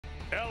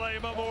LA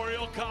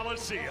Memorial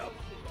Coliseum.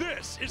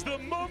 This is the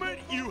moment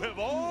you have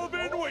all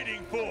been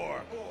waiting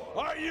for.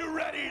 Are you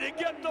ready to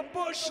get the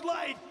Busch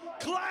Light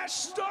Clash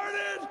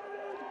started?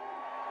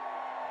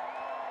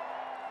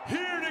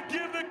 Here to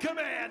give the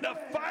command to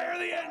fire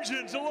the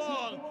engines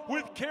along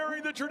with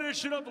carrying the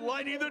tradition of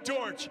lighting the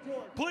torch,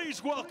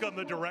 please welcome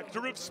the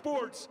Director of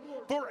Sports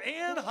for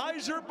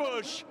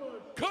Anheuser-Busch,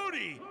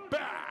 Cody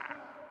Back.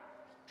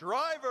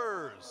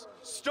 Drivers,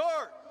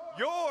 start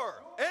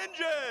your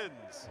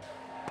engines!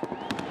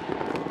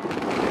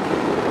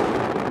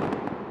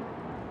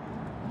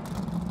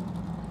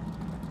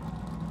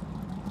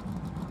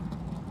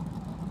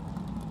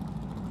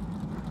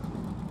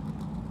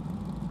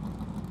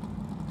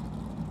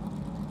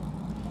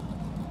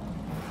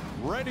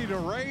 Ready to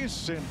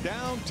race in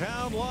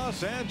downtown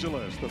Los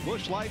Angeles. The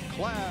Busch Light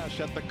Clash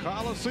at the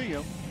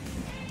Coliseum.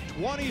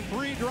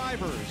 23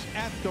 drivers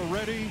at the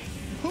ready.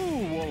 Who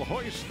will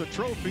hoist the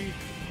trophy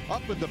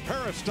up in the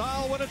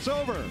peristyle when it's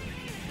over?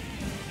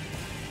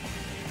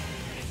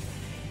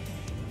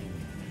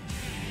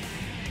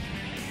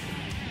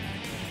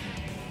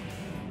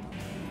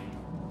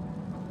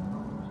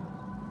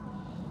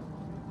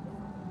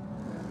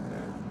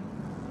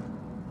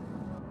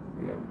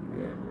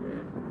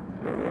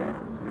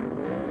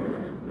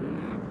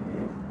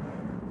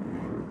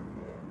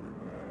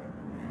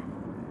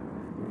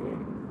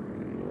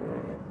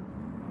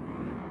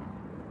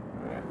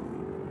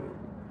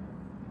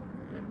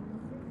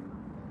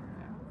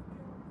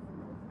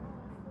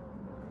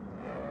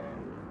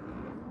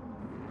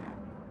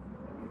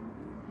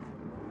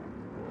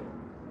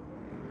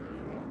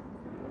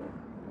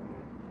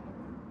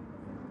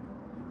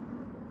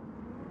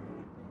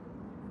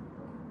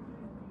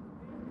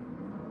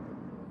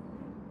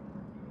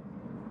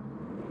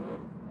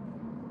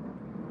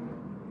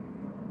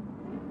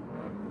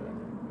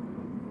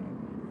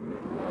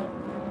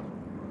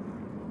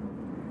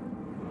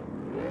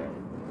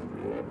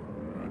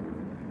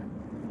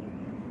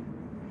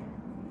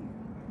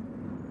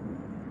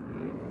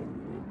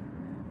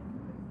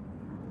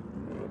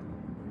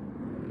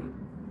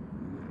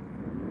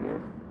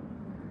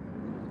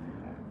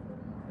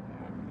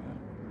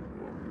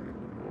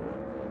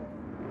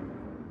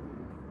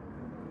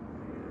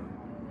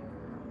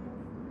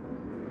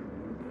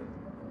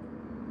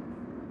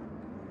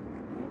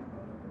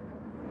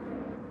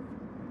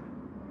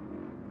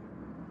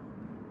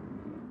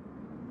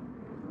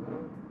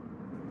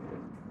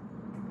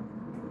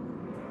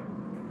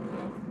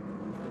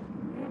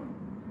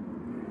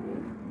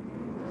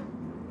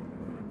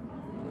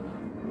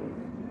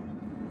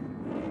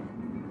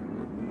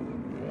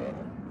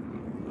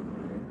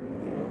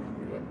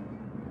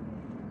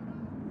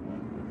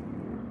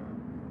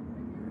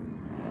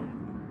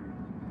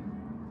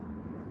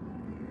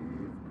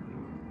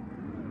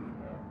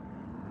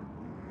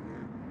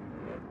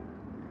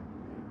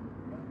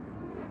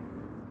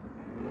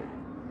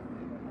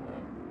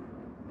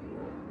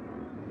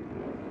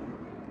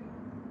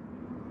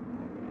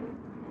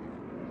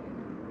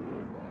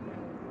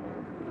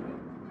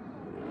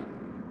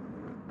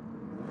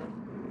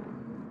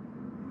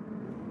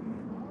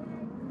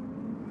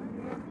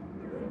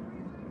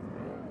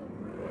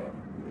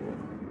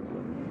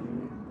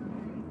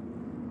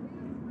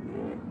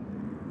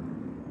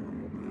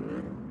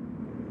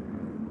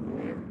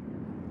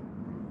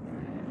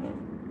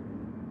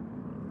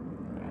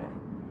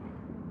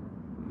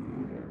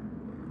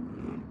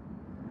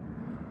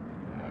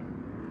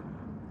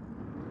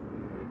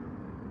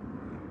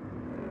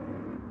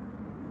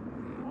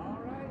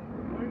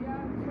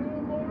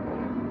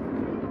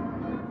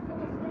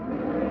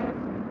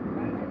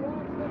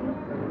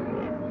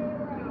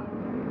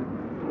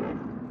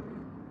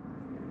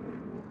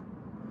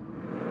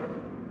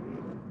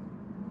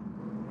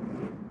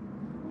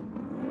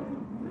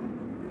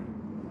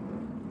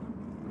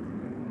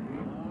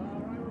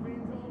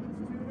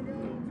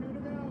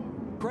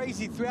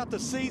 Crazy throughout the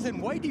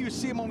season. Wait till you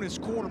see him on his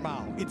quarter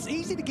mile. It's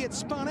easy to get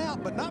spun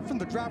out, but not from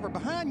the driver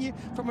behind you,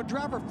 from a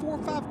driver 4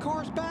 or 5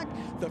 cars back.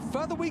 The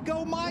further we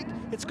go, Mike,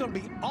 it's going to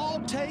be all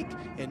take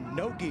and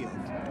no give.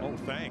 Oh,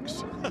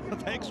 thanks.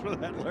 Thanks for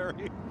that,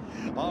 Larry.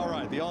 All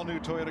right, the all-new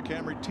Toyota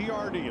Camry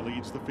TRD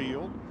leads the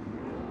field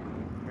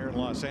here in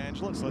Los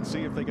Angeles. Let's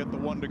see if they get the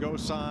one-to-go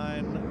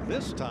sign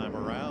this time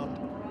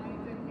around.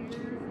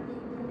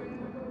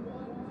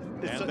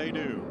 And they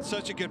do.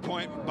 Such a good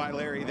point by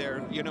Larry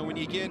there. You know, when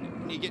you get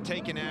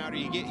taken out or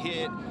you get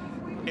hit,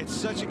 it's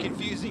such a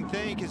confusing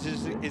thing because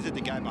is it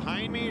the guy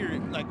behind me or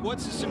like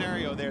what's the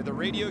scenario there? The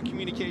radio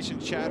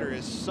communication chatter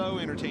is so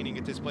entertaining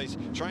at this place,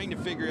 trying to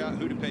figure out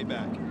who to pay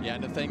back. Yeah,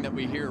 and the thing that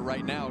we hear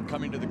right now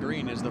coming to the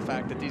green is the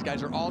fact that these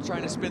guys are all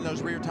trying to spin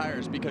those rear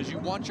tires because you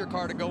want your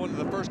car to go into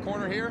the first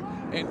corner here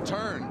and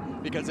turn.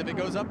 Because if it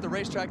goes up the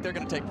racetrack, they're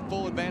going to take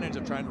full advantage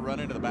of trying to run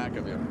into the back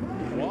of you.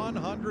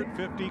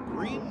 150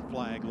 green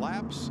flag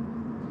laps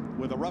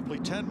with a roughly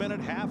 10-minute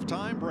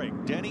halftime break.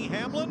 Denny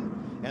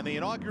Hamlin and the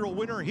inaugural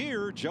winner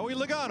here, Joey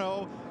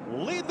Logano,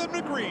 lead them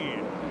to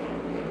green.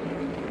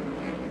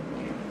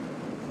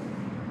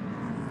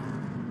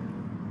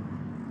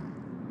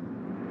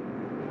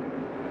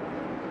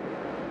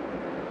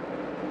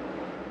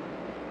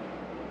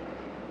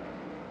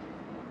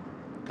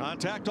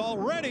 Contact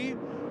already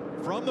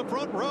from the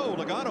front row.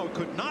 Logano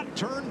could not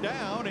turn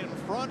down in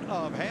front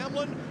of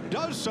Hamlin.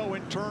 Does so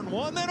in turn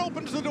 1, then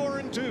opens the door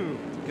in 2.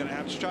 Going to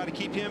have to try to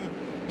keep him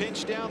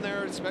pinched down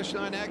there, especially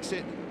on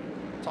exit.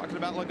 Talking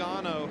about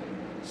Logano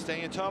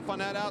staying tough on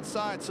that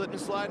outside, slipping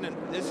and sliding.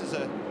 And this is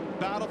a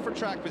battle for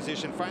track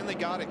position. Finally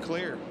got it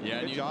clear.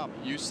 Yeah, good job.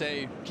 You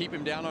say keep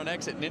him down on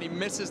exit, and then he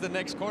misses the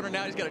next corner.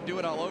 Now he's got to do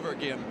it all over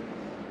again.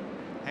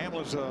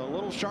 Hamlin's a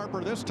little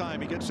sharper this time.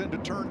 He gets into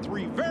turn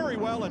 3 very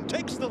well and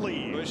takes the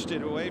lead. Pushed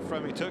it away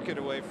from him, took it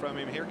away from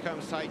him. Here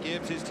comes Ty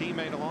Gibbs, his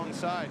teammate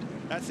alongside.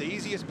 That's the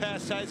easiest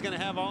pass Ty's going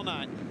to have all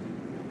night.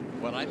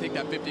 Well, I think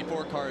that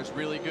 54 car is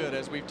really good,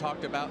 as we've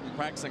talked about in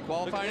practice and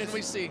qualifying, and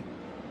we see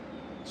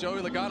Joey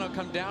Logano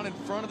come down in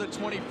front of the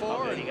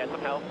 24. Okay, you got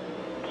some help.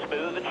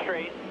 Smooth and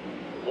straight.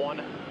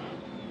 1.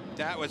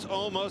 That was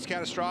almost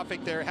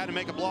catastrophic there. Had to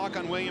make a block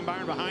on William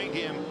Byron behind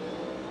him.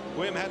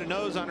 William had a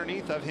nose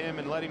underneath of him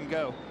and let him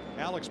go.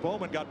 Alex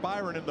Bowman got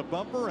Byron in the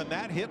bumper, and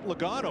that hit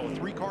Logano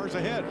 3 cars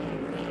ahead.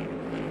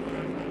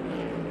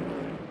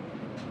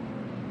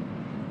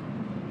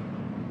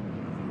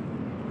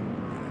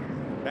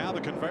 Now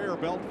the conveyor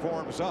belt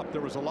forms up.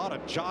 There was a lot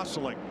of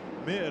jostling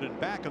mid and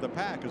back of the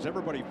pack as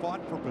everybody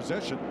fought for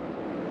position.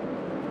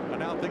 And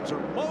now things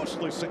are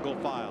mostly single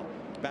file.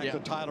 Back to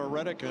Tyler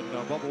Reddick and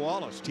Bubba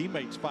Wallace,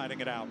 teammates fighting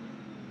it out.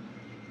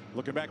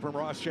 Looking back from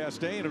Ross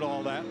Chastain and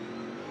all that.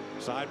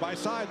 Side by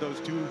side, those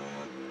two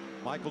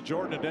Michael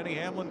Jordan and Denny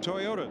Hamlin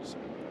Toyotas.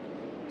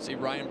 See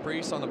Ryan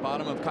Preece on the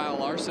bottom of Kyle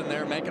Larson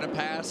there making a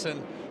pass,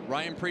 and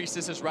Ryan Preece,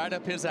 this is right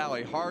up his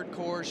alley.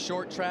 Hardcore,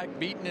 short track,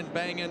 beating and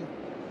banging.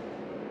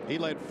 He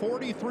led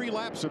 43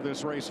 laps of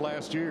this race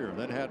last year,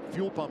 then had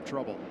fuel pump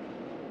trouble.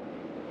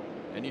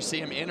 And you see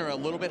him enter a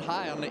little bit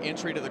high on the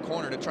entry to the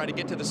corner to try to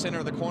get to the center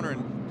of the corner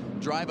and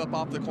drive up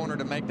off the corner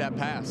to make that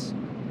pass.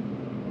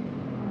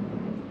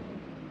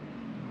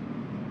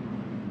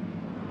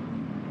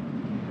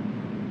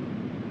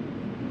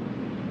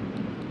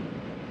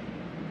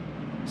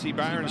 See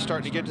Byron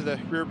starting to get to the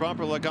rear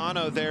bumper.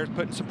 Logano there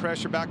putting some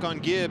pressure back on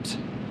Gibbs.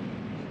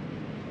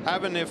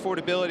 Having the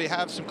affordability to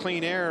have some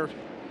clean air.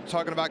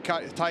 Talking about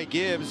Ty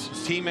Gibbs,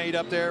 his teammate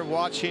up there.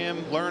 Watch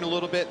him learn a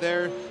little bit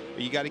there.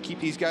 But you got to keep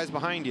these guys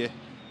behind you.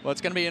 Well,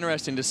 it's going to be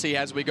interesting to see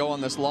as we go on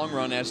this long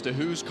run as to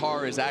whose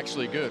car is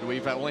actually good.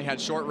 We've only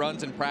had short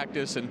runs in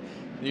practice, and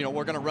you know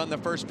we're going to run the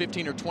first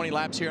 15 or 20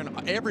 laps here,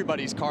 and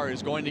everybody's car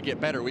is going to get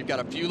better. We've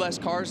got a few less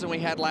cars than we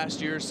had last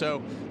year,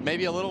 so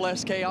maybe a little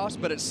less chaos.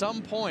 But at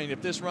some point,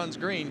 if this runs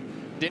green,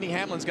 Denny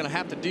Hamlin's going to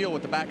have to deal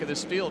with the back of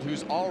this field,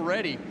 who's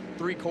already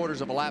 3/4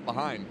 of a lap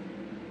behind.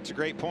 It's a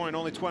great point.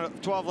 Only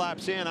 12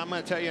 laps in. I'm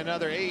going to tell you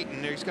another 8,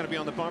 and he's going to be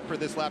on the bumper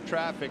this lap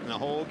traffic, and the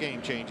whole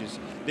game changes.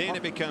 Then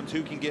it becomes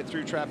who can get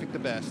through traffic the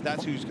best.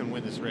 That's who's going to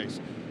win this race.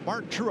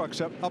 Martin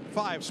Truex up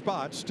 5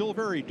 spots, still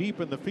very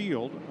deep in the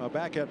field,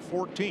 back at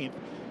 14th.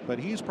 But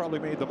he's probably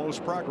made the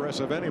most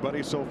progress of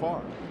anybody so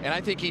far. And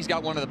I think he's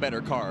got one of the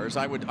better cars.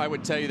 I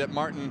would tell you that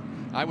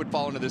Martin, I would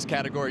fall into this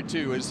category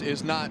too,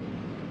 is not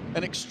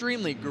an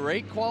extremely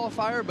great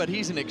qualifier, but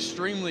he's an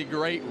extremely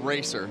great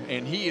racer,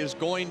 and he is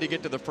going to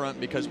get to the front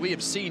because we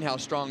have seen how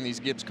strong these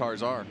Gibbs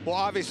cars are. Well,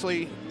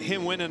 obviously,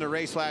 him winning a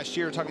race last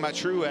year, talking about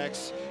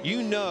Truex,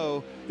 you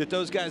know that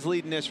those guys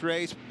leading this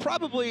race,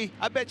 probably,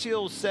 I bet you,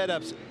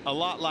 setups a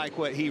lot like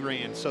what he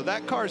ran. So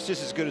that car is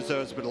just as good as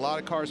those, but a lot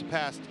of cars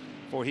passed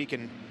before he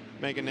can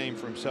make a name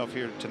for himself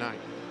here tonight.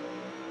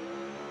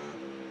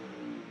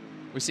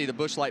 We see the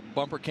Busch Light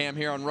bumper cam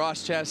here on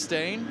Ross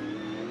Chastain.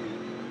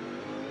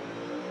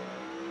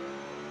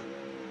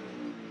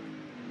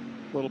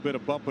 A little bit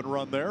of bump and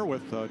run there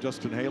with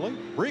Justin Haley.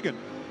 Regan.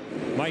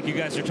 Mike, you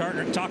guys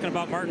are talking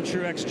about Martin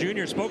Truex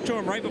Jr. Spoke to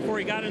him right before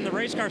he got in the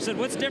race car. Said,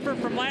 what's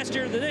different from last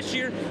year to this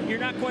year? You're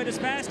not quite as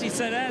fast. He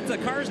said, the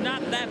car's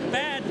not that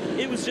bad.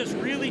 It was just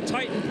really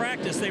tight in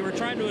practice. They were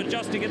trying to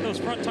adjust to get those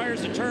front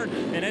tires to turn.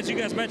 And as you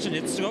guys mentioned,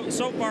 it's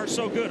so far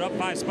so good, up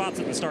 5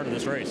 spots at the start of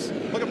this race.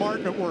 Look at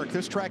Martin at work.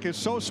 This track is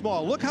so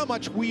small. Look how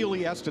much wheel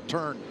he has to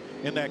turn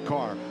in that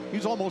car.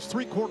 He's almost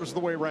 3/4 of the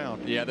way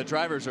around. Yeah, the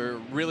drivers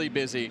are really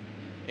busy.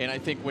 And I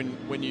think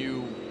when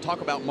you talk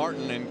about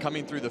Martin and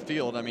coming through the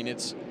field, I mean,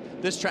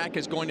 this track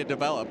is going to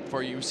develop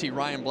for you. See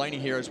Ryan Blaney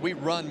here as we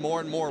run more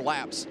and more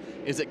laps.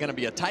 Is it going to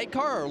be a tight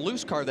car or a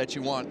loose car that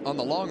you want on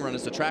the long run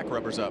as the track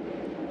rubbers up?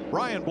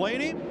 Ryan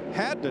Blaney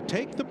had to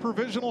take the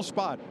provisional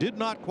spot, did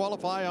not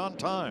qualify on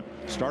time,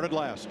 started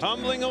last.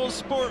 Humbling old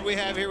sport we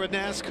have here with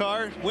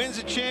NASCAR. Wins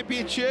a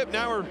championship.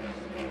 Now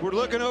we're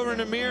looking over in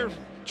the mirror,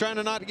 trying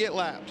to not get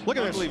lapped. Look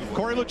at this.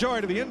 Corey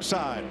LaJoie to the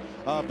inside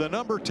of the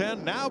number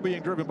 10, now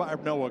being driven by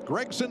Noah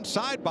Gragson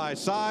side by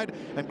side,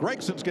 and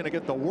Gregson's going to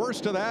get the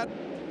worst of that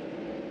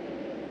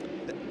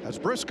as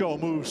Briscoe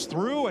moves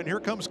through, and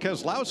here comes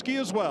Keselowski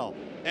as well.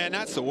 And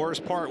that's the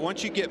worst part.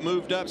 Once you get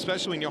moved up,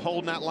 especially when you're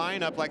holding that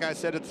line up, like I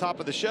said at the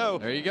top of the show.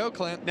 There you go,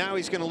 Clint. Now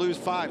he's going to lose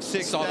 5,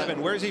 6,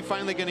 7. Where's he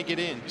finally going to get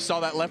in? You saw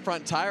that left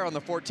front tire on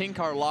the 14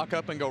 car lock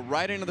up and go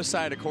right into the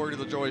side of Corey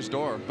LaJoie's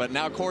door. But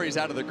now Corey's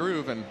out of the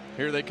groove, and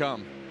here they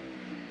come.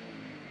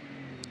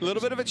 A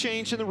little bit of a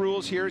change in the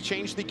rules here,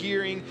 change the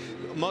gearing.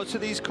 Most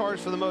of these cars,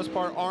 for the most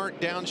part,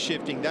 aren't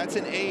downshifting. That's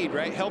an aid,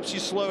 right? Helps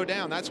you slow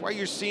down. That's why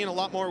you're seeing a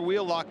lot more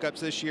wheel lockups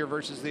this year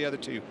versus the other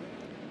two.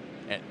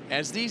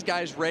 As these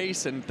guys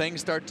race and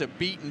things start to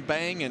beat and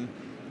bang, and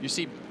you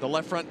see the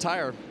left front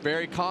tire,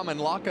 very common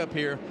lockup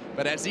here.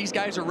 But as these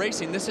guys are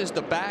racing, this is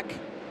the back,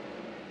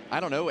 I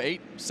don't know,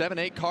 7,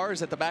 8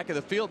 cars at the back of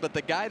the field. But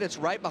the guy that's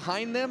right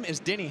behind them is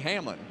Denny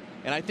Hamlin.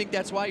 And I think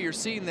that's why you're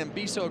seeing them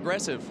be so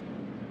aggressive.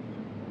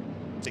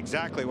 That's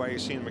exactly why you're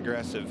seeing them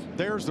aggressive.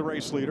 There's the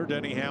race leader,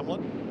 Denny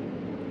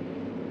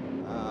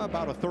Hamlin.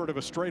 About a third of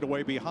a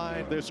straightaway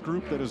behind this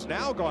group that has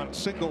now gone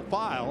single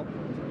file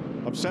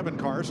of 7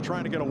 cars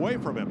trying to get away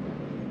from him.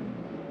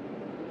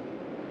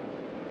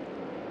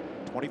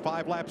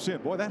 25 laps in.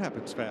 Boy, that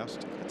happens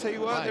fast. I tell you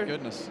what, my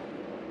goodness.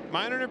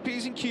 Minor their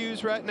P's and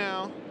Q's right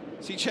now.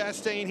 See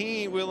Chastain,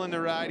 he ain't willing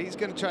to ride. He's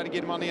going to try to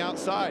get him on the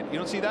outside. You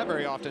don't see that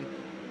very often.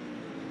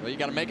 Well, you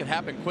got to make it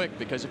happen quick,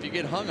 because if you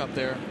get hung up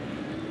there,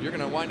 you're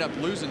going to wind up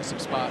losing some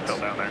spots. Still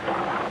down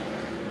there.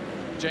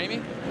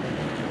 Jamie?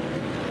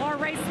 Our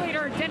race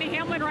leader, Denny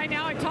Hamlin, right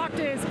now. I talked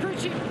to his crew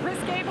chief, Chris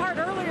Gabehart,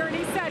 earlier, and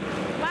he said,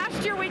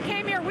 last year we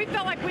came here, we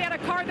felt like we had a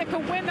car that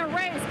could win the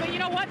race. But you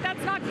know what?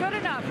 That's not good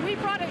enough. We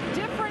brought a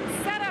different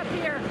setup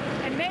here,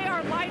 and they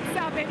are lights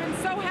out. They've been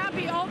so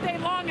happy all day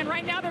long, and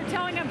right now they're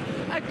telling him,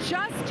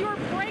 adjust your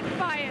brake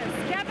bias.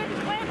 Kevin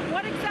Clint,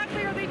 what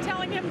exactly are they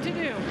telling him to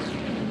do?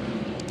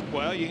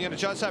 Well, you can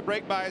adjust that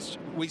brake bias.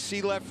 We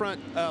see left front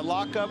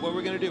lockup. What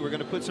we're going to do, we're going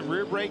to put some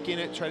rear brake in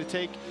it, try to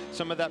take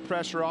some of that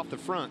pressure off the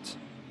front.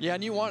 Yeah,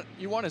 and you want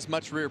as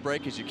much rear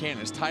brake as you can,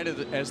 as tight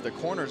as the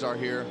corners are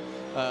here,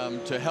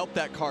 to help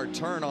that car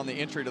turn on the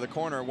entry to the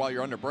corner while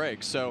you're under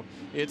brake. So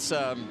it's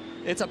a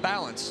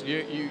balance.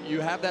 You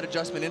have that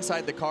adjustment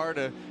inside the car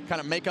to kind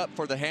of make up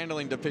for the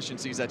handling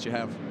deficiencies that you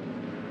have.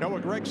 Noah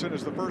Gragson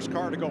is the first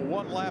car to go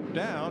 1 lap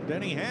down.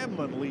 Denny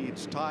Hamlin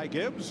leads Ty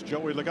Gibbs,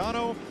 Joey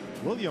Logano,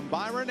 William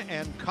Byron,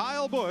 and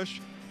Kyle Busch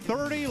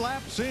 30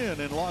 laps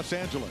in Los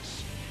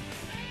Angeles.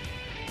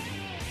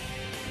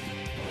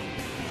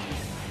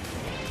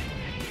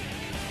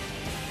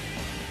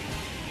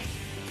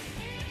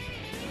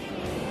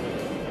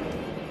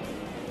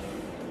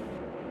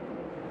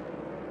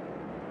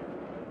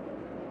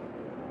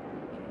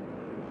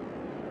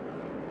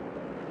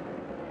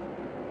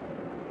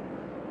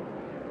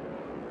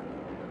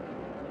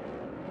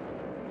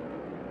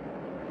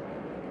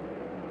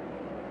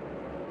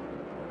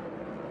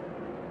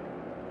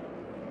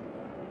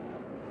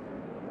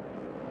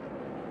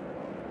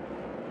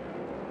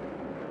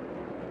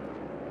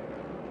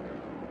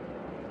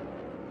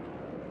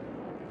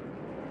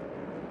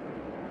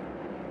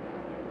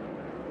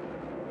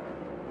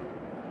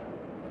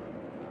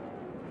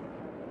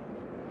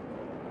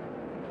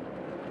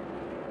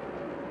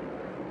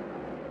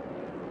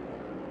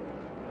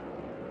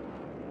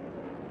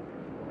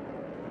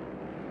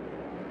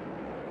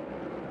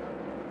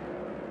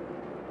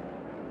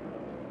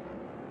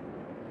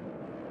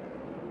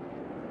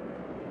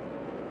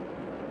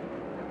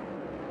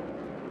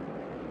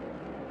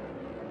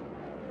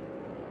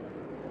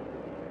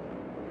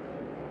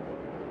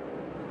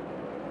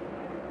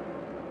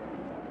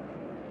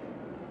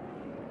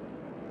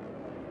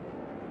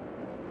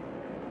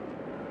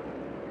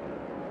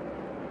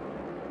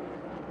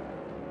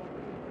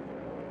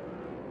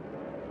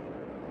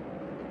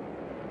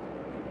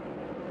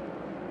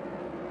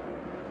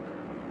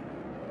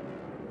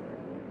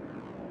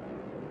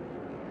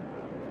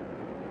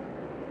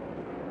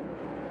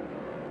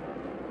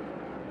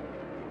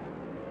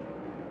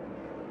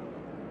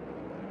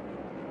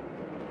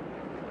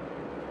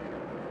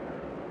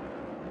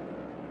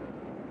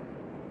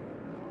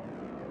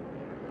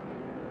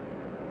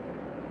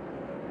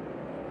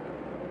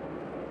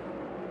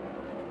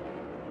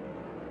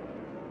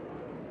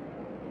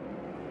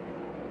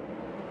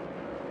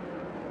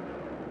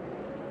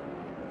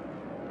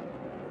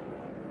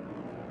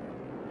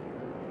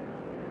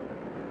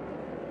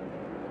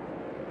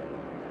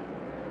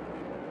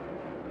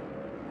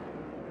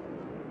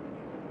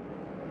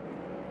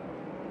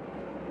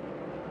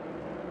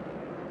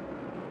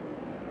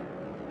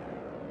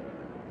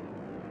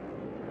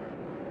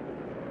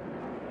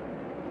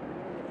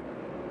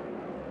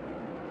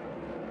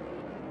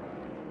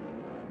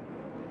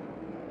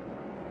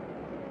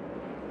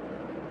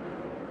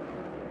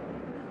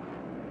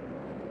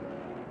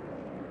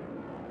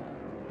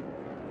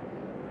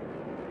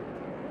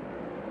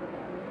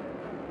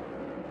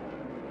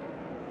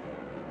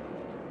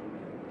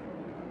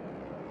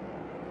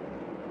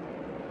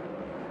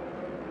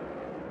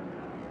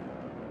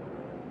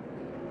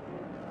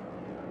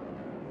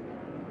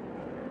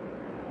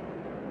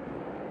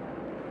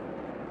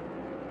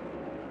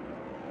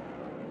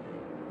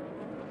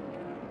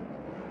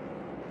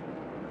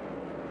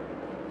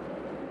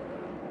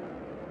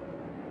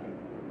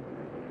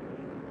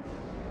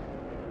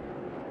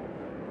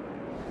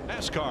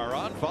 NASCAR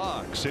on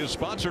Fox is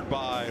sponsored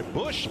by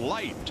Busch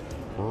Light.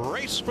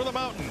 Race for the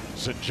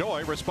mountains.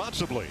 Enjoy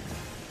responsibly.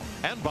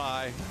 And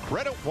by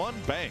Credit One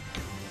Bank.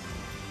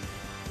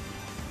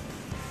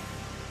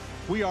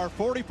 We are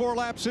 44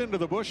 laps into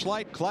the Busch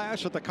Light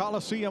Clash at the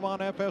Coliseum on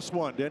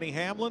FS1. Denny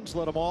Hamlin's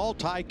led them all.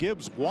 Ty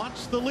Gibbs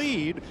wants the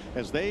lead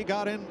as they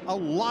got in a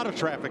lot of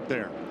traffic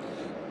there.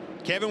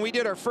 Kevin, we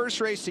did our first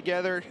race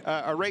together,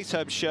 a Race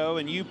Hub show,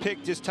 and you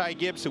picked just Ty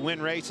Gibbs to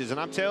win races. And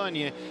I'm telling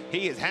you,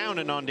 he is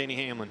hounding on Denny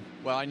Hamlin.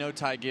 Well, I know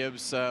Ty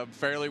Gibbs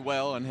fairly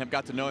well and have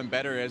got to know him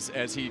better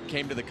as he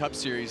came to the Cup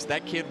Series.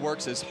 That kid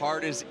works as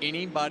hard as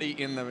anybody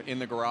in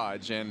the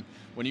garage. And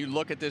when you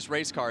look at this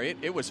race car,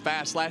 it was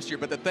fast last year.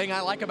 But the thing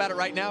I like about it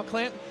right now,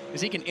 Clint, is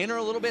he can enter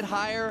a little bit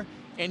higher,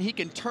 and he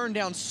can turn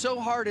down so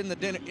hard in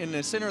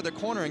the center of the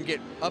corner and get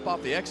up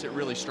off the exit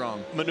really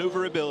strong.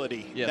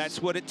 Maneuverability. Yes.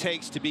 That's what it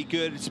takes to be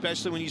good,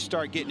 especially when you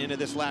start getting into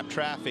this lap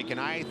traffic. And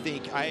I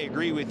think I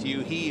agree with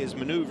you. He is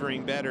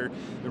maneuvering better.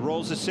 He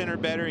rolls the center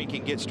better and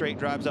can get straight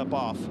drives up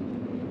off.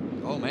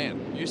 Oh,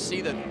 man. You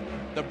see the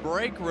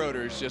brake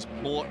rotors just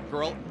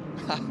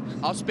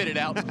I'll spit it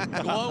out.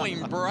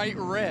 Glowing bright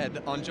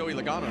red on Joey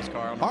Logano's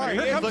car. All right,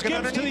 here comes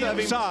Gibbs to the of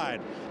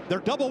inside. They're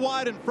double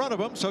wide in front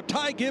of him, so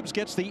Ty Gibbs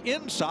gets the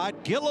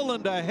inside.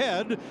 Gilliland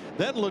ahead.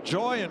 Then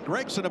LaJoie and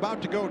Gregson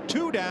about to go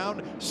 2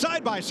 down,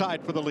 side by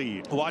side for the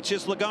lead. Watch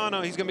this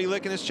Logano. He's going to be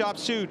licking his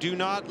chops too. Do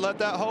not let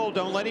that hold.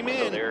 Don't let him in.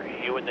 So there,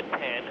 you in the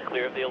 10,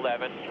 clear of the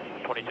 11.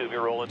 22 of you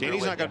rolling through.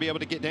 Danny's not going to be able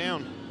to get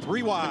down.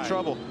 3 wide. In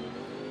trouble.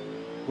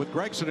 With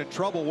Gregson in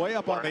trouble way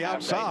up on the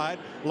outside.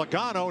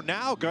 Logano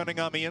now gunning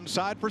on the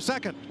inside for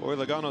second. Boy,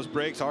 Logano's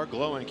brakes are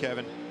glowing,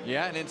 Kevin.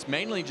 Yeah, and it's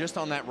mainly just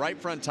on that right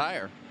front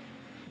tire.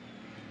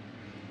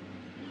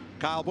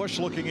 Kyle Busch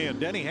looking in.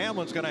 Denny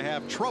Hamlin's going to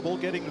have trouble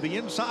getting to the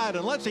inside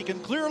unless he can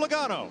clear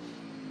Logano.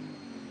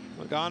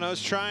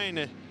 Logano's trying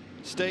to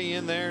stay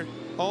in there.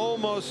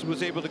 Almost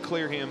was able to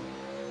clear him.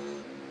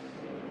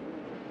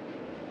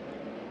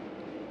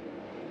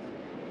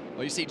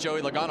 Well, you see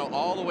Joey Logano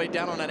all the way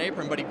down on that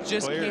apron, but he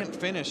just Clear. can't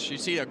finish. You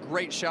see a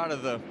great shot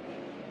of the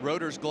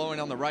rotors glowing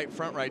on the right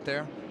front right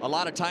there. A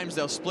lot of times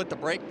they'll split the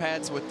brake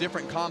pads with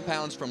different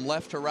compounds from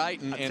left to right,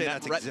 and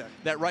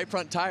that right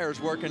front tire is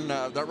working,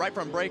 that right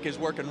front brake is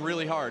working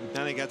really hard.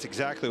 I think that's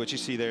exactly what you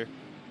see there.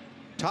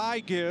 Ty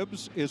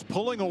Gibbs is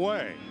pulling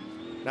away.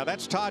 Now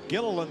that's Todd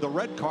Gilliland, the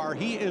red car.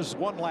 He is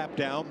 1 lap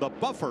down, the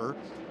buffer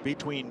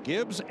between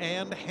Gibbs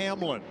and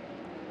Hamlin.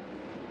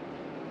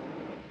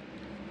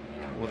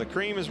 Well, the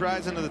cream is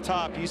rising to the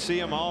top. You see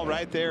them all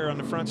right there on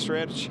the front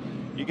stretch.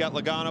 You got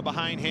Logano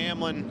behind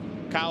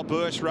Hamlin, Kyle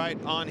Busch right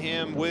on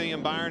him,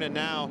 William Byron, and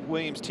now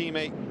Williams'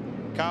 teammate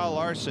Kyle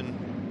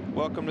Larson.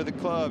 Welcome to the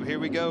club. Here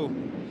we go.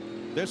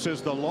 This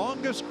is the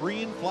longest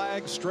green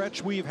flag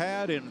stretch we've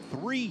had in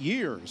 3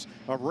 years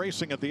of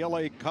racing at the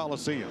LA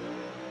Coliseum.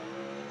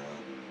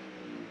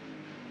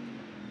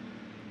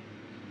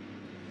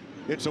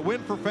 It's a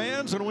win for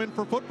fans and a win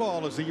for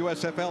football as the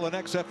USFL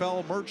and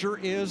XFL merger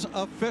is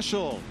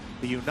official.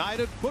 The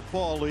United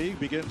Football League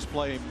begins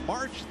play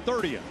March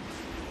 30th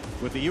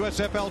with the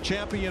USFL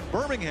champion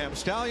Birmingham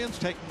Stallions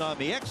taking on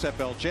the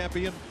XFL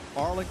champion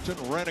Arlington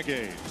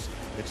Renegades.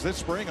 It's this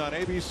spring on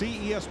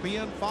ABC,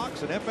 ESPN,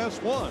 Fox, and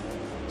FS1.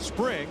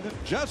 Spring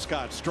just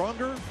got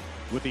stronger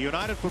with the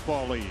United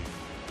Football League.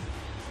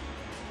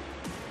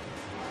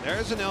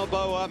 There's an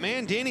elbow up.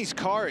 Man, Danny's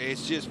car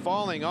is just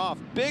falling off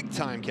big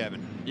time,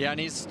 Kevin. Yeah, and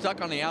he's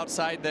stuck on the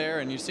outside there,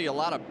 and you see a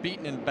lot of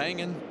beating and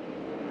banging,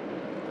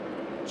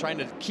 trying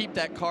to keep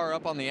that car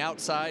up on the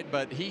outside,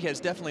 but he has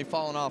definitely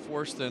fallen off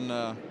worse than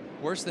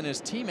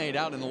his teammate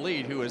out in the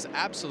lead, who is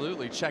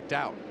absolutely checked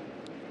out.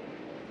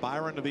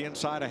 Byron to the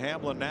inside of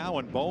Hamlin now,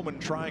 and Bowman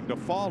trying to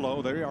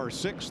follow. They are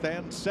 6th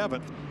and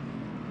 7th.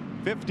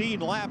 15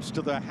 laps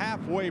to the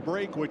halfway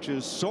break, which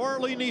is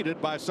sorely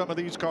needed by some of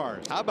these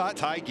cars. How about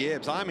Ty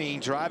Gibbs? I mean,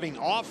 driving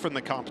off from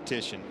the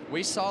competition.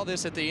 We saw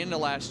this at the end of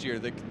last year.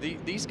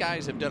 These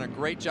guys have done a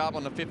great job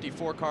on the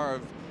 54 car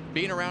of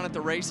being around at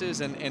the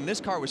races, and this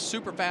car was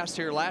super fast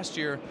here last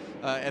year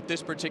at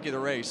this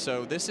particular race.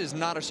 So this is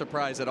not a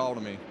surprise at all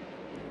to me.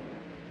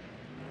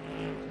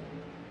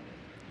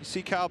 You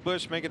see Kyle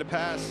Busch making a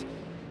pass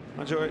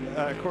on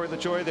Corey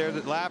LaJoie there,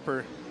 that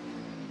lapper.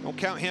 Don't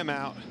count him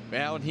out.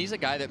 Well, and he's a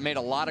guy that made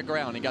a lot of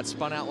ground. He got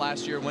spun out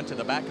last year, went to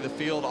the back of the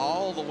field,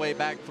 all the way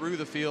back through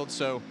the field.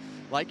 So,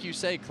 like you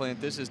say, Clint,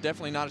 this is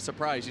definitely not a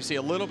surprise. You see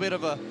a little bit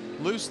of a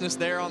looseness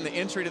there on the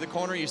entry to the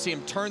corner. You see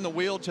him turn the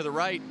wheel to the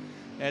right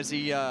as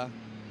he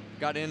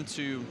got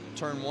into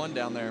turn 1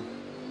 down there,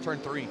 turn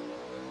 3.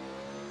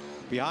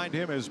 Behind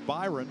him is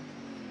Byron,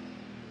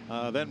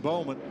 then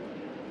Bowman,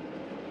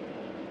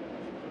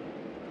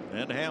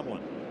 and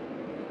Hamlin.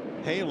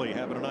 Haley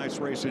having a nice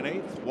race in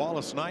 8th,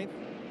 Wallace 9th.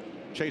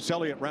 Chase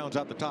Elliott rounds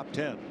out the top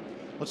 10.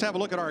 Let's have a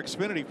look at our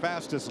Xfinity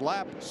fastest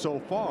lap so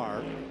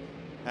far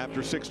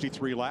after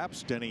 63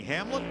 laps. Denny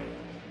Hamlin,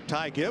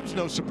 Ty Gibbs,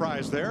 no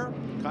surprise there.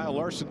 Kyle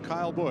Larson,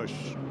 Kyle Busch,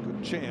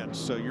 good chance.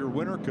 So your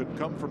winner could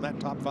come from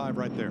that top 5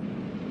 right there.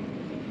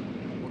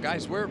 Well,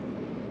 guys, we're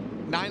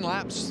 9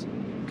 laps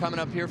coming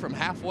up here from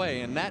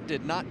halfway, and that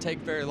did not take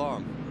very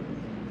long.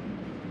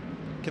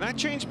 Can I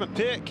change my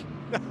pick?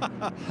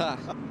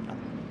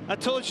 I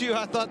told you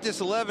I thought this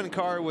 11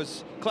 car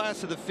was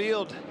class of the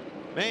field.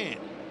 Man,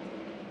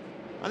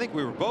 I think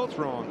we were both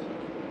wrong.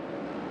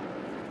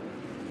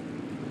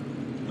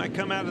 Might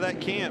come out of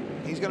that camp.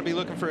 He's going to be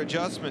looking for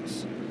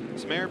adjustments.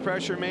 Some air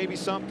pressure, maybe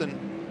something.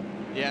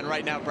 Yeah, and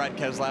right now Brad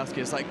Keselowski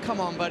is like,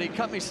 come on, buddy,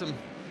 cut me some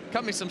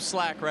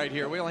slack right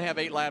here. We only have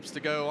 8 laps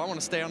to go. I want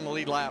to stay on the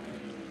lead lap.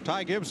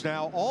 Ty Gibbs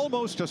now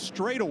almost a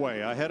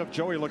straightaway ahead of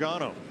Joey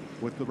Logano,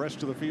 with the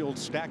rest of the field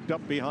stacked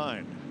up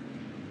behind.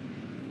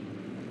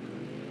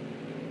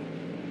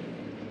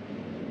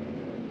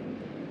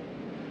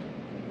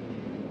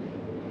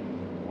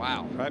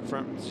 Wow. Right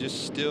front is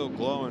just still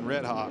glowing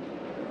red hot.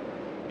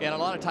 And a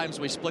lot of times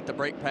we split the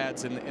brake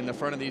pads in the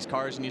front of these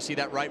cars, and you see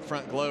that right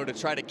front glow to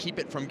try to keep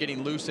it from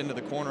getting loose into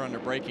the corner under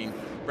braking.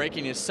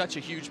 Braking is such a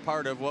huge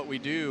part of what we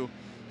do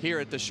here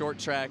at the short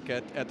track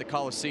at the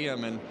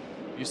Coliseum, and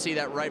you see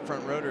that right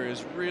front rotor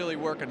is really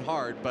working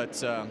hard.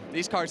 But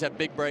these cars have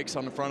big brakes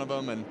on the front of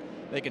them, and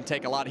they can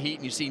take a lot of heat,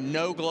 and you see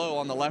no glow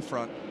on the left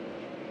front.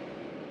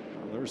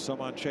 Well, there's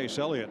some on Chase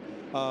Elliott.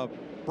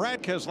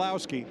 Brad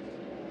Keselowski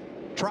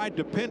tried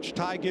to pinch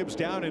Ty Gibbs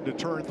down into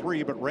turn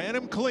 3, but ran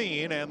him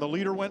clean, and the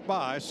leader went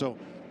by. So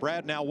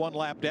Brad now 1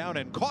 lap down,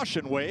 and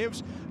caution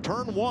waves.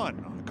 Turn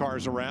 1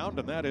 cars around,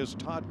 and that is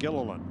Todd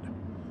Gilliland.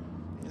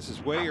 This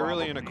is way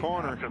early in a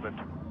corner.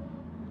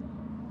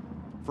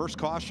 First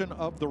caution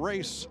of the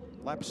race,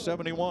 lap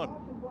 71.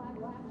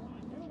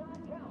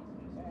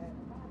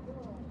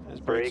 His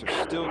brakes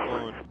are still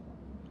going.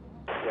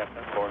 Yeah,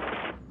 that's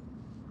 4.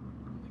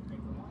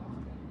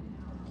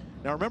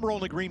 Now remember,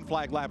 only green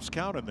flag laps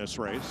count in this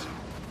race.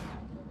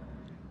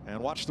 And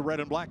watch the red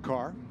and black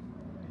car.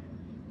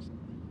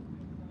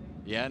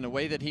 Yeah, and the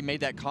way that he made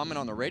that comment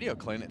on the radio,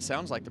 Clint, it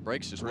sounds like the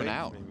brakes just went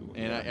out.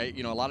 And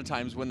you know, a lot of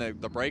times when the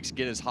brakes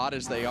get as hot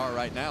as they are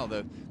right now,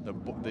 the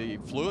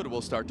fluid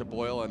will start to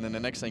boil, and then the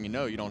next thing you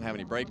know, you don't have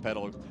any brake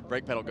pedal.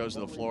 Brake pedal goes to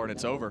the floor, and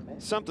it's over.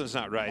 Something's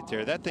not right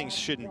there. That thing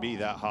shouldn't be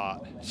that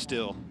hot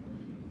still.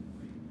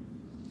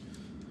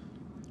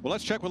 Well,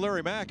 let's check with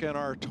Larry Mack and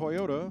our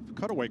Toyota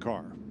cutaway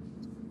car.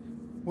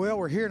 Well,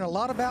 we're hearing a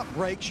lot about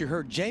brakes. You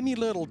heard Jamie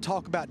Little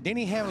talk about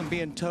Denny Hamlin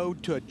being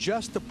told to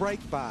adjust the brake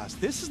bias.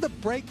 This is the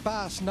brake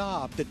bias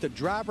knob that the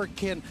driver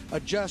can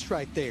adjust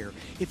right there.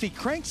 If he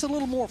cranks a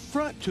little more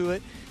front to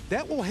it,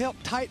 that will help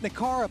tighten the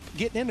car up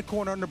getting in the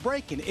corner under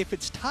braking. If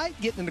it's tight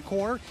getting in the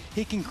corner,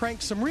 he can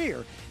crank some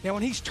rear. Now,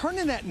 when he's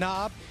turning that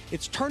knob,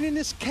 it's turning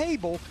this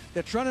cable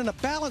that's running a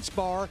balance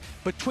bar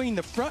between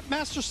the front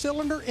master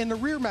cylinder and the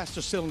rear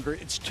master cylinder.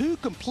 It's 2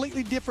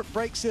 completely different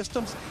brake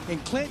systems,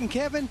 and Clint and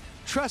Kevin,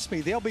 trust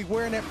me, they'll be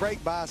wearing that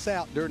brake bias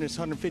out during this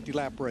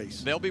 150-lap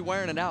race. They'll be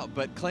wearing it out,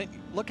 but Clint,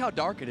 look how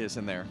dark it is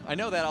in there. I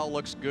know that all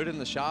looks good in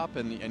the shop,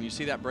 and you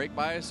see that brake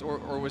bias, or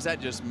was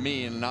that just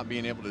me and not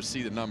being able to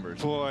see the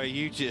numbers? Boy,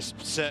 you just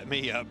set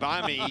me up.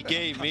 I mean, you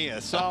gave me a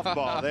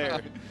softball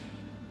there.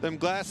 Them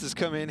glasses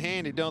come in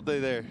handy, don't they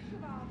there?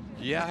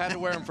 Yeah, I had to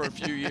wear them for a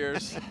few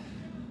years.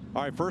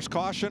 All right, first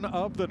caution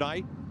of the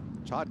night.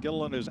 Todd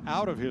Gilliland is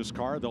out of his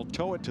car. They'll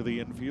tow it to the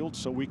infield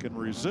so we can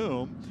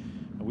resume.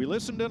 We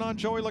listened in on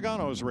Joey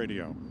Logano's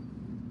radio.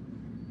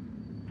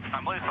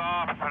 I'm loose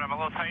off, but I'm a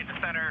little tight in the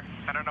center.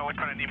 I don't know which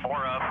one I need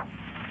more of.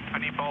 I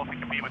need both to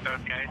compete with those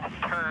guys.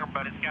 Turn,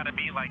 but it's got to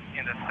be like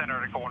in the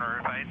center of the corner.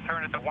 If I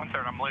turn it to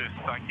 1/3, I'm loose.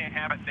 So I can't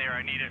have it there.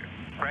 I need it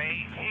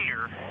right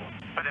here,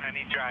 but then I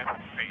need drive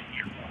right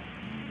here.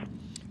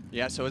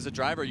 Yeah, so as a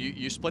driver,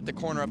 you split the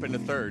corner up into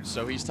thirds.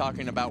 So he's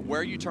talking about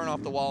where you turn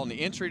off the wall in the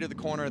entry to the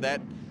corner,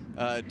 that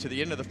to the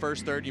end of the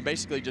first third. You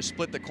basically just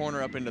split the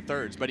corner up into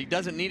thirds. But he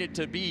doesn't need it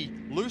to be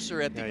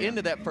looser at the end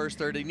of that first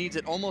third. He needs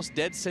it almost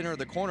dead center of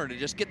the corner to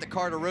just get the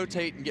car to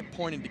rotate and get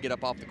pointed to get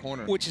up off the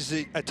corner. Which is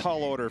a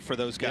tall order for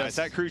those guys. Yes.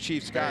 That crew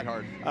chief's got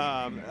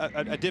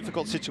a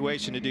difficult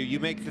situation to do. You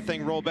make the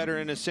thing roll better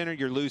in the center,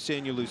 you're loose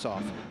in, you loose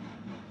off.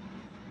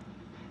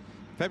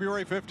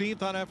 February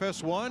 15th on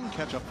FS1,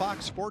 catch a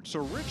Fox Sports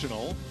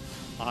original.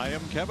 I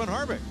am Kevin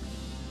Harvick.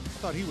 I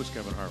thought he was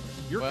Kevin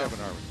Harvick. You're Kevin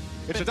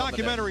Harvick. It's a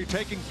documentary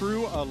taking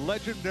through a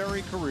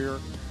legendary career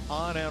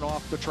on and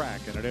off the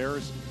track, and it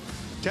airs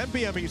 10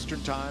 p.m.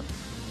 Eastern Time,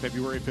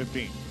 February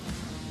 15th.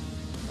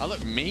 I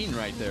look mean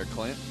right there,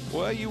 Clint.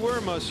 Well, you were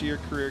most of your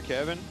career,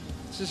 Kevin.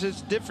 This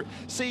is different.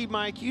 See,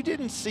 Mike, you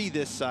didn't see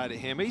this side of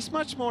him. He's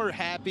much more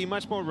happy,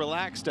 much more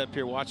relaxed up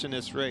here watching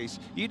this race.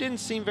 You didn't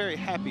seem very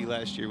happy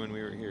last year when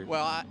we were here.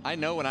 Well, I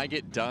know when I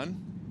get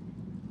done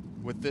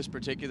with this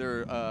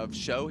particular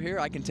show here,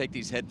 I can take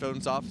these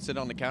headphones off and sit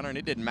on the counter, and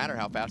it didn't matter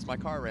how fast my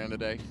car ran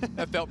today.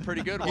 That felt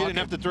pretty good. You didn't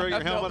have to throw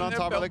your helmet on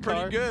top of the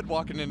car? Pretty good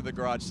walking into the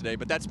garage today,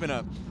 but that's been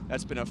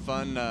a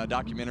fun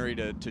documentary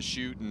to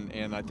shoot,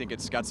 and I think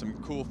it's got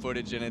some cool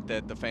footage in it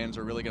that the fans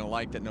are really going to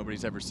like that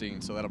nobody's ever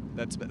seen. So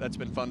that's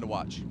been fun to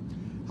watch.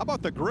 How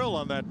about the grill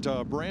on that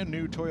brand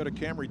new Toyota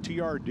Camry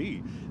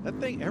TRD? That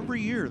thing,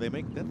 every year they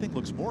make that thing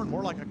looks more and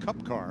more like a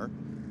cup car.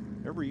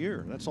 Every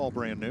year. That's all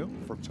brand new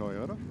from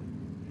Toyota.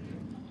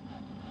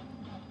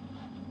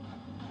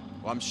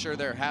 Well, I'm sure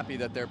they're happy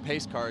that their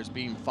pace car is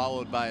being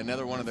followed by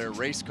another one of their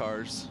race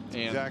cars.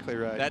 And exactly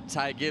right. That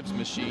Ty Gibbs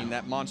machine,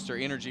 that Monster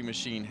Energy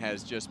machine,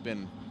 has just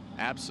been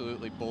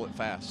absolutely bullet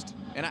fast.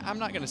 And I'm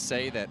not going to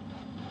say that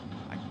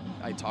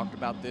I talked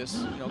about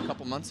this, a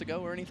couple months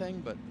ago or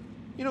anything, but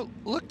You know,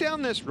 look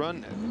down this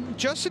run.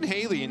 Justin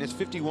Haley in his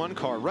 51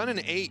 car running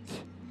 8th.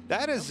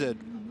 That is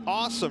an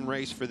awesome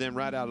race for them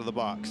right out of the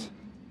box.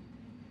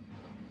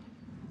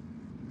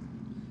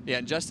 Yeah,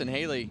 and Justin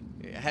Haley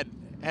had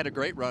a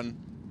great run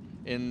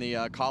in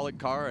the Colleague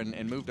car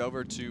and moved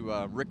over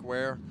to Rick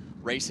Ware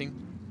Racing.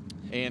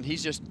 And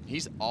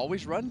he's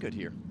always run good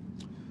here.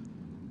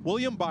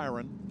 William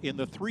Byron, in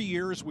the 3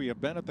 years we have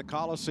been at the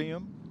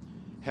Coliseum,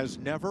 has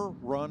never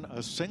run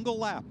a single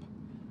lap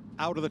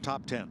out of the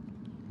top 10.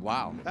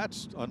 Wow.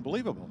 That's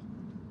unbelievable.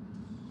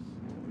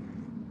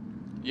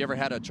 You ever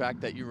had a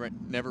track that you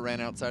never ran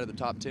outside of the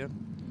top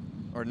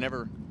 10? Or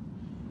never?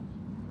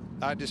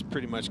 I just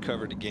pretty much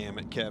covered the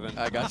gamut, Kevin.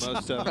 I got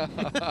most of it.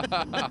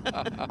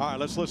 All right,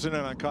 let's listen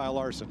in on Kyle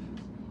Larson.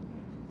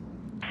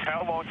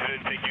 How long did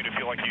it take you to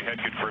feel like you had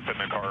good grip in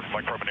the car,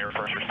 like from an air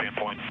pressure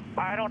standpoint?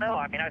 I don't know.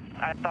 I mean,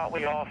 I thought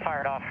we all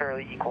fired off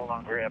fairly equal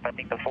on grip. I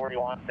think the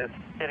 41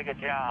 did a good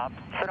job.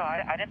 So no,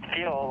 I didn't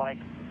feel like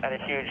at a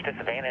huge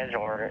disadvantage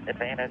or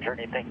advantage or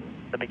anything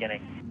at the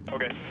beginning.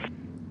 Okay.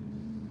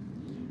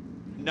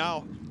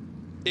 Now,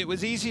 it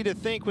was easy to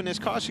think when this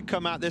caution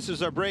come out, this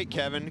is our break,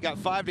 Kevin. Got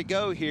 5 to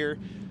go here.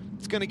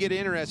 It's going to get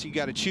interesting. You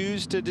got to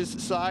choose to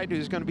decide.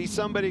 There's going to be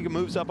somebody who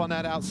moves up on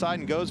that outside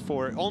and goes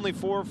for it. Only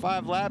 4 or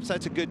 5 laps.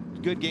 That's a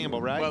good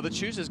gamble, right? Well, the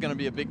choose is going to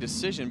be a big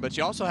decision, but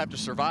you also have to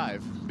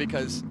survive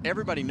because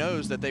everybody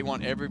knows that they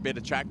want every bit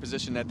of track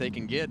position that they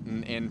can get,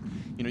 and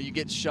you know, you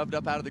get shoved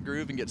up out of the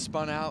groove and get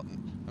spun out.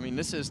 I mean,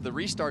 the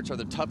restarts are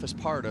the toughest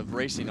part of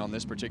racing on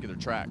this particular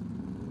track.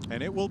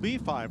 And it will be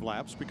 5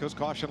 laps because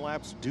caution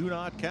laps do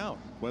not count.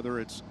 Whether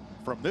it's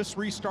from this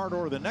restart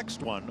or the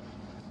next one,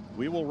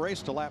 we will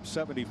race to lap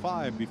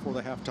 75 before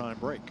the halftime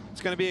break.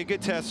 It's going to be a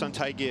good test on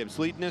Ty Gibbs.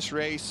 Leading this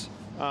race,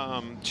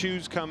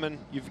 choose coming.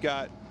 You've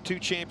got 2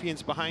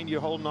 champions behind you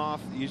holding off.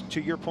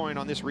 To your point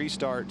on this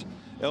restart,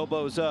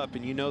 elbows up,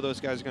 and you know those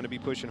guys are going to be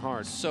pushing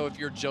hard. So if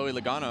you're Joey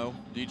Logano,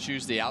 do you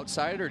choose the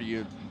outside or do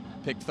you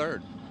pick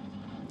third?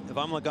 If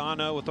I'm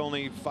Logano with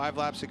only 5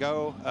 laps to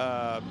go,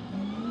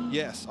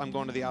 yes, I'm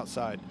going to the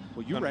outside.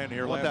 Well, you ran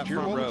here last year.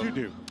 What would you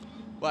do?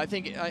 Well, I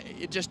think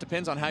it just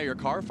depends on how your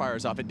car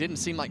fires off. It didn't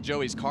seem like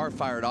Joey's car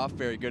fired off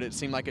very good. It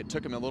seemed like it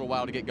took him a little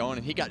while to get going,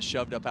 and he got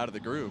shoved up out of the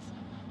groove.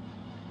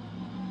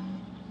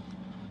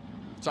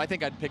 So I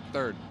think I'd pick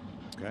third.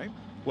 Okay.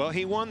 Well,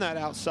 he won that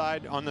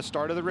outside on the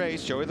start of the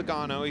race. Joey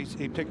Logano,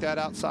 he picked that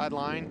outside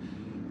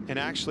line and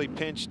actually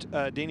pinched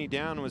Denny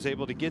down and was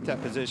able to get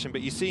that position.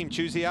 But you see him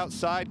choose the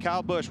outside.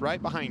 Kyle Busch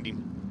right behind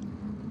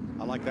him.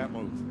 I like that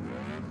move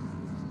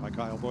by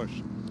Kyle Busch.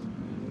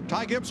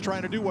 Ty Gibbs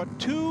trying to do what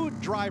 2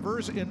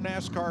 drivers in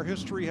NASCAR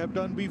history have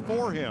done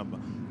before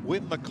him.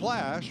 Win the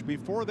Clash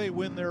before they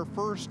win their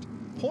first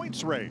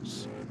points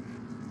race.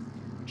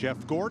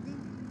 Jeff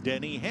Gordon,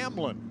 Denny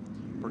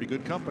Hamlin. Pretty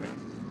good company.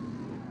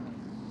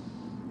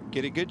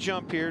 Get a good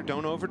jump here.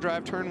 Don't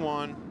overdrive turn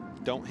 1.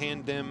 Don't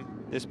hand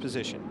them this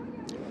position.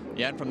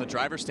 Yeah, and from the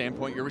driver's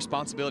standpoint, your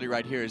responsibility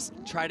right here is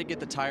try to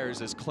get the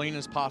tires as clean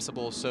as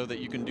possible so that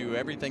you can do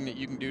everything that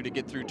you can do to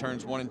get through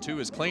turns 1 and 2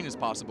 as clean as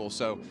possible.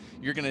 So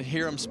you're going to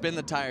hear them spin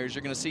the tires.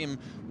 You're going to see them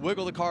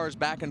wiggle the cars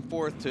back and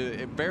forth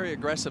to very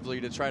aggressively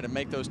to try to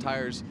make those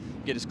tires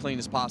get as clean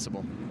as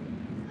possible.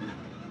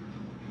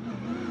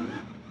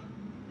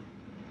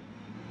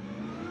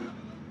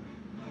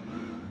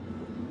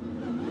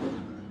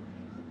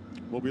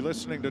 We'll be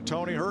listening to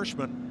Tony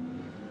Hirschman.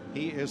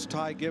 He is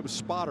Ty Gibbs'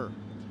 spotter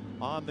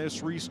on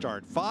this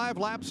restart. 5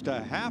 laps to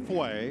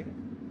halfway.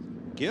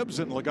 Gibbs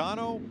and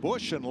Logano,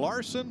 Busch and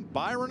Larson,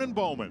 Byron and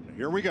Bowman.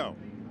 Here we go.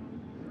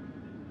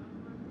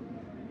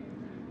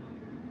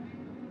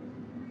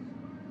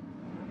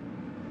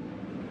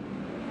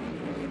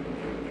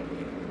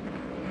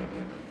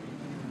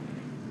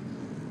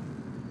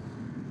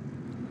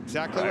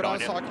 Exactly what I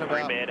was talking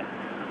about.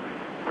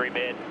 3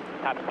 mid,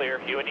 top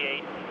clear, you and the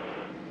 8.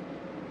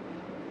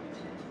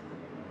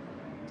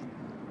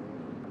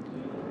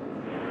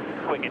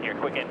 Quicken here,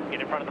 quicken. Get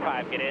in front of the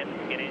 5. Get in,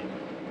 get in.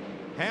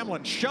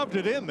 Hamlin shoved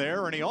it in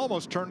there, and he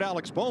almost turned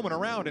Alex Bowman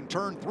around in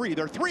turn 3.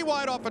 They're 3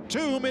 wide off of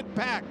 2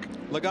 mid-pack.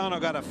 Logano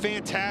got a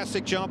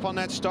fantastic jump on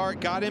that start,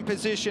 got in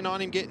position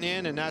on him getting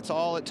in, and that's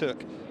all it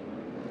took.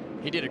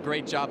 He did a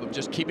great job of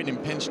just keeping him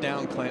pinched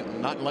down, Clint,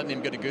 not letting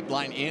him get a good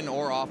line in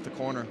or off the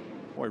corner.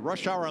 Boy,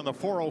 rush hour on the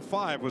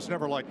 405 was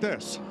never like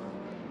this.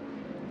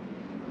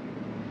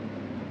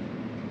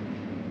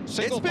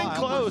 It's been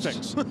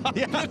close.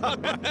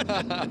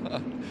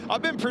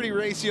 I've been pretty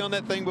racy on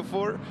that thing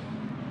before.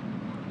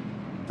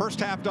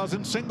 First half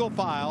dozen, single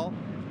file.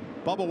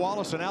 Bubba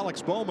Wallace and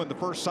Alex Bowman, the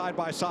first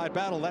side-by-side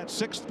battle. That's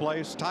 6th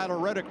place. Tyler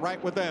Reddick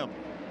right with them.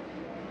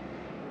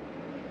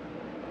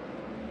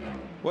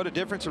 What a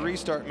difference a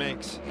restart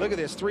makes. Look at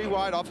this, 3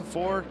 wide off of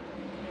 4.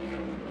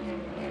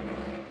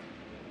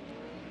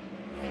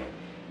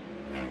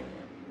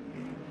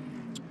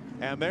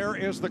 And there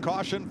is the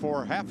caution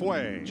for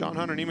halfway. John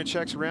Hunter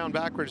Nemechek's around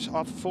backwards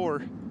off of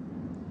 4.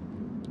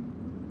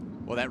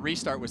 Well, that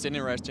restart was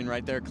interesting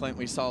right there, Clint.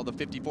 We saw the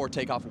 54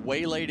 take off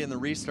way late in the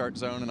restart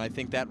zone, and I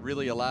think that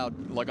really allowed,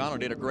 Logano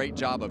did a great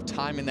job of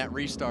timing that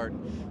restart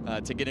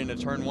to get into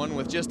turn 1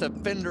 with just a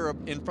fender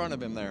in front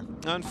of him there.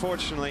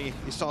 Unfortunately,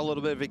 you saw a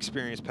little bit of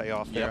experience pay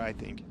off there, I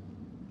think.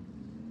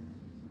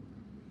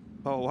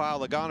 Oh, wow,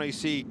 Logano, you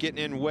see,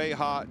 getting in way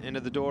hot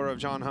into the door of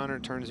John Hunter,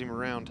 turns him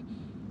around.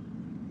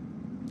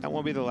 That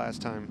won't be the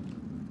last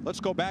time. Let's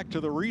go back to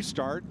the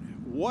restart.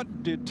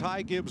 What did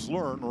Ty Gibbs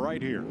learn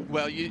right here?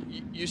 Well,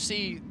 you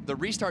see the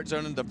restart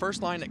zone, and the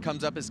first line that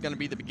comes up is going to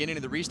be the beginning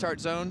of the restart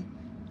zone.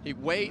 He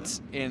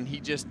waits, and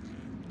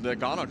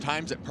Logano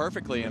times it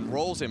perfectly and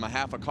rolls him a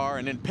half a car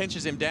and then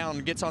pinches him down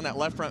and gets on that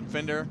left front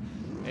fender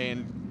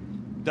and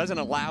doesn't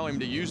allow him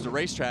to use the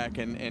racetrack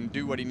and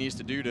do what he needs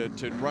to do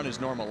to run his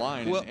normal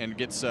line, well, and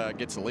gets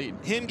the lead.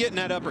 Him getting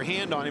that upper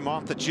hand on him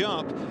off the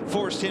jump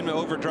forced him to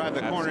overdrive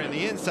the corner in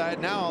the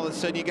inside. Now all of a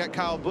sudden you got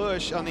Kyle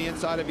Busch on the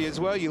inside of you as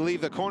well. You leave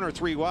the corner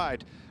 3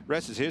 wide.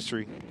 Rest is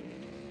history.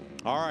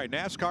 All right,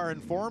 NASCAR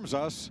informs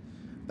us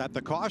that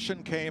the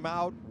caution came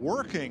out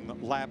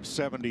working lap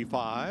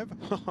 75,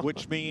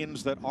 which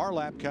means that our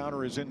lap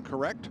counter is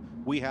incorrect.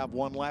 We have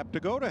 1 lap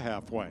to go to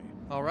halfway.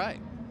 All right.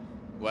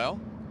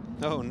 Well,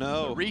 oh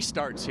no. The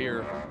restarts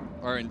here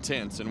are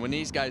intense, and when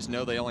these guys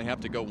know they only have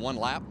to go 1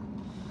 lap,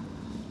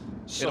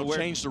 it'll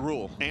change the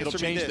rule. It'll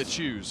change the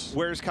choose.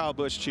 Where's Kyle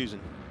Busch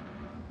choosing?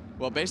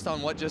 Well, based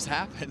on what just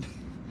happened,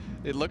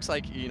 it looks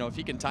like, you know, if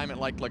he can time it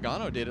like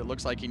Logano did, it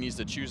looks like he needs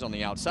to choose on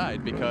the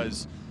outside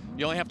because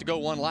you only have to go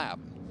 1 lap.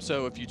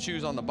 So if you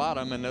choose on the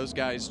bottom and those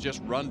guys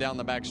just run down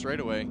the back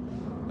straightaway,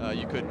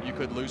 you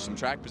could lose some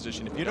track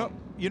position if you don't.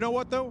 You know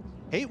what though?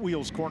 8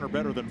 wheels corner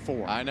better than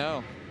 4. I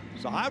know.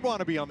 So I want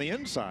to be on the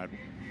inside.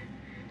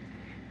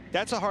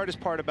 That's the hardest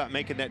part about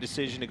making that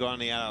decision to go on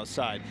the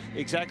outside.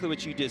 Exactly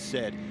what you just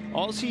said.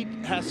 All he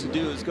has to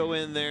do is go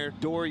in there,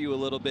 door you a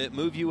little bit,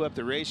 move you up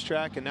the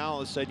racetrack, and now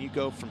all of a sudden you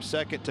go from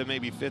 2nd to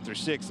maybe 5th or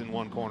 6th in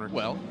 1 corner.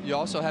 Well, you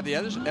also have the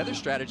other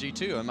strategy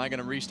too. Am I going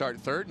to restart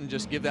 3rd and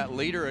just give that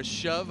leader a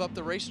shove up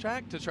the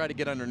racetrack to try to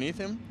get underneath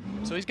him?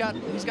 So he's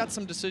got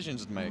some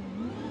decisions to make.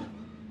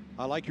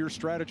 I like your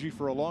strategy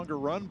for a longer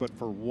run, but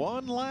for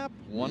 1 lap?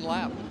 1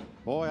 lap.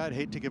 Boy, I'd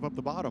hate to give up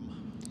the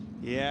bottom.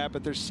 Yeah,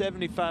 but there's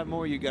 75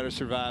 more you got to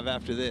survive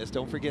after this.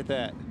 Don't forget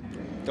that.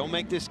 Don't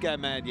make this guy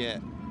mad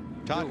yet.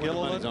 Todd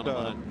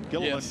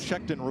Gilliland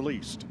checked and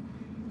released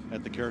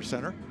at the care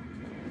center.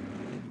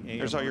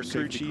 There's all your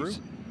crew chiefs.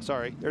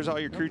 Sorry, there's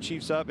all your crew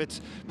chiefs up. It's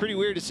pretty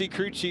weird to see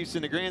crew chiefs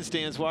in the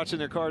grandstands watching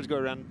their cars go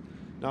around,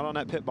 not on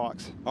that pit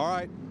box. All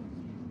right,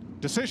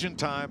 decision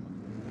time.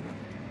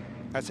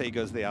 I say he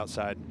goes to the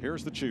outside.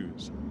 Here's the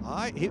choose.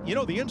 You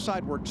know, the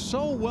inside worked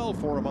so well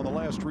for him on the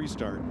last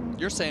restart.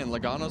 You're saying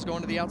Logano's going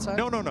to the outside?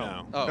 No. Oh,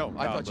 no,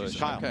 I thought you said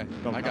Kyle. Okay,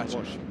 no, I got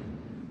you.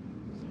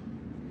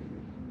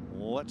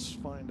 Let's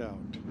find out.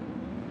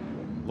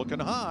 Looking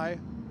high.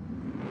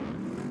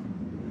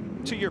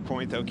 To your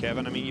point, though,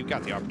 Kevin, I mean, you've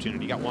got the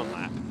opportunity. You got 1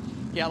 lap.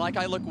 Yeah, like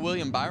I look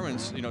William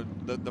Byron's, you know,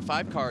 the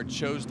 5 car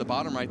chose the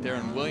bottom right there,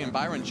 and William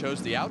Byron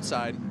chose the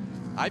outside.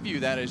 I view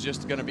that as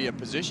just going to be a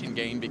position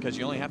gain because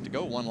you only have to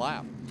go 1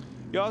 lap.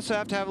 You also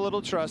have to have a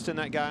little trust in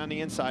that guy on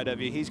the inside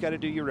of you. He's got to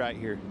do you right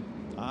here.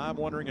 I'm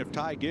wondering if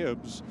Ty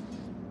Gibbs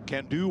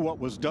can do what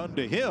was done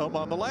to him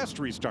on the last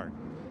restart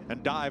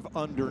and dive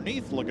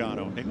underneath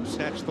Logano and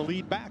snatch the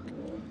lead back.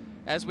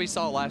 As we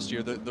saw last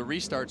year, the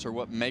restarts are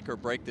what make or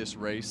break this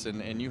race,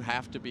 and you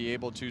have to be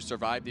able to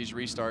survive these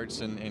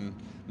restarts and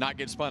not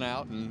get spun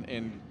out,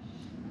 and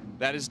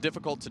that is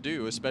difficult to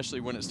do, especially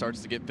when it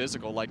starts to get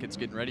physical like it's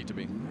getting ready to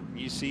be.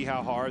 You see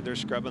how hard they're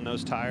scrubbing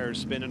those tires,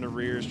 spinning the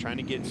rears, trying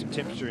to get some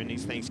temperature in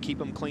these things, keep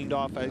them cleaned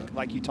off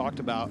like you talked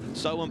about.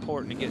 So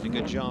important to getting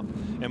a good jump,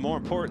 and more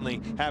importantly,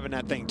 having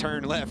that thing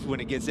turn left when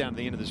it gets down to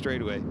the end of the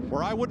straightaway.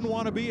 Where I wouldn't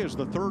want to be is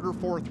the 3rd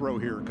or 4th row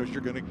here, because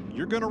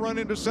you're gonna run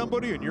into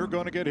somebody and you're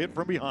gonna get hit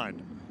from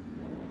behind.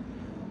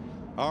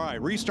 All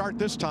right, restart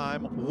this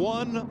time.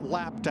 1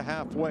 lap to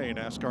halfway,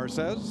 NASCAR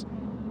says.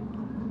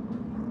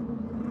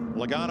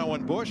 Logano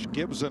and Busch,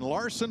 Gibbs and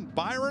Larson,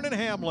 Byron and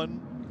Hamlin.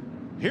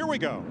 Here we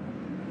go.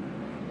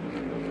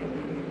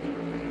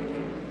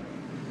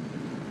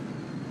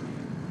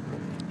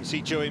 You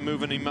see Joey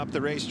moving him up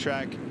the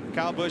racetrack.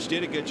 Kyle Busch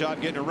did a good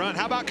job getting a run.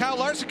 How about Kyle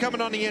Larson coming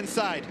on the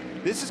inside?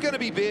 This is going to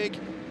be big.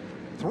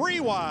 3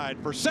 wide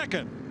for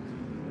 2nd.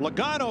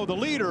 Logano the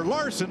leader,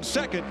 Larson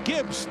 2nd,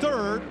 Gibbs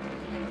 3rd.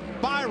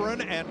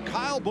 Byron and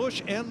Kyle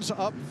Busch ends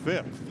up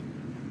 5th.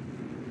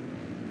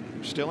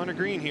 Still in a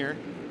green here.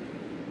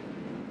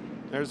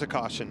 There's a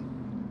caution.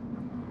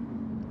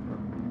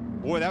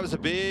 Boy, that was a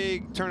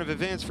big turn of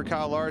events for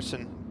Kyle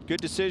Larson.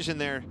 Good decision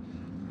there.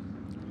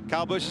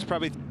 Kyle Busch is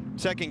probably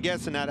 2nd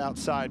guessing that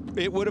outside.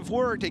 It would have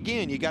worked.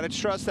 Again, you got to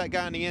trust that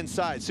guy on the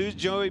inside. As soon as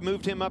Joey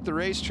moved him up the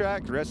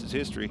racetrack, the rest is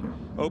history.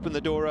 Opened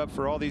the door up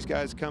for all these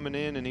guys coming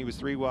in, and he was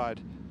 3 wide.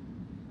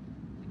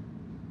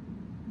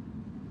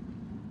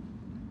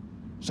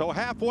 So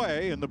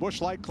halfway in the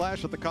Busch Light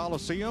Clash at the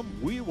Coliseum,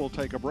 we will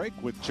take a break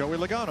with Joey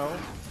Logano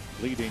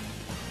leading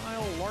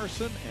Kyle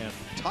Larson and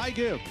Ty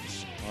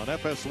Gibbs on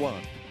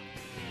FS1.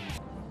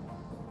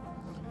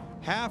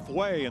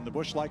 halfway in the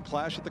Busch Light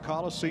Clash at the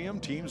Coliseum.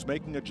 Teams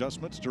making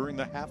adjustments during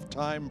the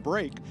halftime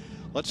break.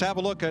 Let's have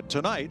a look at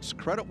tonight's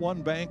Credit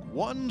One Bank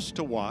ones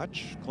to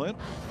watch. Clint,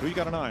 who you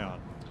got an eye on?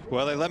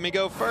 Well, they let me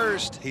go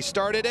first. He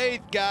started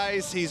 8th,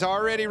 guys. He's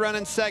already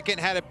running 2nd.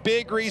 Had a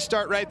big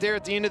restart right there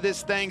at the end of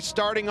this thing.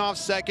 Starting off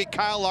 2nd,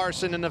 Kyle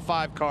Larson in the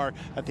 5 car.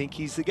 I think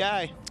he's the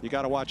guy. You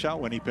got to watch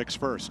out when he picks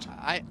first.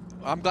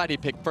 I'm glad he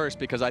picked first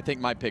because I think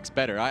my pick's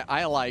better.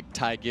 I like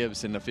Ty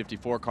Gibbs in the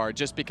 54 car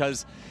just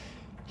because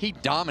he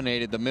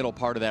dominated the middle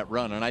part of that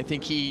run, and I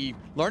think he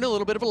learned a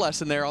little bit of a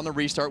lesson there on the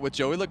restart with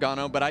Joey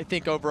Logano, but I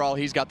think overall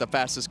he's got the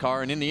fastest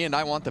car, and in the end,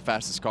 I want the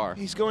fastest car.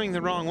 He's going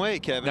the wrong way,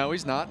 Kevin. No,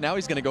 he's not. Now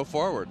he's going to go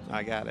forward.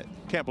 I got it.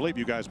 Can't believe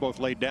you guys both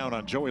laid down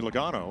on Joey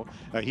Logano.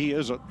 He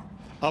is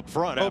up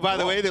front. Oh, by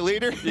the way, the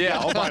leader?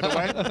 Yeah, oh, by the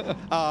way.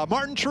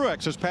 Martin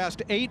Truex has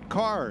passed 8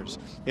 cars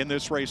in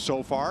this race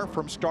so far,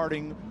 from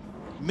starting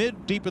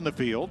mid-deep in the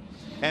field.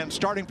 And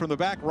starting from the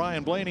back,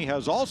 Ryan Blaney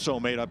has also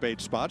made up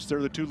 8 spots.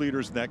 They're the 2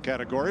 leaders in that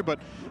category, but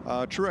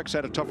Truex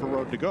had a tougher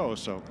road to go,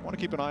 so want to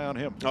keep an eye on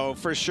him. Oh,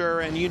 for sure,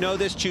 and you know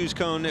this choose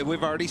cone.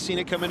 We've already seen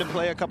it come into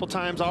play a couple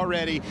times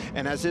already,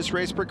 and as this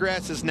race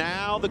progresses,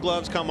 now the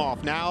gloves come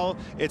off. Now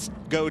it's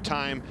go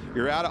time.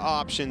 You're out of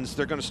options.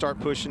 They're going to start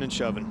pushing and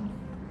shoving.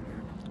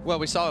 Well,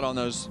 we saw it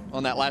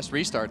on that last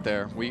restart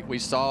there. We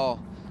saw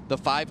the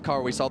 5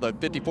 car, we saw the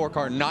 54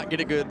 car not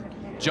get a good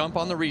jump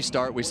on the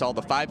restart. We saw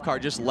the 5 car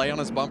just lay on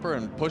his bumper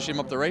and push him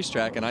up the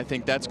racetrack, and I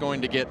think that's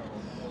going to get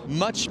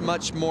much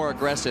more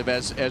aggressive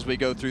as we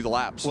go through the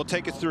laps. Well,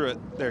 take us through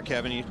it there,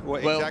 Kevin.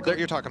 Exactly what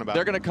you're talking about.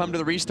 They're going to come to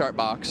the restart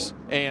box,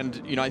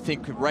 and I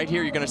think right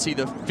here you're going to see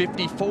the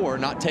 54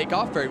 not take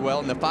off very well,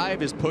 and the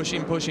 5 is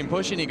pushing.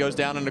 He goes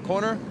down in the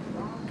corner,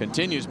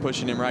 continues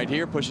pushing him right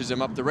here, pushes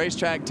him up the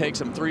racetrack,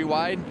 takes him 3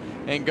 wide,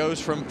 and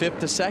goes from 5th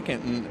to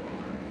 2nd.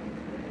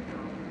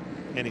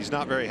 And he's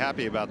not very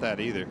happy about that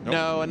either. Nope.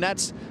 No, and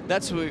that's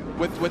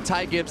with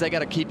Ty Gibbs, they got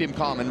to keep him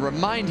calm and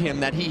remind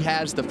him that he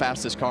has the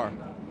fastest car.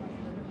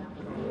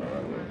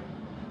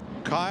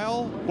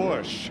 Kyle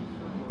Busch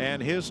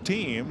and his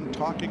team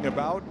talking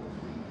about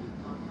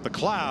the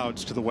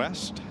clouds to the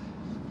west.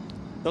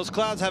 Those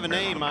clouds have a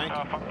name, Mike.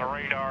 Stuff on the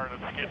radar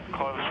that's getting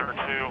closer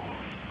to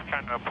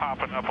kind of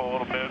popping up a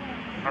little bit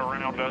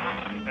around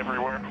us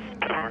everywhere.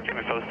 Keep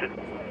me posted.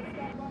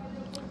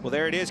 Well,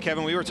 there it is,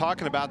 Kevin. We were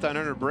talking about that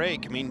under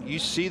break. I mean, you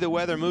see the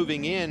weather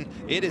moving in.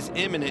 It is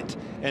imminent,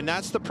 and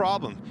that's the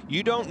problem.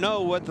 You don't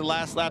know what the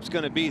last lap's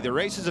going to be. The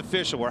race is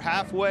official. We're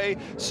halfway,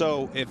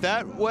 so if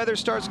that weather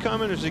starts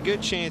coming, there's a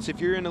good chance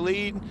if you're in the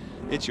lead,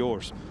 it's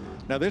yours.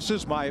 Now, this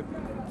is my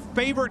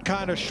favorite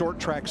kind of short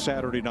track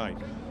Saturday night,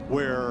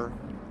 where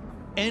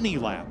any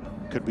lap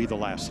could be the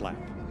last lap.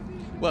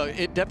 Well,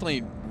 it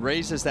definitely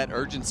raises that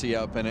urgency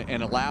up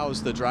and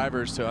allows the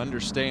drivers to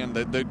understand.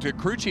 The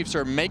crew chiefs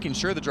are making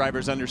sure the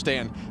drivers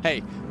understand,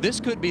 hey,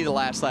 this could be the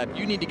last lap.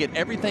 You need to get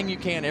everything you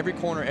can, every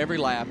corner, every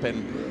lap,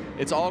 and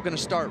it's all going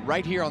to start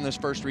right here on this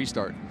first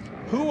restart.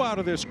 Who out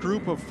of this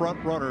group of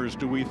front runners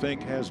do we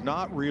think has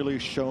not really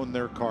shown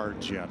their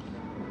cards yet?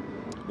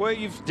 Well,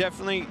 you've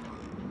definitely...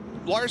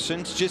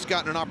 Larson's just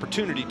gotten an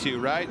opportunity to,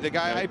 right? The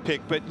guy I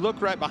picked, but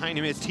look right behind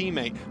him, his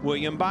teammate,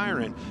 William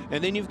Byron.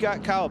 And then you've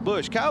got Kyle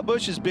Busch. Kyle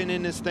Busch has been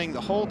in this thing the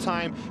whole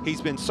time.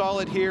 He's been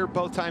solid here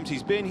both times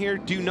he's been here.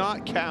 Do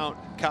not count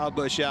Kyle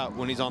Busch out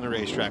when he's on the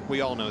racetrack. We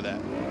all know that.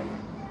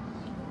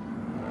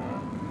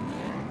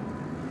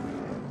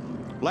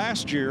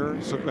 Last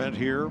year's event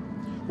here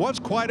was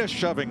quite a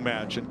shoving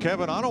match. And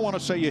Kevin, I don't want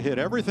to say you hit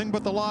everything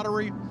but the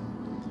lottery.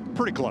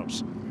 Pretty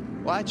close.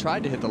 Well, I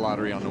tried to hit the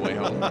lottery on the way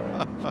home,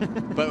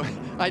 but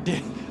I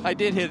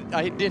did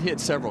hit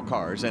several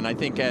cars, and I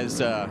think as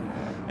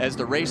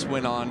the race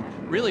went on,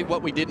 really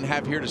what we didn't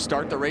have here to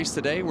start the race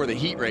today were the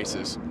heat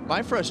races.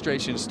 My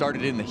frustration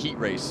started in the heat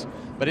race,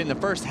 but in the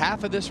first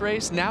half of this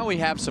race, now we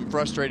have some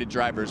frustrated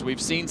drivers.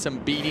 We've seen some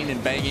beating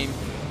and banging,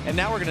 and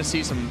now we're going to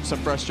see some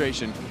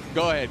frustration.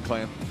 Go ahead,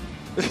 Clem.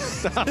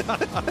 This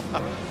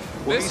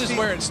is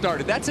where it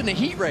started. That's in the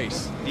heat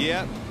race.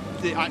 Yeah.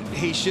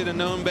 He should have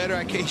known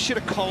better. He should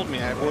have called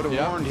me. I would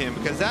have warned him,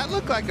 because that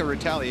looked like a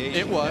retaliation.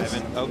 It was.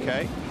 Kevin.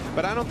 Okay.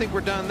 But I don't think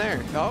we're done there.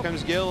 Nope. Here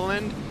comes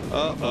Gilliland.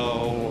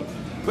 Uh-oh.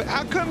 But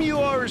how come you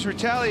always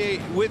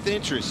retaliate with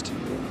interest?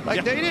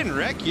 Like, they didn't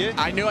wreck you.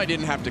 I knew I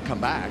didn't have to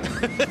come back.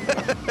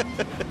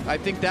 I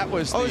think that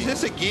was is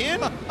this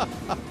again?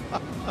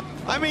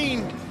 I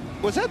mean,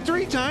 was that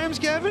 3 times,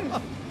 Kevin?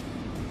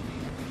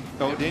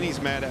 Oh, Denny's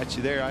mad at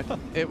you there.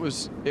 It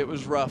was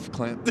rough,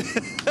 Clint.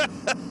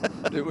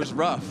 It was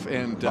rough.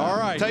 And all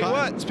right. Tell you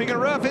what, speaking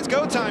of rough, it's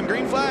go time.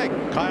 Green flag.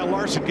 Kyle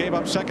Larson gave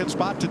up second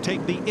spot to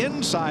take the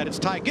inside. It's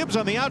Ty Gibbs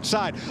on the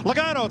outside.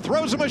 Logano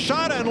throws him a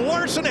shot, and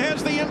Larson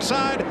has the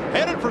inside,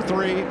 headed for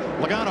 3.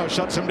 Logano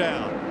shuts him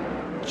down.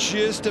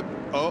 Just a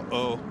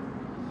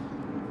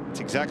It's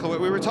exactly what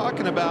we were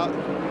talking about.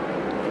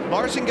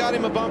 Larson got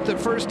him a bump the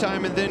first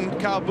time, and then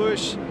Kyle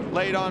Busch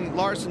laid on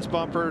Larson's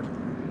bumper.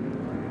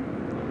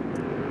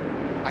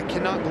 I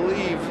cannot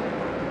believe.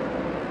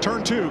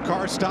 Turn 2,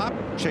 car stop,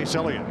 Chase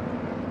Elliott.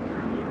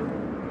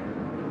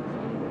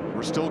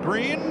 We're still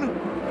green.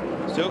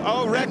 So,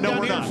 oh, wreck no, down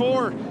we're here not.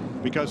 4.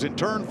 Because in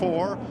turn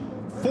 4,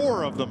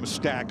 4 of them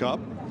stack up,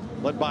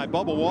 led by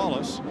Bubba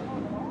Wallace,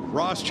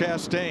 Ross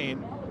Chastain,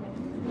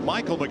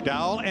 Michael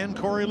McDowell, and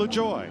Corey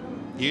LaJoie.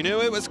 You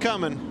knew it was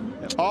coming.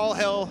 All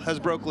hell has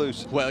broke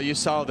loose. Well, you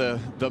saw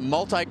the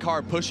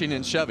multi-car pushing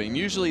and shoving.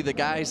 Usually the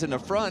guys in the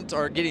front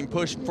are getting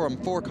pushed from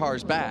 4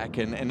 cars back,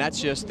 and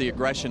that's just the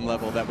aggression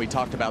level that we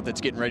talked about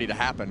that's getting ready to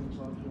happen.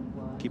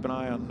 Keep an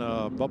eye on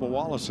Bubba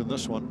Wallace in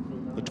this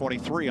one. The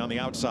 23 on the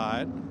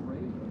outside.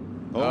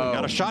 Oh,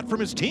 got a shot from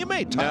his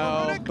teammate,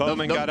 Tyler Reddick.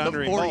 Bowman got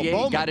under him. The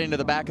 48 got into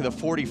the back of the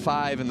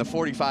 45, and the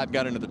 45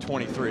 got into the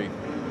 23.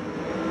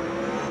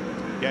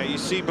 Yeah, you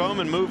see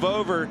Bowman move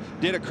over,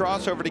 did a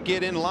crossover to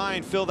get in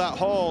line, fill that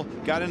hole,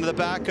 got into the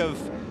back of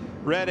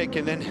Reddick,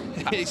 and then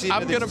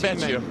I'm going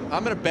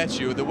to bet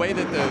you the way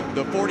that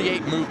the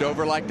 48 moved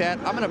over like that,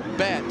 I'm going to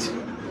bet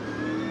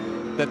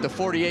that the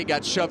 48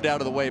 got shoved out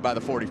of the way by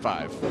the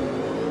 45.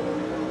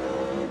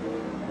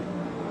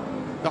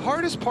 The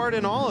hardest part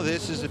in all of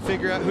this is to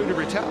figure out who to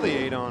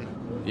retaliate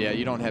on. Yeah,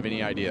 you don't have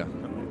any idea.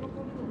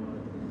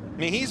 I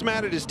mean, he's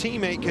mad at his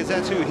teammate because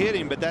that's who hit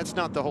him, but that's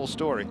not the whole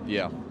story.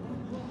 Yeah.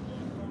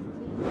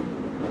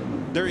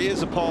 There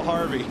is a Paul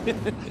Harvey.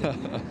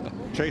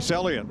 Chase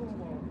Elliott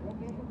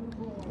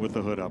with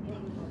the hood up.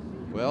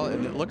 Well,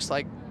 and it looks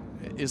like,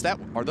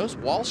 are those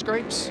wall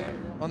scrapes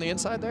on the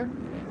inside there?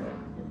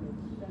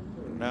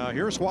 Now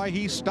here's why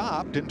he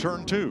stopped in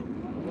turn 2.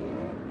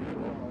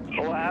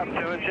 What happened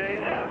to it, Chase?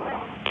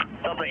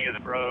 Something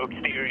is broke,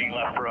 steering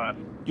left front.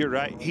 You're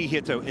right. He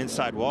hit the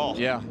inside wall.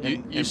 Yeah,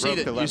 you see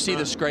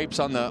the scrapes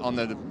on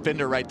the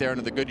fender right there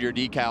under the Goodyear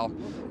decal.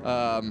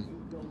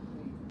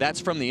 That's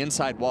from the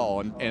inside wall,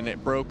 and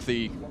it broke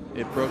the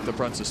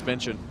front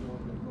suspension.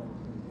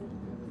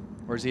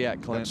 Where's he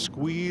at, Clint? That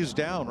squeezed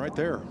down right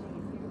there.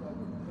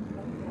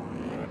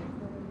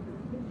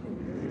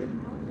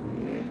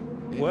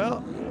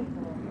 Well,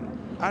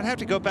 I'd have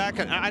to go back,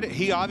 and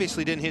he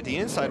obviously didn't hit the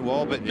inside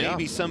wall, but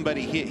maybe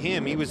somebody hit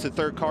him. He was the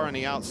 3rd car on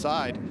the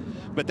outside,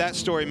 but that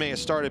story may have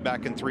started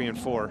back in 3 and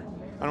 4.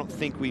 I don't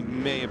think we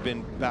may have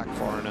been back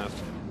far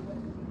enough.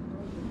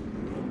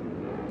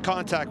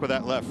 Contact with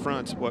that left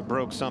front's what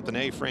broke something,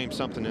 A-frame,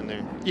 something in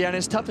there. Yeah, and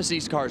as tough as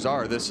these cars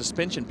are, the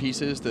suspension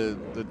pieces, the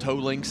toe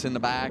links in the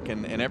back,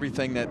 and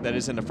everything that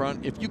is in the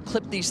front, if you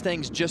clip these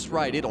things just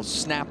right, it'll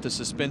snap the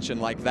suspension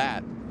like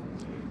that.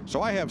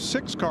 So I have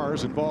 6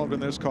 cars involved in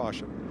this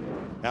caution.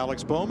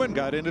 Alex Bowman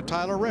got into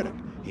Tyler Reddick.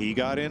 He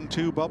got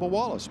into Bubba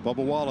Wallace.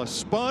 Bubba Wallace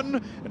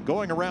spun, and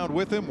going around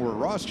with him were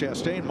Ross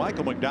Chastain,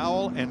 Michael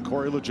McDowell, and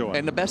Corey LaJoie.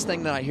 And the best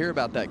thing that I hear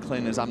about that,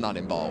 Clint, is I'm not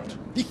involved.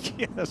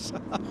 Yes.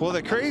 Well,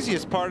 the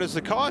craziest part is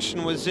the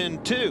caution was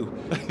in 2.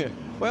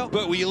 Well,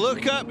 but we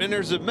look up and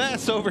there's a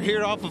mess over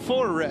here off of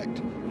 4 wrecked.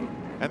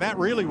 And that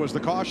really was the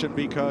caution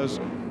because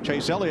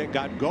Chase Elliott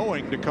got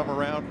going to come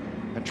around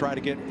and try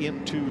to get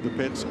into the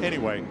pits.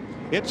 Anyway,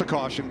 it's a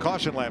caution.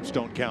 Caution laps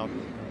don't count.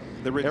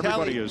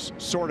 Everybody is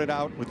sorted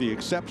out with the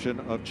exception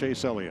of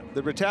Chase Elliott.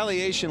 The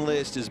retaliation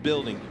list is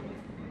building.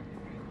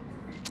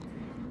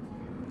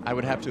 I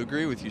would have to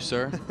agree with you,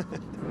 sir.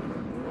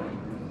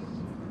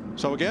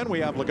 So again, we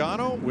have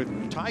Logano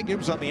with Ty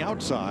Gibbs on the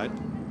outside.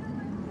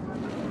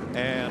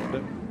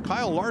 And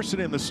Kyle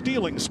Larson in the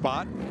stealing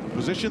spot,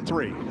 position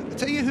 3. I'll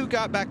tell you who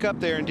got back up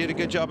there and did a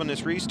good job on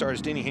this restart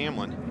is Denny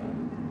Hamlin.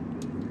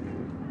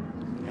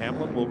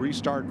 Hamlin will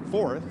restart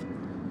 4th.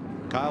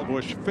 Kyle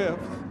Busch 5th.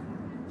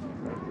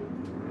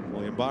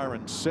 William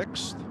Byron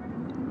 6th.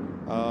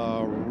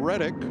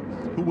 Reddick,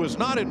 who was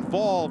not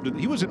involved,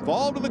 he was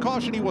involved in the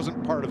caution, he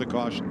wasn't part of the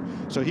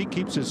caution. So he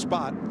keeps his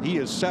spot. He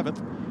is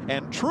 7th.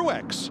 And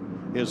Truex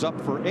is up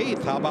for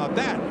 8th. How about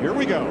that? Here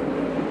we go.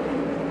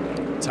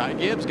 Ty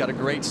Gibbs got a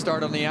great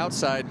start on the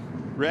outside.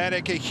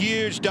 Reddick, a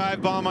huge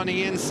dive bomb on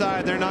the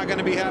inside. They're not going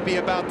to be happy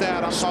about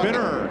that.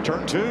 Spinner,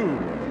 turn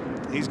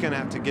 2. He's going to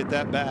have to get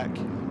that back.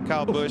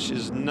 Kyle Busch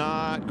is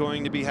not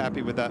going to be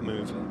happy with that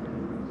move.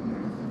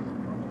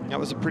 That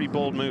was a pretty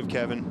bold move,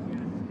 Kevin.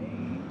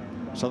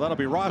 So that'll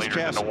be Ross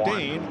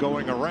Chastain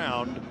going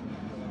around,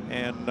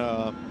 and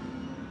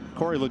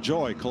Corey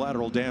LaJoie,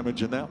 collateral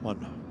damage in that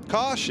one.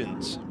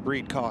 Cautions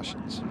breed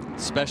cautions.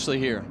 Especially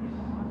here.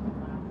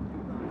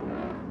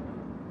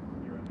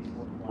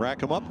 Rack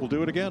them up, we'll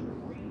do it again.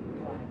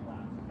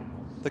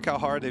 Look how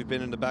hard they've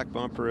been in the back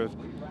bumper of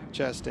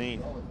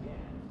Chastain.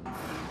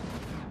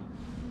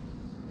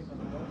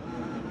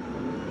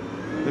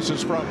 This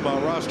is from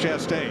Ross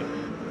Chastain.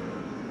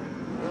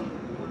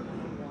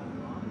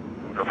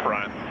 The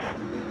front.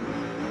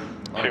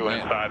 2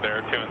 inside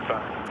there, 2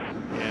 inside.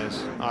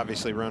 Yes,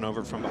 obviously run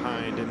over from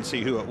behind. Didn't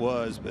see who it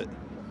was, but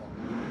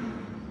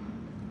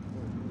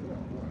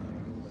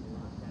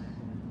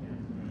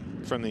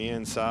from the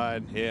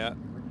inside, yeah.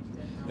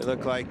 It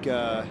looked like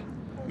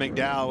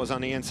McDowell was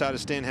on the inside of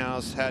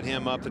Stenhouse, had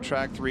him up the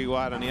track 3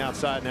 wide on the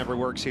outside, never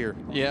works here.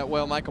 Yeah,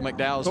 well, Michael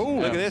McDowell's. Oh,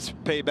 look at this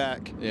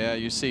payback. Yeah,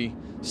 you see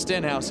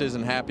Stenhouse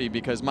isn't happy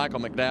because Michael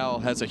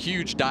McDowell has a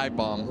huge dive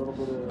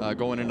bomb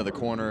going into the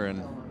corner,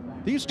 and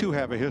these two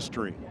have a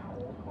history.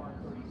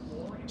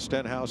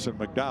 Stenhouse and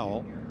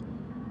McDowell.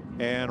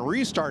 And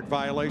restart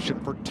violation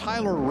for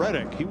Tyler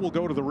Reddick. He will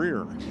go to the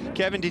rear.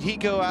 Kevin, did he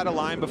go out of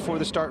line before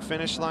the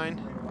start-finish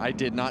line? I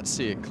did not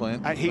see it,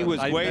 Clint. He was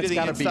way to the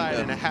inside,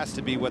 and it has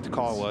to be what the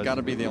call was. Got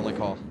to be the only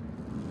call.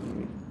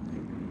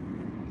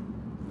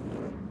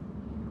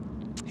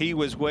 He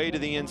was way to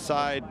the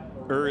inside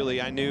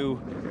early. I knew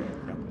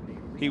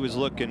he was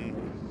looking.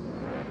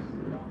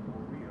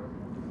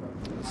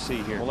 Let's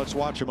see here. Well, let's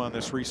watch him on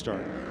this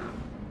restart.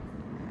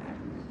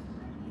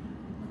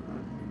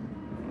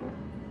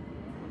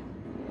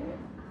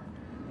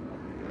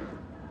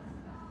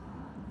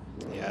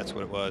 Yeah, that's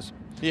what it was.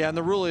 Yeah, and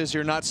the rule is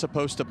you're not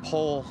supposed to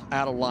pull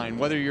out of line.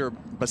 Whether you're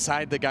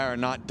beside the guy or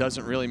not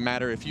doesn't really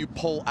matter. If you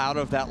pull out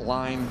of that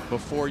line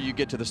before you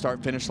get to the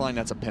start-finish line,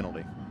 that's a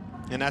penalty.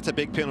 And that's a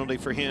big penalty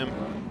for him.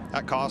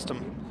 That cost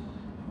him.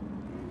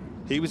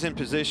 He was in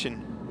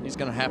position. He's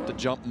going to have to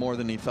jump more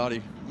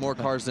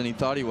cars than he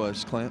thought he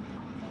was, Clint.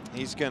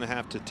 He's going to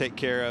have to take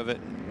care of it.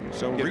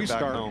 So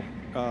restart.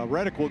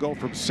 Reddick will go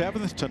from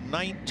 7th to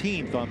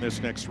 19th on this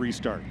next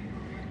restart.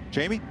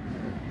 Jamie?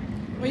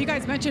 Well, you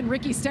guys mentioned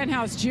Ricky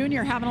Stenhouse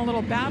Jr. having a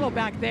little battle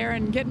back there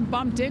and getting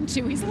bumped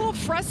into. He's a little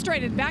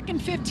frustrated, back in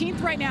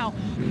 15th right now.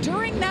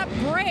 During that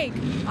break,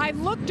 I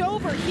looked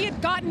over. He had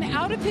gotten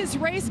out of his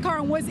race car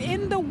and was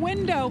in the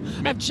window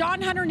of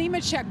John Hunter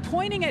Nemechek,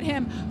 pointing at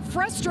him,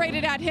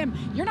 frustrated at him.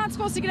 You're not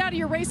supposed to get out of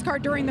your race car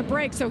during the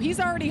break, so he's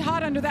already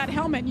hot under that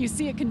helmet, and you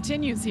see it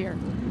continues here.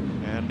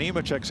 And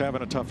Nemechek's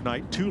having a tough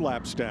night, 2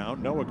 laps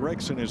down. Noah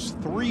Gregson is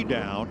 3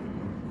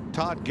 down.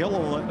 Todd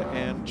Gilliland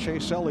and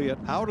Chase Elliott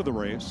out of the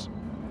race.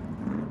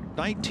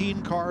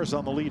 19 cars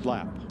on the lead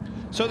lap.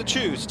 So the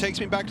choose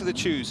takes me back to the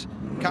choose.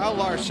 Kyle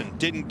Larson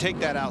didn't take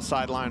that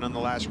outside line on the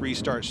last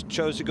restart.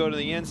 Chose to go to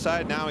the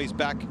inside. Now he's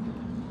back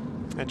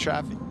in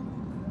traffic.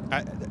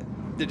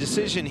 The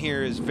decision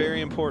here is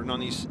very important on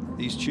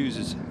these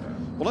chooses.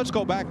 Well, let's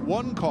go back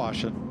 1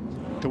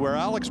 caution to where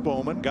Alex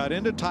Bowman got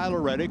into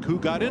Tyler Reddick, who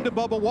got into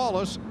Bubba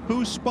Wallace,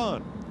 who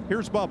spun.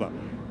 Here's Bubba.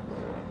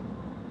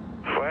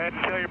 Go ahead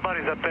and tell your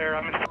buddies up there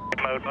I'm in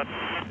mode, but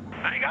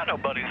I ain't got no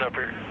buddies up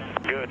here.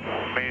 Good,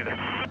 me either.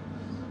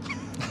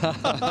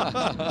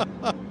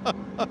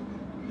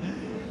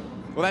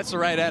 Well, that's the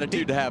right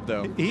attitude to have,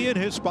 though. He and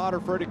his spotter,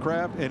 Freddie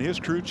Kraft, and his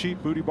crew chief,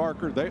 Booty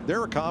Barker,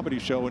 they're a comedy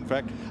show. In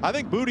fact, I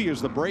think Booty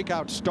is the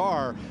breakout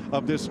star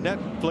of this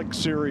Netflix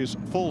series,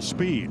 Full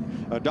Speed,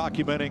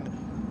 documenting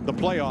the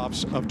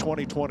playoffs of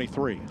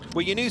 2023.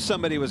 Well, you knew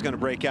somebody was going to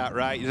break out,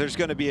 right? There's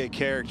going to be a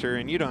character,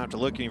 and you don't have to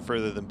look any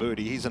further than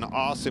Booty. He's an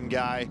awesome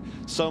guy,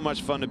 so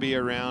much fun to be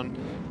around.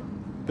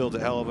 Built a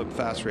hell of a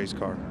fast race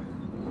car.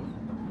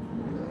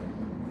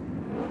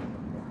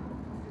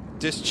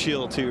 Just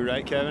chill too,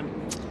 right, Kevin?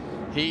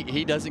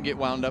 He doesn't get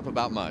wound up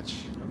about much.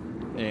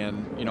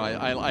 And you know,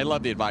 I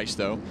love the advice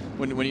though.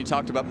 When you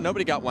talked about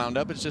nobody got wound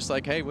up, it's just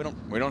like, hey, we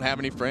don't have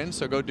any friends,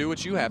 so go do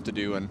what you have to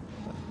do. And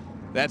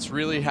that's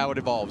really how it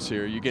evolves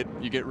here. You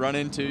get run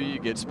into, you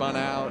get spun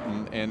out,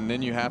 and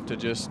then you have to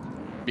just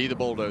be the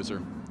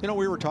bulldozer. You know,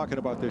 we were talking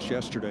about this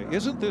yesterday.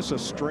 Isn't this a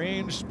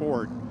strange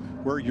sport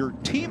where your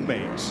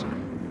teammates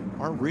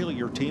aren't really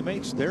your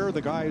teammates? They're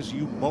the guys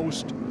you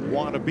most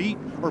want to beat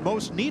or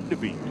most need to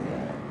beat.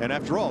 And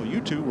after all,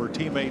 you two were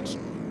teammates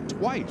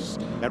twice,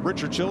 at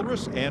Richard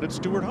Childress and at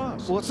Stewart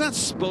Haas. Well, it's not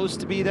supposed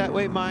to be that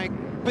way, Mike,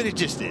 but it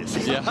just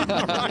is. Yeah,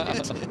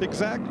 right.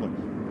 Exactly.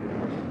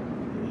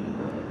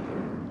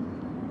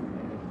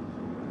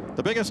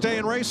 The biggest day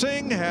in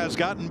racing has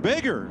gotten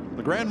bigger.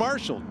 The Grand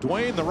Marshal,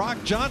 Dwayne "The Rock"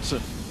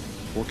 Johnson,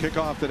 will kick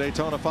off the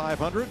Daytona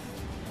 500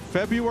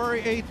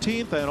 February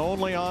 18th and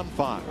only on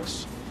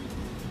Fox.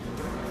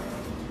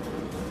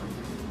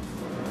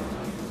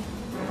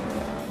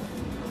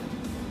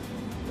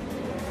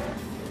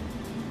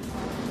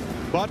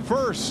 But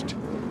first,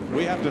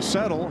 we have to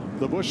settle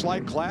the Busch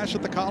Light Clash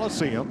at the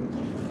Coliseum.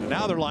 And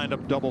now they're lined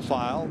up double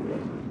file.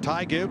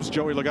 Ty Gibbs,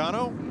 Joey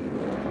Logano,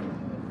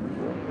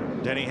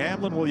 Denny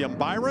Hamlin, William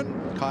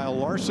Byron, Kyle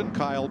Larson,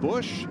 Kyle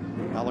Busch,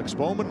 Alex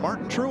Bowman,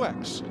 Martin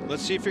Truex.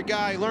 Let's see if your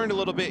guy learned a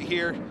little bit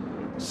here.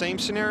 Same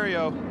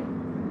scenario.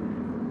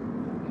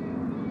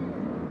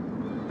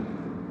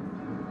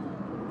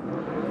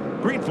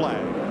 Green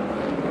flag.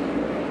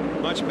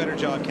 Much better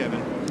job,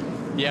 Kevin.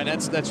 Yeah,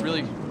 that's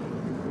really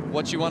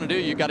what you want to do.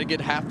 You got to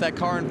get half that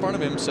car in front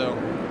of him. So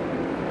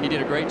he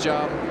did a great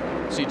job.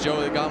 See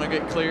Joey Logano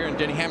get clear and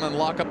Denny Hamlin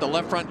lock up the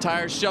left front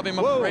tires, shove him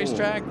up the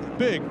racetrack.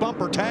 Big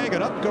bumper tag,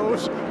 and up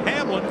goes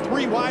Hamlin,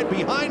 3 wide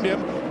behind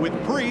him with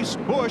Priest,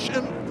 Busch,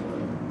 and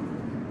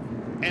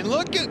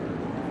look at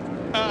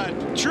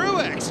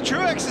Truex.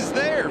 Truex is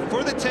there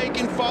for the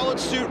taking, followed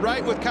suit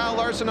right with Kyle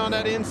Larson on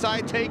that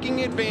inside,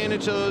 taking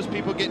advantage of those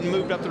people getting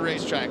moved up the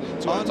racetrack.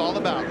 That's what it's all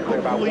about.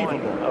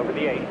 Unbelievable. Over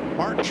the 8.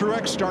 Martin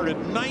Truex started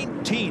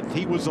 19th.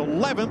 He was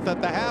 11th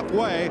at the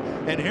halfway,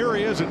 and here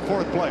he is in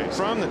 4th place.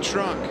 From the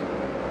trunk.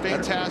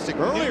 Fantastic.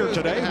 Earlier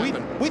today,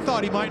 we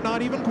thought he might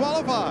not even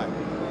qualify.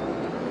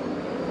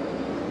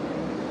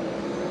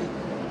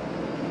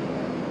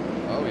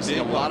 Oh, we see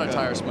a lot of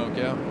tire smoke,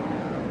 yeah.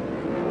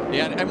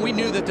 Yeah, and we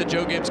knew that the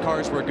Joe Gibbs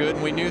cars were good,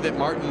 and we knew that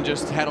Martin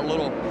just had a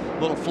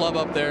little flub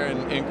up there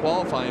in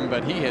qualifying,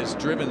 but he has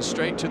driven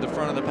straight to the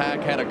front of the pack,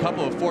 had a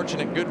couple of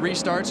fortunate good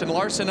restarts, and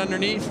Larson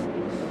underneath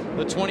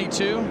the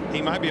 22.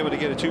 He might be able to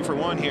get a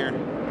 2-for-1 here.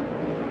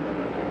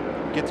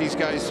 Get these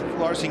guys.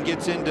 Larson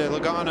gets into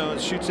Logano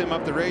and shoots him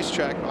up the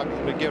racetrack. I'm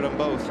going to give them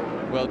both.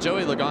 Well,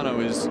 Joey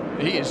Logano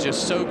is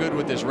just so good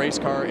with this race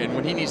car, and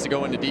when he needs to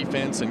go into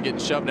defense and getting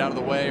shoved out of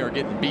the way or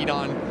getting beat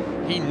on,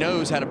 he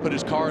knows how to put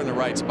his car in the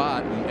right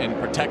spot and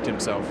protect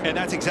himself. And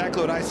that's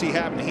exactly what I see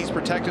happening. He's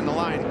protecting the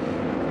line.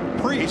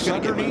 Priest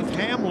underneath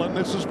Hamlin.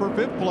 This is for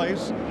 5th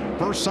place.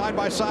 First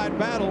side-by-side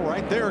battle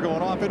right there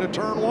going off into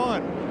turn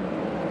 1.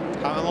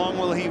 How long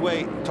will he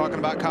wait? Talking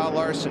about Kyle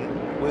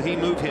Larson. Will he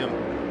move him,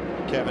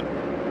 Kevin?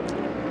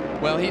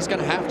 Well, he's going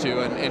to have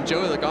to, and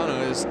Joey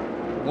Logano is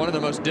one of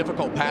the most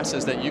difficult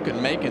passes that you can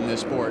make in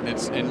this sport.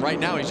 And right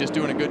now he's just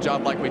doing a good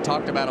job like we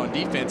talked about on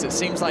defense. It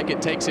seems like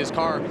it takes his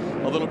car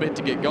a little bit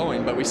to get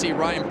going, but we see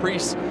Ryan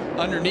Preece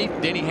underneath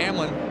Denny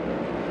Hamlin.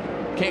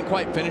 Can't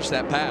quite finish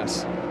that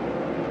pass.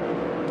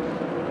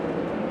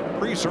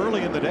 Preece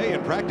early in the day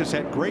in practice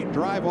had great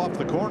drive off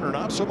the corner.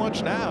 Not so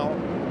much now.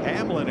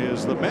 Hamlin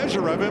is the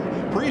measure of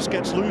him. Preece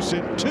gets loose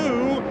in 2,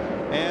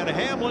 and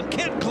Hamlin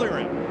can't clear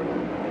it.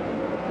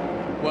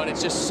 Well,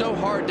 it's just so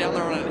hard down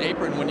there on an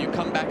apron when you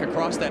come back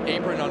across that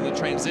apron on the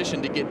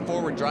transition to get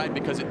forward drive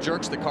because it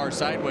jerks the car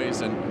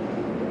sideways, and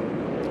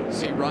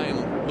see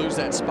Ryan lose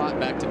that spot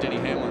back to Denny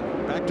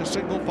Hamlin. Back to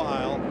single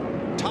file.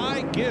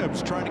 Ty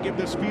Gibbs trying to give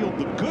this field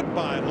the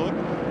goodbye look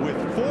with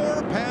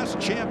 4 past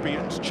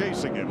champions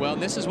chasing him. Well,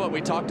 and this is what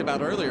we talked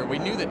about earlier. We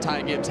knew that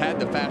Ty Gibbs had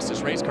the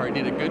fastest race car. He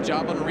did a good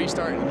job on the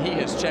restart, and he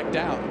has checked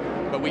out.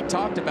 But we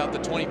talked about the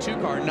 22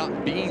 car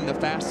not being the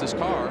fastest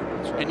car,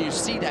 and you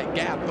see that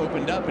gap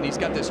opened up, and he's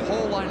got this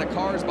whole line of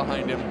cars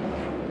behind him.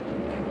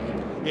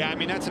 Yeah, I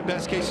mean, that's the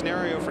best case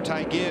scenario for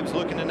Ty Gibbs,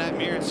 looking in that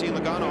mirror and seeing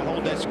Logano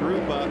hold that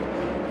group up.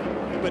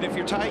 But if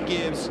you're Ty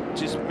Gibbs,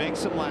 just make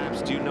some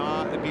laps. Do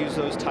not abuse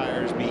those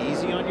tires. Be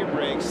easy on your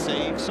brakes.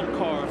 Save some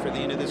car for the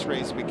end of this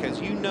race, because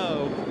you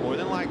know more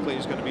than likely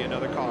there's going to be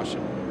another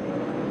caution.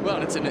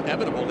 Well, it's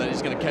inevitable that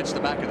he's going to catch the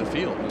back of the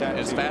field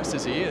as fast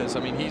as he is. I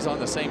mean, he's on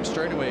the same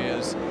straightaway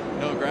as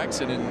Noah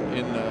Gragson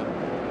in the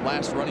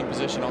last running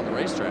position on the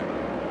racetrack.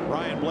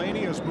 Ryan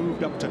Blaney has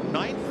moved up to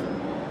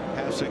 9th,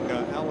 passing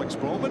Alex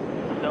Bowman.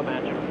 No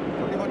match.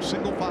 Pretty much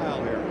single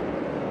file here.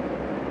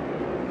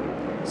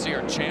 See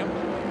our champ,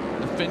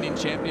 defending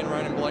champion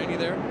Ryan Blaney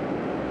there.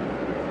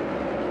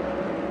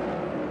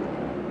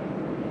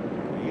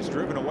 He's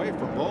driven away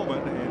from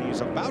Bowman, and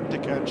he's about to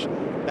catch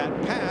that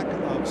pack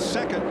of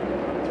 2nd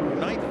through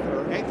 9th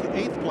or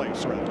 8th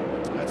place,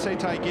 rather. I'd say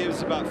Ty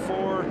Gibbs about 4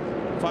 or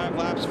 5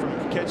 laps from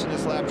catching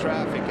this lap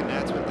traffic, and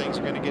that's when things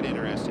are going to get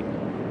interesting.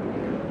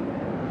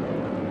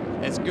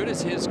 As good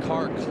as his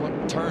car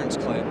turns,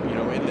 Clint, you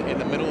know, in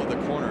the middle of the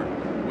corner,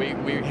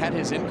 we had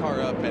his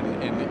in-car up,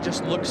 and it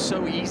just looks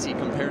so easy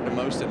compared to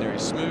most in there.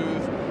 He's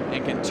smooth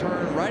and can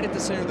turn right at the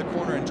center of the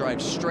corner and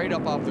drive straight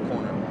up off the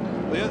corner.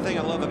 The other thing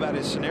I love about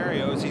his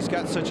scenario is he's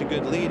got such a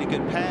good lead, a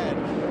good pad,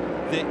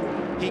 that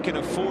he can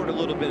afford a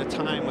little bit of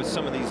time with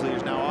some of these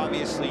leaders. Now,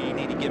 obviously, you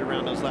need to get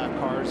around those lap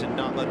cars and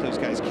not let those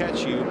guys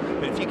catch you.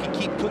 But if you can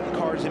keep putting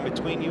cars in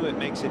between you, it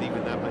makes it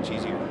even that much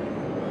easier.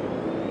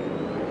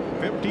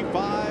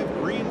 55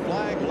 green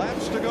flag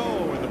laps to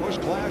go in the Busch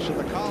Clash at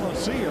the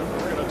Coliseum.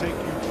 We're going to take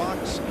you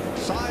Fox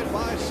side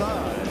by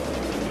side.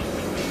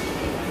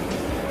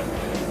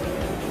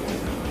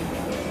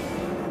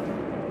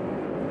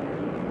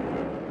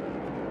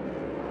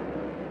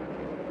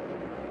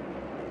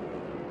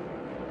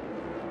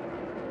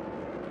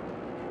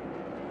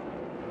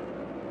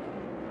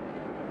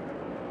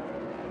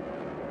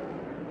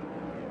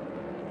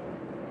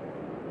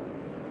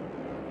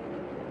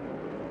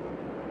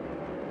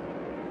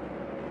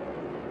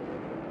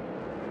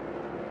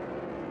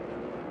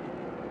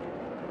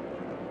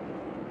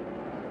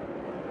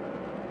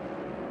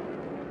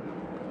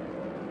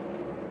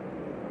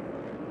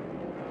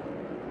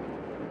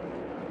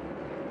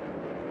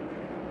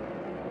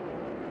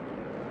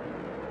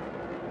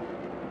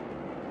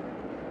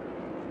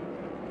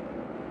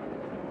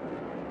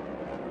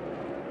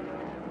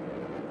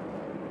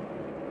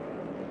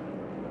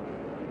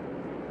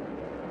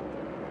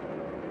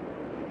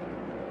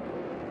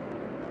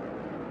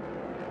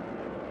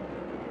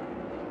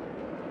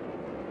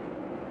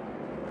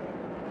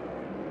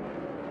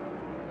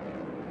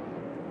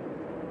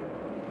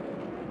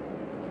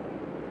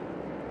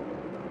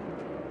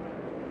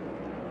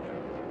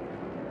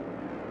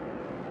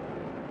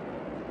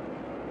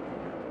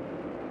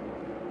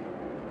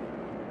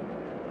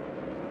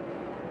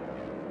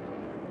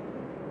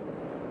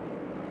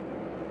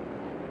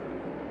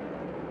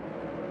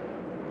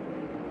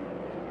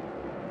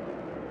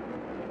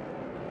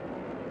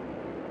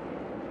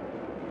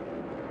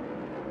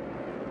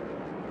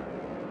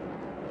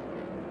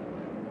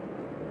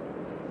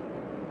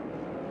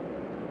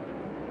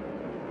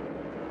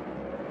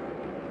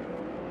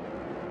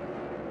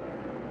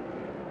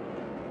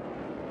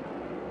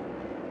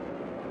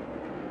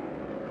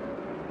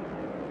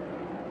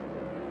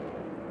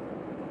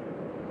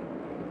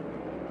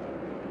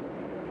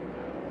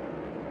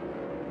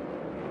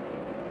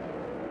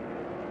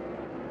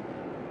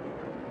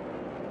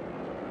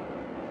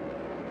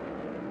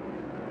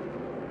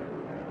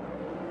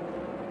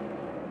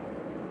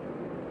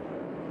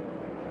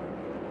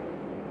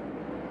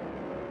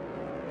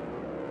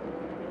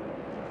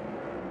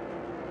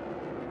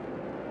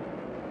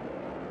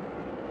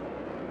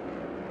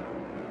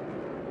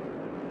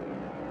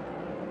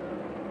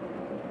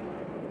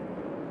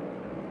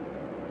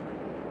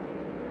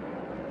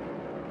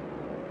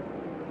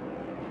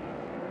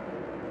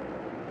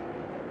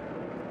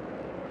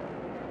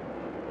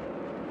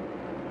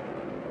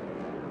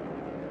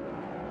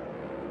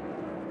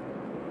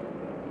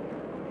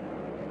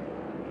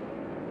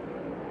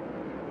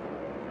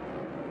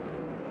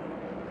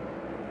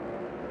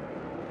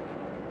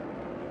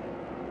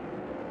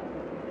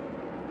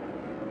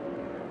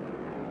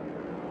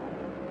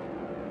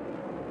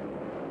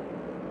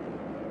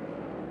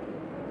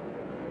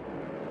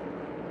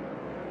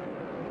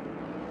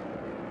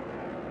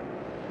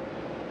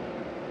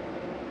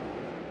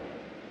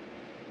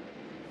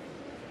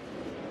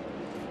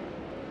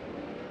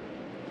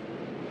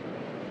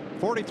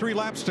 43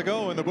 laps to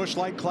go in the Busch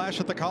Light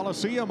Clash at the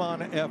Coliseum on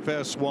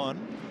FS1.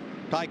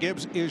 Ty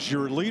Gibbs is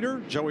your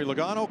leader. Joey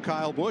Logano,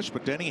 Kyle Busch,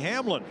 but Denny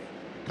Hamlin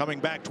coming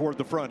back toward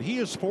the front. He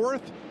is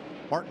 4th.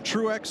 Martin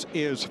Truex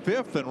is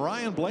 5th, and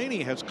Ryan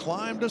Blaney has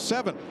climbed to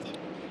 7th.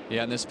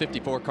 Yeah, and this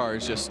 54 car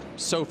is just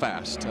so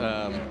fast.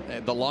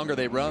 The longer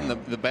they run,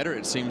 the better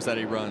it seems that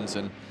he runs,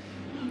 and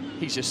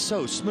he's just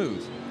so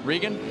smooth.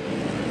 Regan?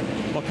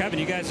 Well, Kevin,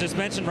 you guys just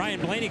mentioned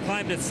Ryan Blaney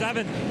climbed to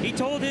 7th. He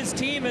told his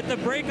team at the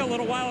break a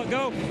little while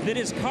ago that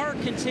his car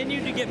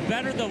continued to get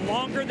better the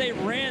longer they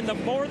ran. The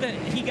more that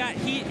he got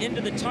heat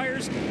into the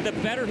tires, the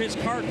better his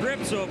car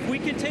gripped. So if we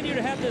continue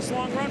to have this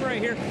long run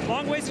right here,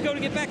 long ways to go to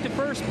get back to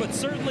first, but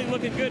certainly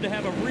looking good to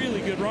have a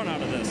really good run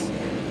out of this.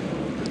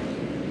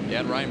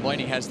 Yeah, and Ryan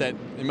Blaney has that,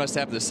 he must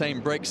have the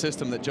same brake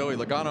system that Joey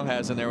Logano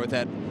has in there with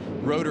that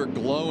rotor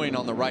glowing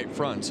on the right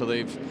front. So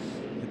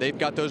they've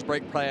got those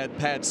brake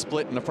pads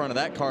split in the front of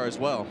that car as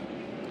well.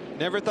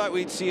 Never thought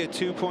we'd see a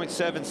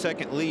 2.7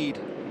 second lead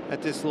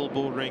at this little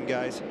bull ring,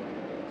 guys.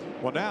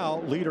 Well,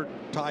 now leader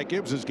Ty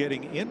Gibbs is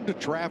getting into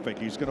traffic.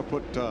 He's going to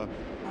put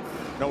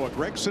Noah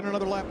Gragson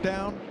another lap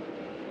down.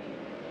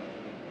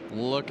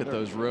 Look at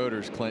those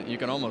rotors, Clint. You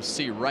can almost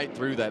see right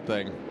through that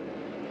thing.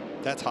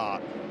 That's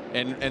hot.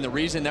 And the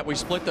reason that we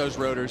split those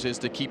rotors is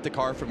to keep the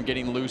car from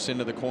getting loose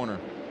into the corner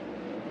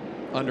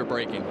under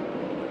braking.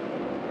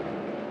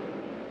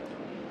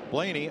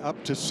 Blaney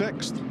up to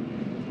 6th,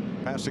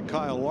 passing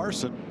Kyle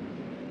Larson.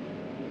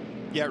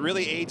 Yeah, it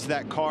really aids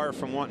that car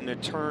from wanting to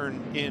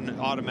turn in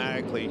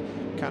automatically.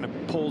 Kind of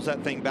pulls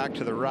that thing back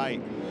to the right,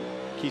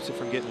 keeps it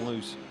from getting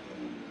loose.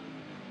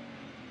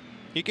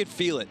 You could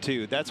feel it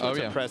too. That's what's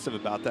impressive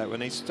about that.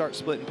 When they start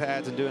splitting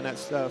pads and doing that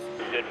stuff,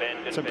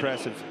 it's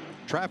impressive.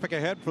 Traffic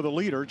ahead for the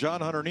leader,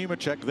 John Hunter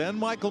Nemechek, then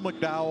Michael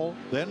McDowell,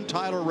 then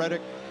Tyler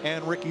Reddick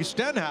and Ricky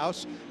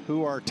Stenhouse,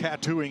 who are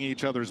tattooing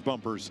each other's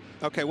bumpers.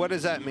 Okay, what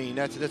does that mean?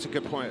 That's a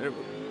good point.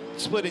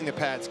 Splitting the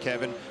pads,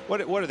 Kevin.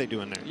 What are they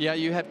doing there? Yeah,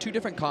 you have 2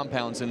 different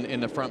compounds in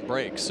the front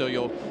brakes. So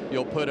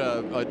you'll put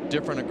a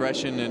different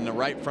aggression in the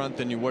right front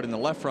than you would in the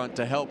left front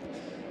to help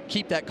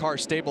keep that car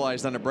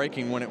stabilized under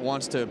braking when it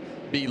wants to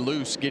be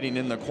loose getting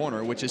in the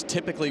corner, which is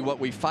typically what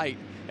we fight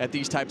at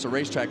these types of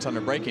racetracks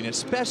under braking,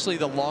 especially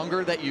the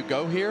longer that you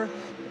go here.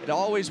 It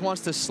always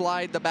wants to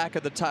slide the back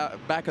of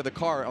the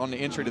car on the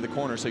entry to the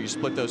corner, so you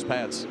split those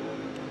pads.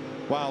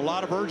 Wow, a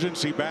lot of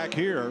urgency back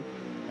here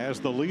as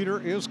the leader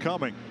is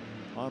coming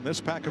on this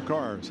pack of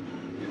cars.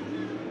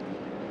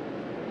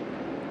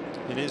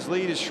 And his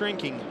lead is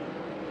shrinking.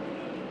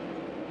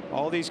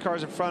 All these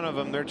cars in front of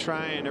him, they're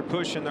trying, they're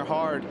pushing, they're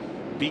hard.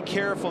 Be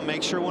careful,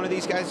 make sure one of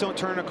these guys don't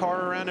turn a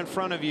car around in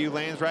front of you,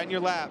 lands right in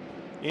your lap,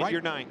 into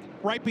your 9th.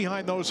 Right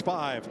behind those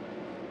 5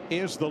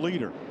 is the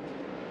leader.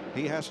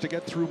 He has to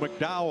get through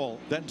McDowell,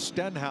 then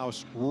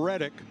Stenhouse,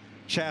 Reddick,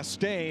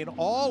 Chastain,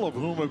 all of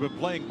whom have been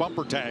playing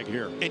bumper tag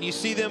here. And you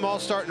see them all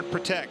starting to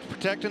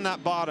protecting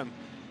that bottom.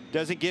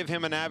 Doesn't give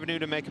him an avenue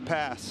to make a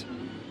pass.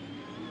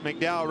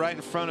 McDowell right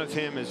in front of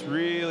him has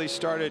really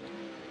started.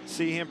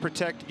 See him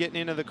protect getting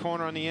into the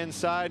corner on the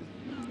inside.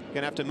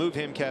 Gonna have to move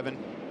him, Kevin.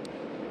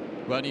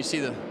 Well, you see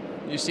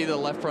the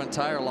left front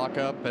tire lock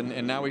up,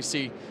 and now we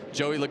see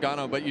Joey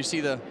Logano, but you see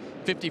the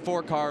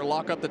 54 car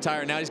lock up the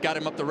tire. Now he's got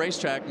him up the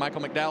racetrack,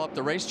 Michael McDowell up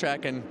the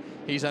racetrack, and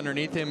he's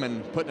underneath him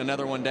and putting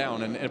another one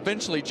down. And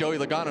eventually Joey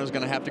Logano is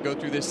going to have to go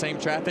through this same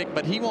traffic,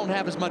 but he won't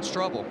have as much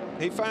trouble.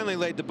 He finally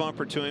laid the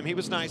bumper to him. He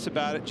was nice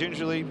about it,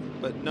 gingerly,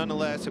 but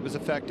nonetheless it was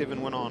effective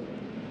and went on.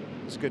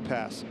 It's a good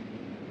pass.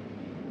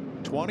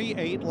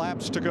 28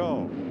 laps to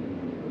go.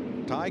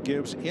 Ty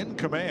Gibbs in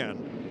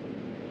command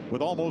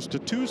with almost a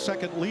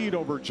 2-second lead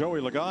over Joey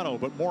Logano,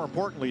 but more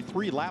importantly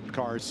 3 lapped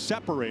cars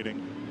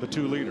separating the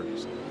 2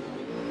 leaders.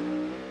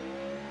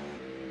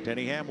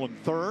 Denny Hamlin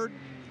 3rd,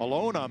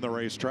 alone on the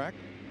racetrack.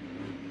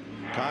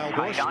 Kyle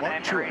Busch,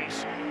 Martin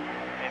Truex.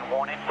 In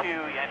 1 and 2,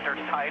 he enters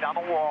tight on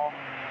the wall.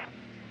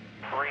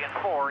 3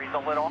 and 4, he's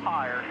a little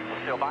higher,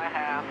 still by a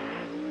half.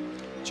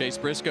 Chase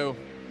Briscoe,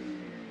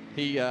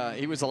 he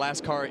was the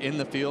last car in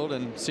the field,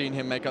 and seeing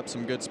him make up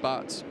some good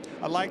spots.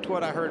 I liked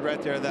what I heard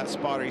right there, that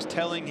spotter. He's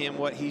telling him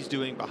what he's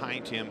doing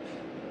behind him.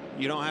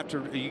 You don't have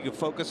to, you can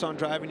focus on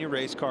driving your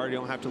race car. You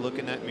don't have to look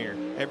in that mirror.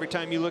 Every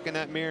time you look in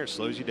that mirror, it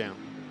slows you down.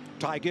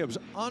 Ty Gibbs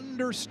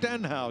under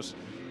Stenhouse,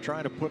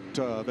 trying to put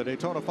the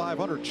Daytona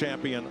 500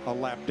 champion a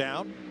lap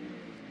down.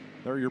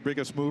 They're your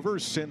biggest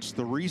movers since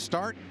the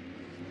restart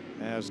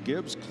as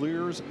Gibbs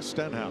clears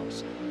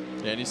Stenhouse.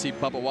 Yeah, and you see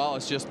Bubba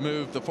Wallace just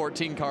moved the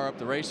 14 car up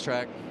the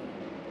racetrack.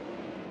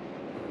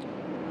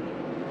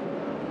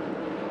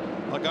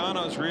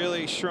 Logano's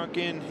really shrunk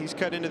in. He's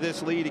cut into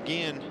this lead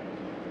again.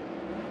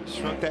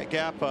 Shrunk that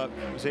gap up.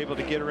 Was able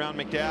to get around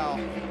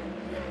McDowell.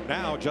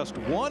 Now just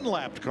 1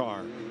 lapped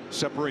car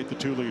separate the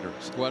 2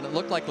 leaders. Well, it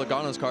looked like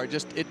Logano's car,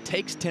 it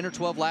takes 10 or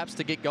 12 laps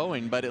to get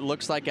going, but it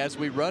looks like as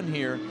we run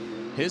here,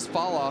 his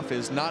fall off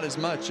is not as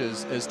much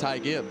as Ty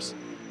Gibbs.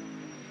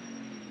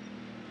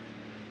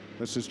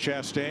 This is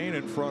Chastain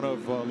in front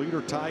of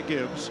leader Ty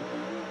Gibbs.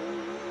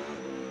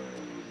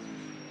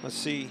 Let's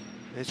see.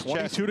 It's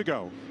 22 to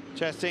go.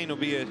 Chastain will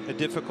be a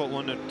difficult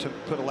one to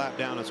put a lap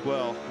down as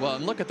well. Well,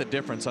 and look at the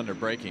difference under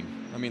braking.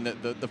 I mean,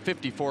 the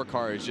 54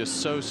 car is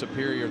just so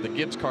superior. The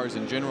Gibbs cars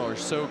in general are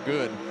so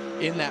good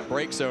in that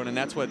brake zone, and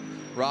that's what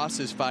Ross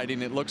is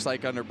fighting. It looks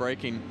like under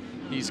braking,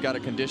 he's got a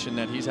condition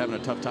that he's having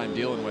a tough time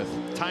dealing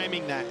with.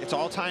 Timing that. It's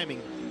all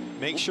timing.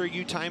 Make sure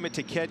you time it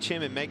to catch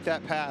him and make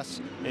that pass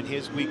in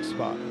his weak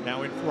spot.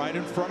 Now right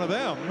in front of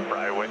them.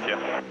 Right with you.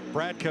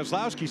 Brad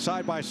Keselowski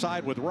side by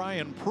side with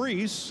Ryan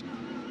Preece.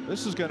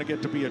 This is going to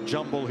get to be a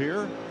jumble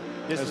here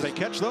as they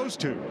catch those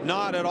two.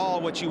 Not at all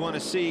what you want to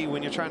see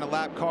when you're trying to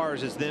lap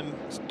cars, is them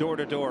door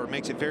to door.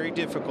 Makes it very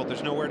difficult.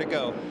 There's nowhere to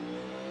go.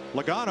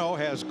 Logano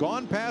has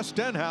gone past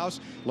Stenhouse.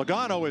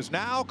 Logano is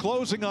now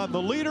closing on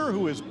the leader,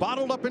 who is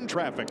bottled up in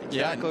traffic.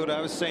 Exactly what I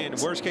was saying.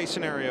 Worst case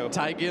scenario.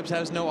 Ty Gibbs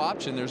has no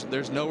option.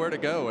 There's nowhere to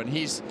go, and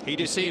he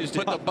just seems to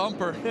put the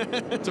bumper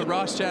to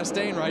Ross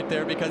Chastain right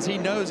there because he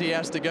knows he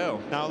has to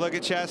go. Now look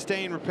at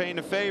Chastain repaying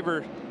a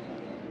favor.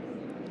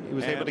 He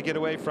was able to get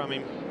away from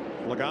him.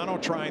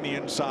 Logano trying the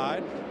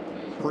inside.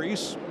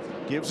 Preece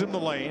gives him the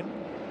lane.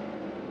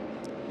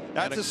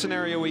 That's a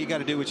scenario where you got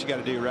to do what you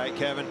got to do, right,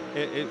 Kevin?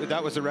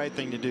 That was the right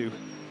thing to do.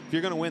 If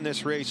you're going to win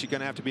this race, you're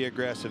going to have to be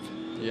aggressive.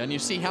 Yeah, and you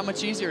see how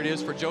much easier it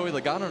is for Joey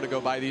Logano to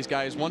go by these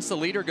guys. Once the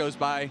leader goes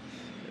by,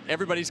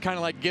 everybody's kind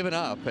of like giving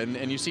up,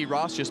 and you see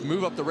Ross just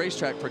move up the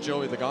racetrack for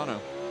Joey Logano.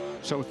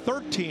 So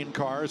 13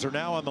 cars are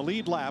now on the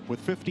lead lap with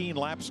 15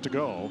 laps to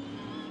go.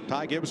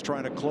 Ty Gibbs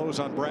trying to close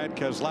on Brad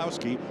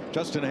Keselowski.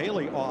 Justin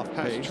Haley off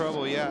pace. Has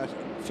trouble, yeah.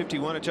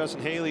 51 of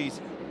Justin Haley's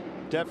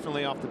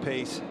definitely off the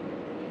pace.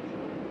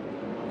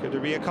 Could there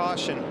be a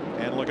caution?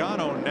 And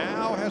Logano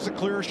now has a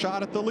clear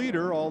shot at the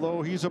leader,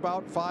 although he's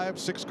about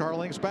 5-6 car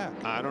lengths back.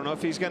 I don't know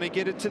if he's going to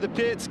get it to the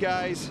pits,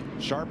 guys.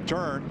 Sharp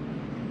turn.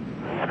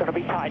 It's going to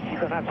be tight. He's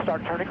going to have to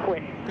start turning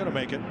quick. Going to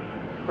make it.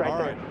 Right All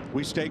there. right,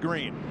 we stay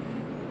green.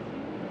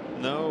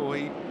 No,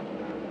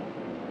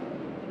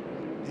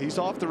 he's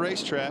off the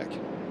racetrack.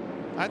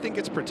 I think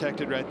it's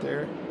protected right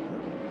there.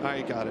 All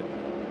right, got it.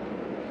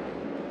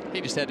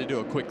 He just had to do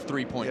a quick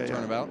three-point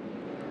turnabout.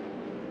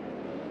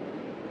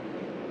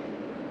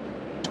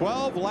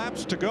 12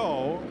 laps to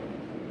go.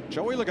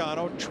 Joey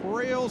Logano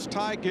trails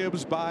Ty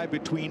Gibbs by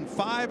between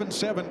 5 and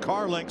 7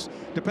 car lengths,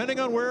 depending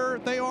on where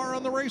they are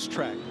on the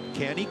racetrack.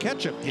 Can he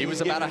catch him? He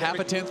was about a half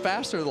a tenth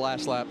faster the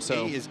last lap.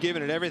 So he is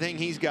giving it everything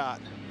he's got.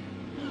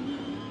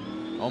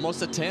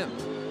 Almost a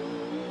tenth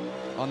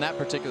on that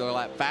particular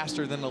lap,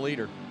 faster than the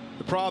leader.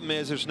 The problem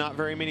is there's not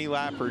very many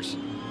lappers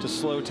to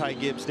slow Ty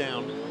Gibbs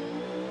down.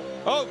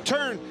 Oh,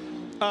 turn.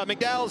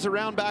 McDowell's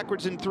around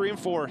backwards in 3 and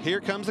 4. Here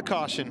comes the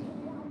caution.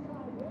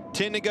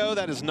 10 to go.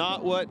 That is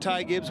not what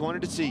Ty Gibbs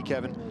wanted to see,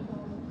 Kevin.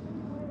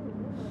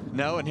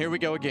 No, and here we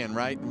go again,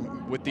 right?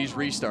 With these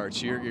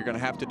restarts, you're going to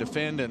have to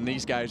defend, and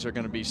these guys are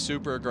going to be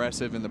super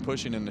aggressive in the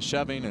pushing and the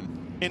shoving.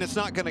 And it's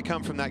not going to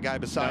come from that guy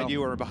beside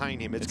you or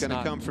behind him. It's going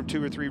to come from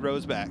 2 or 3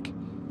 rows back.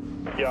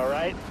 You all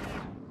right?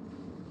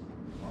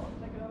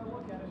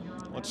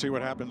 Let's see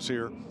what happens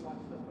here.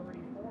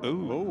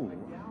 Ooh.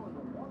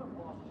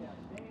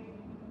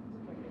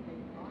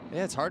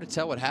 Yeah, it's hard to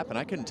tell what happened.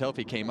 I couldn't tell if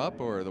he came up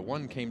or the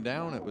one came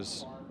down. It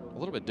was a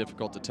little bit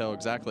difficult to tell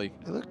exactly.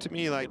 It looked to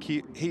me like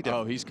he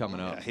oh, he's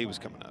coming up. Yeah, he was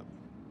coming up.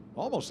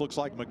 Almost looks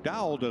like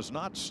McDowell does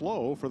not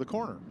slow for the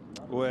corner.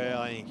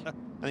 Well, I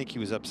think he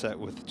was upset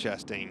with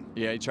Chastain.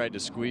 Yeah, he tried to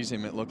squeeze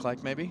him, it looked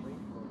like, maybe.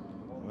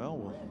 Well,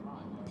 we'll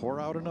pour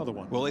out another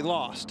one. Well, he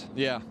lost.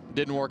 Yeah,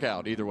 didn't work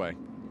out either way.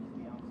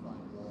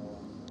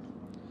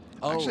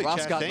 Oh, actually,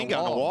 Ross got Chastain in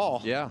got in the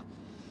wall. Yeah.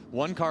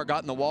 One car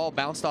got in the wall,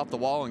 bounced off the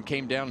wall, and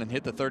came down and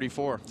hit the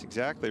 34. That's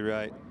exactly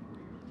right.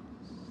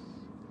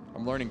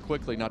 I'm learning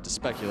quickly not to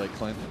speculate,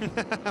 Clint.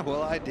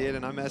 Well, I did,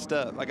 and I messed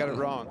up. I got it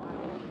wrong.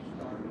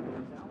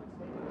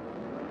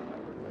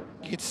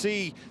 You can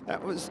see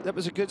that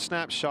was a good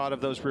snapshot of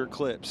those rear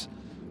clips,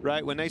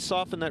 right? When they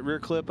softened that rear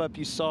clip up,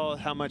 you saw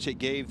how much it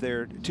gave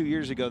there. 2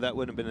 years ago, that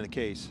wouldn't have been the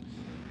case.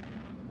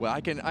 Well,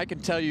 I can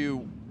tell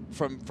you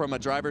from a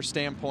driver's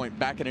standpoint,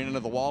 backing it into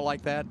the wall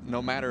like that,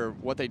 no matter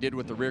what they did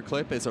with the rear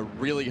clip, is a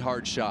really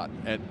hard shot.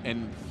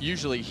 And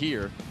usually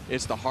here,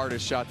 it's the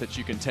hardest shot that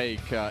you can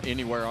take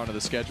anywhere onto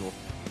the schedule.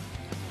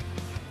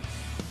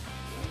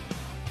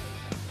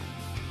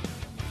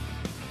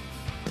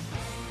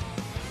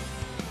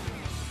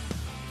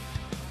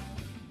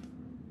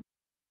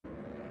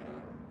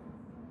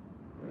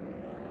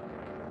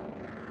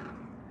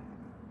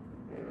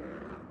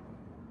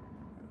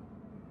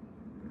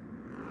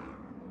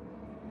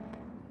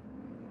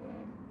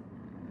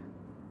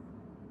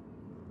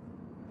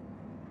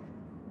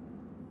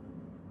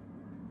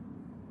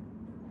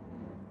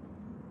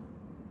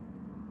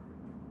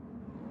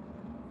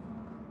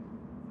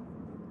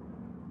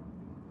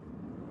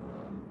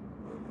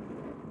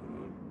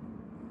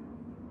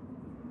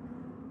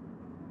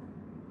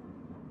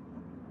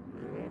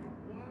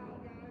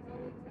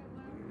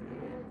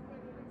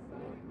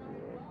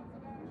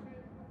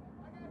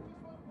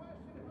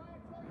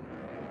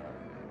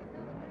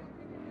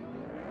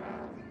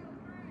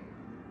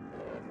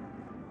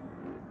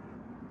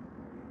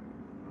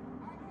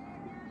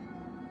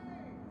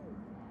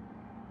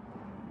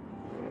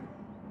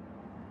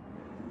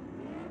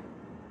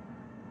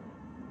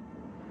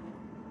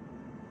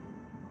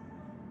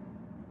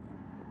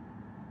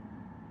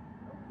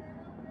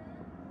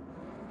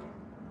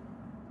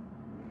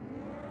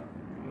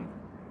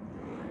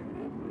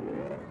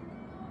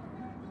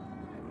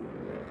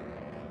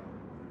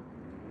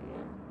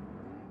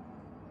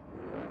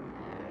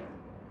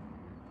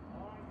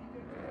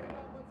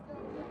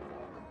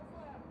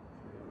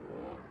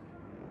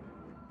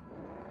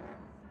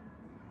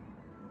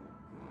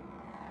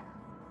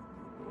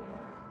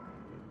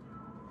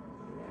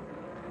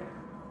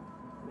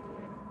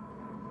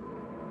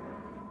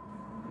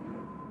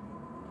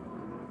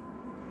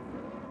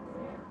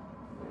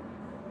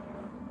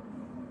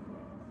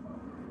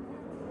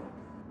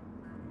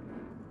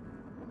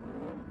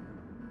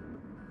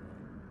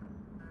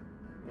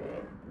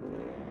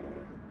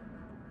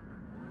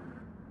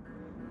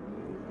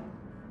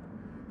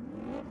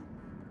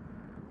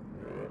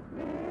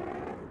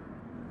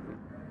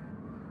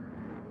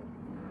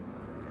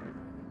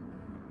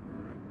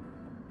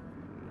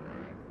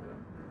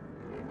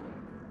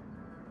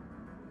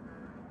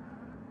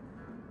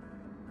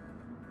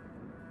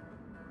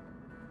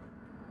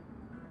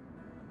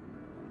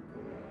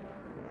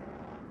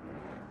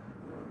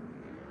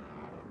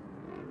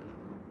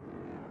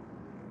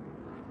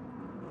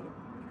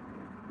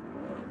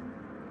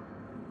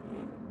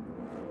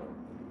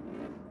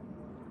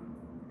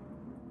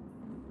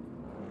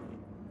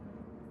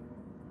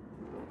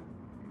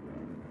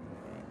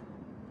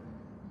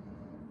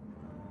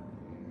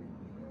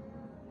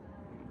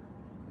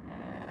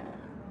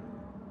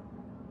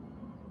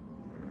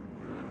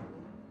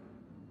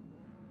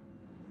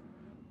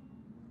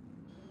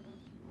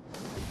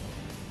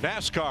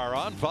 NASCAR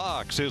on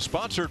Fox is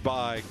sponsored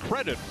by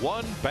Credit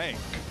One Bank.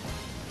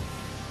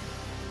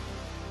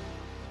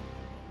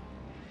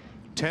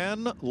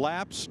 10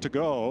 laps to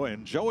go,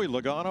 and Joey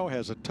Logano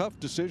has a tough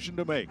decision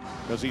to make.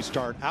 Does he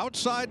start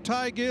outside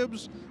Ty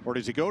Gibbs, or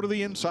does he go to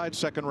the inside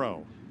second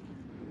row?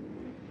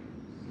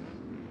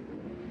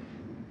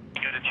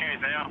 You got to choose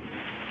now.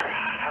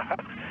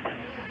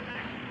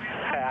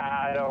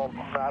 I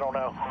don't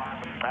know.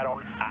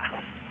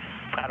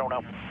 I don't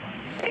know.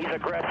 He's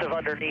aggressive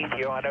underneath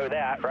you. I know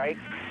that, right?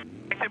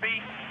 It could be.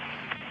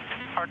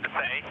 Hard to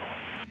say.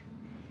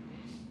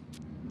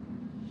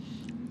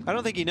 I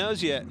don't think he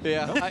knows yet.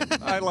 Yeah,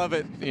 I love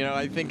it. You know,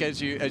 I think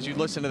as you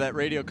listen to that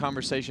radio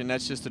conversation,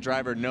 that's just the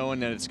driver knowing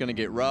that it's going to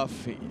get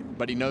rough.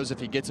 But he knows if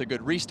he gets a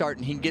good restart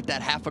and he can get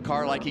that half a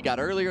car like he got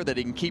earlier, that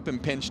he can keep him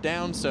pinched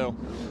down. So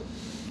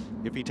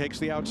if he takes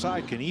the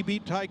outside, can he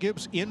beat Ty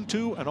Gibbs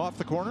into and off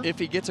the corner? If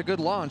he gets a good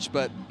launch,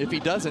 but if he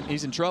doesn't,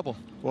 he's in trouble.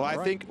 Well,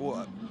 I think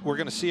we're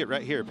going to see it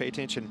right here. Pay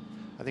attention.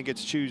 I think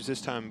it's choose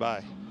this time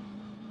by.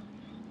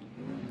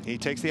 He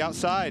takes the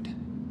outside.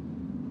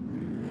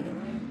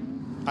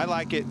 I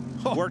like it.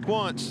 Worked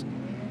once.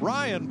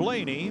 Ryan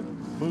Blaney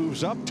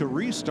moves up to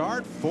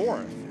restart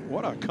fourth.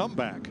 What a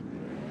comeback.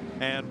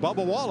 And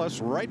Bubba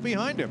Wallace right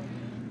behind him.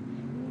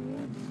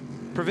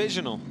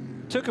 Provisional.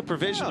 Took a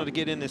provisional to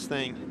get in this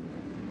thing.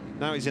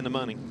 Now he's in the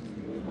money.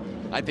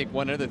 I think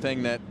one other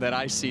thing that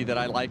I see that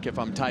I like if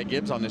I'm Ty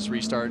Gibbs on this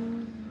restart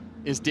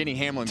is Denny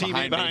Hamlin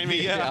behind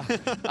me. Yeah.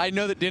 I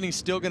know that Denny's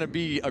still going to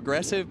be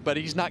aggressive, but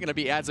he's not going to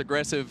be as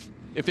aggressive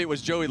if it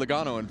was Joey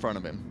Logano in front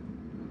of him.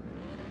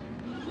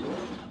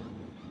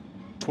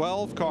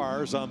 12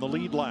 cars on the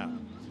lead lap.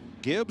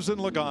 Gibbs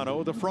and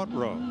Logano the front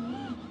row.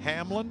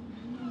 Hamlin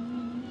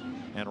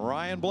and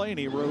Ryan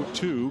Blaney row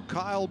 2.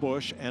 Kyle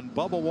Busch and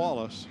Bubba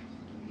Wallace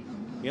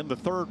in the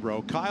third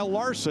row. Kyle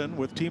Larson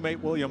with teammate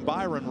William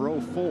Byron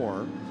row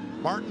 4.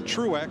 Martin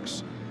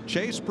Truex,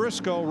 Chase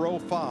Briscoe row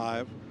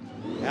 5.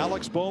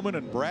 Alex Bowman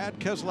and Brad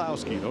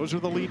Keselowski. Those are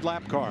the lead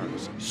lap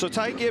cars. So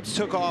Ty Gibbs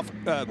took off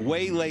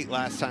way late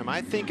last time.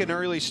 I think an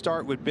early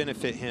start would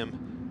benefit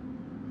him.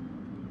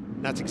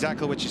 That's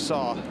exactly what you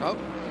saw. Oh,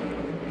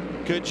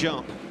 good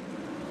jump.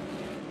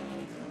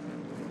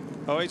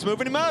 Oh, he's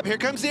moving him up. Here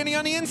comes Denny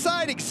on the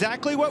inside.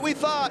 Exactly what we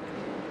thought.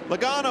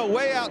 Logano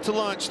way out to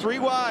lunch, 3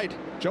 wide.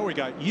 Joey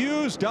got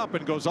used up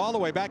and goes all the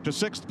way back to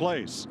 6th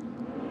place.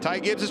 Ty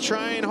Gibbs is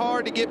trying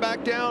hard to get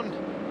back down.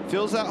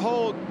 Feels that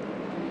hold.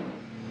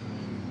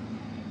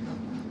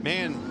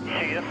 Man,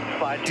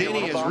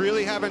 Denny is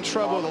really having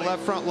trouble with the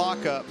left front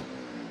lockup.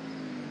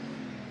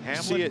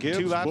 Hamlin, Gibbs,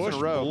 2 laps Busch, in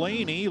a row.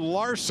 Blaney,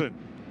 Larson.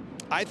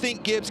 I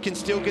think Gibbs can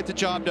still get the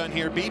job done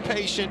here. Be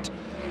patient.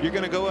 You're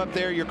going to go up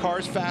there. Your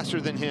car's faster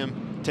than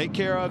him. Take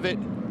care of it.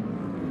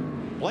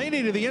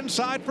 Blaney to the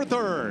inside for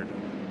 3rd.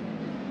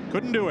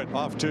 Couldn't do it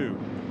off 2.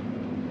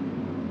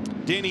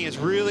 Denny is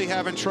really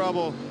having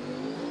trouble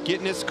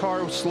getting his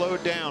car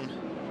slowed down.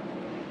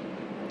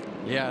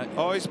 Yeah.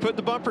 Oh, he's put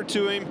the bumper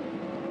to him.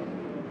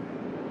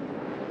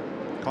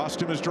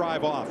 Cost him his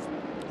drive off.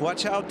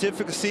 Watch how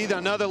difficult. See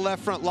another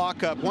left front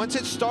lockup. Once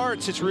it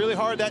starts, it's really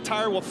hard. That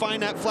tire will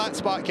find that flat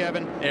spot,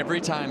 Kevin. Every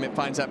time it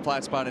finds that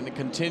flat spot, and it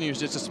continues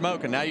just to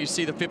smoke. And now you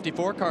see the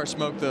 54 car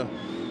smoke the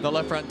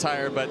left front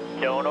tire, but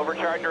Don't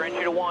overcharge your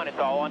entry to 1. It's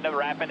all on the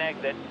wrap and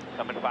exit.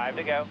 Coming 5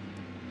 to go.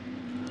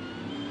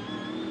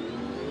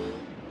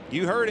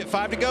 You heard it.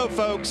 5 to go,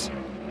 folks.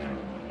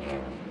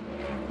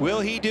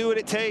 Will he do what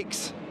it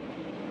takes?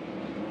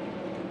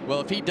 Well,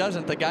 if he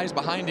doesn't, the guys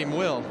behind him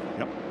will.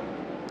 Yep.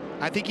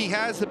 I think he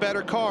has the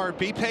better car.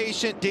 Be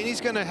patient. Denny's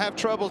going to have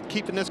trouble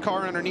keeping this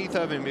car underneath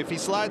of him. If he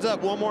slides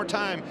up one more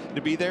time, to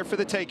be there for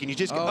the taking. You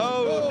just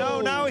no,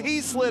 now he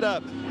slid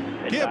up.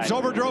 Gibbs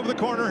overdrove the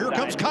corner. Here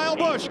comes Kyle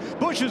Busch.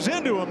 Busch is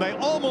into him. They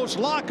almost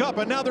lock up,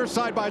 and now they're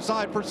side by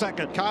side for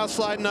 2nd. Kyle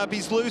sliding up.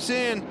 He's loose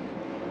in.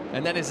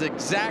 And that is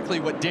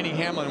exactly what Denny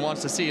Hamlin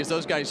wants to see, is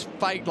those guys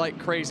fight like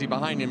crazy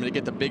behind him to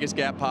get the biggest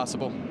gap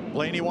possible.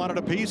 Blaney wanted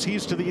a piece.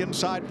 He's to the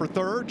inside for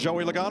 3rd.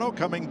 Joey Logano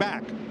coming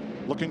back,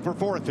 looking for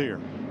 4th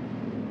here.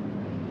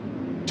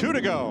 2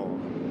 to go.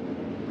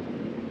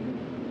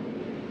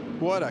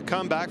 What a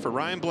comeback for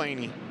Ryan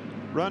Blaney.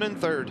 Running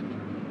 3rd.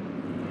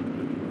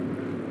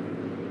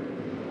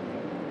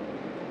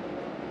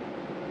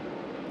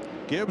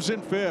 Gibbs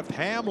in 5th.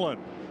 Hamlin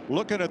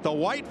looking at the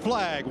white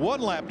flag. 1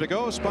 lap to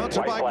go.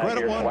 Sponsored by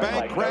Credit One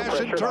Bank. Crash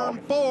in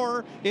turn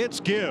 4. It's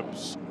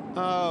Gibbs.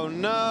 Oh,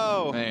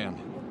 no. Man.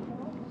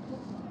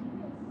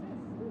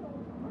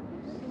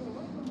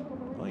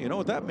 Well, you know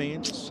what that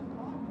means.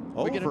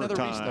 We get another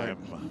Overtime. restart.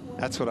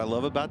 That's what I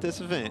love about this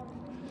event.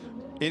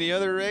 Any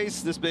other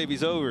race, this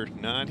baby's over.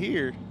 Not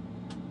here.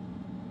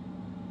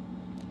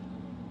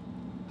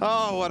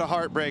 Oh, what a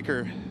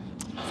heartbreaker.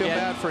 Feel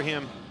bad for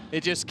him.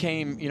 It just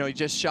came, you know, he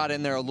just shot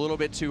in there a little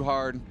bit too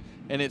hard.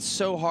 And it's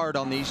so hard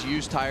on these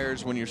used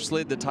tires when you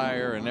slid the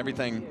tire and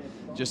everything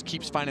just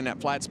keeps finding that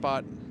flat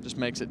spot. Just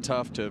makes it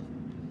tough to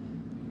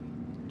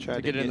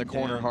get it in the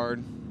corner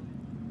hard.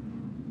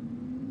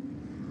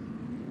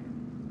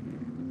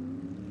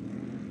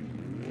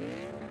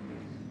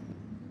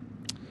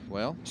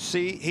 Well,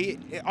 see, he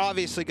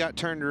obviously got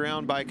turned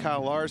around by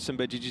Kyle Larson,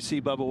 but did you see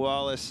Bubba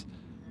Wallace?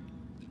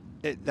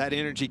 That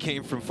energy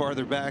came from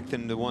farther back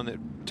than the one that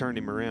turned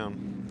him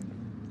around.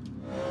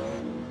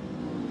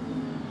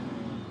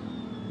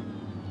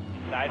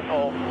 Side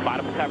full,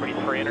 bottom recoveries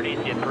for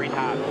underneath, get 3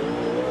 tops. 2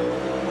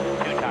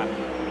 tops.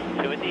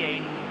 2 at the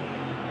 8.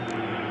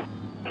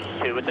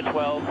 2 at the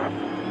 12.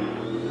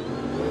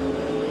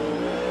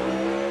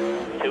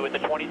 2 at the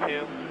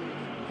 22.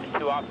 And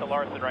 2 off the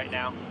Larson right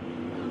now.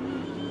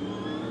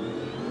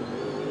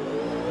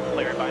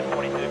 Clear it by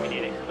 22 if you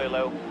need it. Clear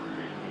low.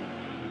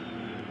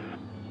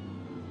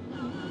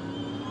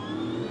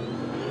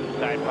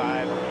 Side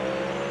 5.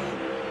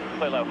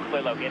 Clear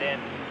low, get in.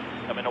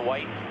 Come into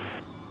white.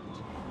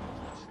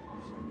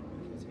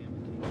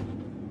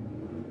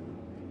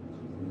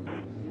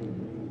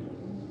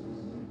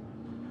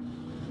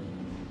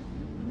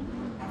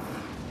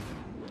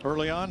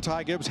 Early on,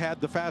 Ty Gibbs had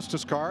the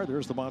fastest car.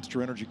 There's the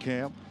Monster Energy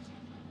cam.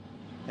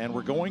 And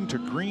we're going to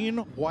green,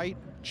 white,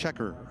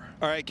 checker.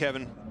 All right,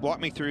 Kevin, walk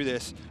me through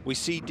this. We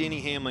see Denny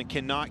Hamlin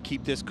cannot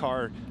keep this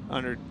car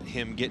under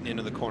him getting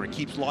into the corner.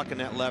 Keeps locking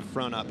that left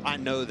front up. I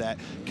know that.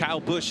 Kyle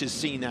Busch has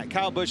seen that.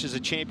 Kyle Busch is a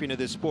champion of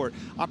this sport.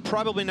 I'm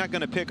probably not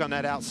going to pick on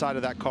that outside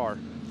of that car.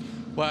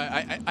 Well,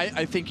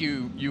 I think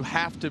you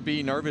have to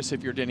be nervous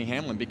if you're Denny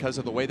Hamlin because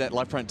of the way that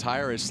left front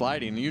tire is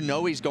sliding. You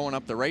know he's going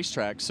up the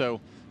racetrack,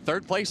 so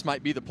third place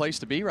might be the place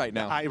to be right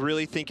now. I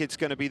really think it's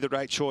going to be the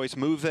right choice.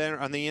 Move there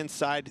on the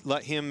inside,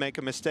 let him make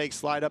a mistake,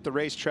 slide up the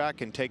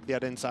racetrack, and take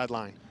that inside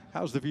line.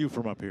 How's the view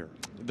from up here?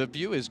 The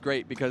view is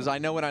great because I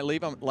know when I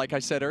leave, like I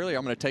said earlier,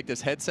 I'm going to take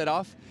this headset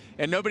off,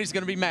 and nobody's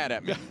going to be mad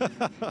at me.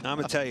 I'm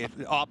going to tell you,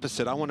 the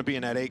opposite. I want to be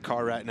in that 8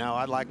 car right now.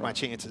 I like my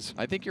chances.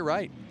 I think you're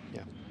right.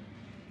 Yeah.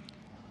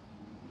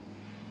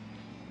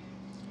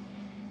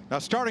 Now,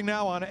 starting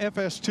now on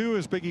FS2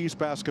 is Big East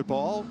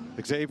basketball.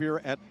 Xavier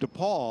at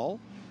DePaul.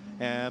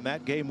 And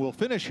that game will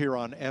finish here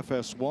on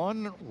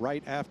FS1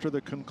 right after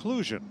the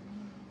conclusion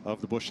of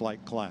the Busch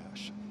Light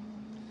Clash.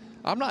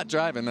 I'm not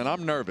driving, and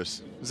I'm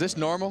nervous. Is this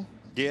normal?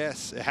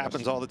 Yes, it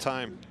happens all the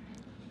time.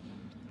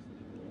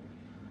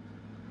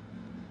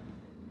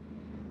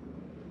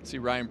 See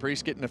Ryan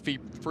Preece getting a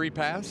free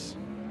pass.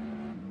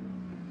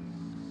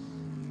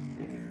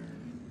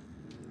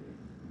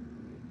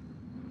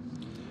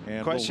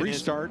 And we'll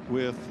restart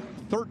with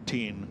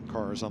 13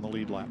 cars on the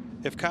lead lap.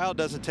 If Kyle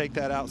doesn't take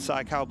that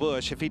outside, Kyle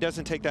Busch, if he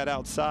doesn't take that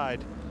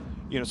outside,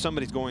 you know,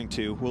 somebody's going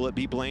to. Will it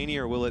be Blaney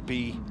or will it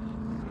be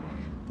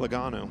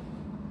Logano?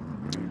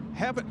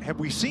 Have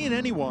we seen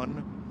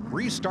anyone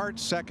restart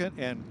second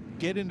and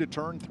get into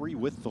turn 3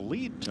 with the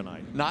lead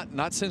tonight?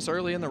 Not since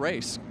early in the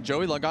race.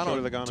 Joey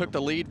Logano took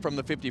the lead from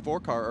the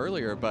 54 car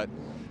earlier, but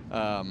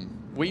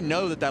we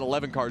know that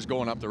 11 car is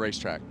going up the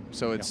racetrack.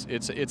 So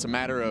it's a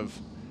matter of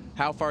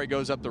how far he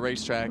goes up the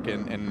racetrack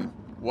and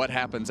what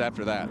happens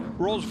after that.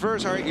 Rolls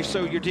reverse, all right,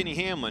 so you're Denny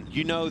Hamlin.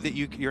 You know that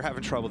you're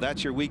having trouble.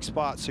 That's your weak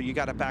spot, so you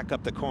got to back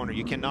up the corner.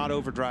 You cannot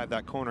overdrive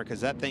that corner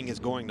because that thing is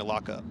going to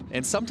lock up.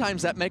 And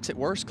sometimes that makes it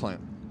worse, Clint,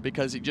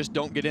 because you just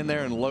don't get in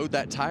there and load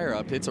that tire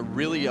up. It's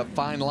really a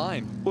fine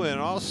line. Well, and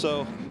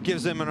also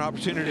gives them an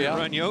opportunity to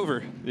run you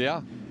over.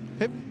 Yeah.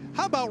 Hey,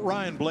 how about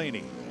Ryan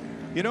Blaney?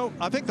 You know,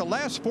 I think the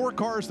last 4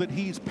 cars that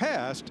he's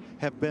passed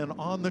have been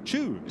on the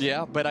choose.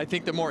 Yeah, but I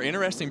think the more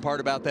interesting part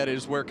about that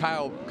is where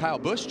Kyle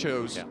Busch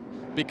chose. Yeah.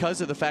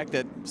 Because of the fact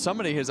that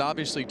somebody has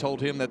obviously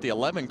told him that the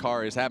 11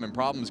 car is having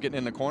problems getting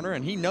in the corner,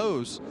 and he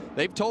knows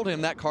they've told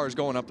him that car is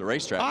going up the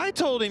racetrack. I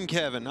told him,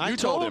 Kevin. I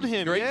told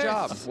him. Great yes.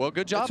 job. Well,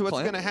 good job, That's what's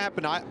Clint. going to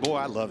happen. Boy,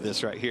 I love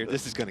this right here.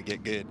 This is going to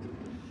get good.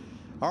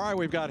 All right,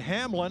 we've got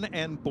Hamlin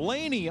and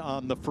Blaney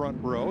on the front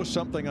row,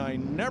 something I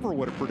never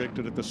would have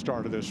predicted at the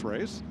start of this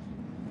race.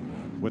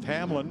 With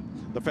Hamlin,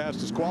 the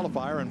fastest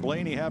qualifier, and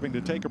Blaney having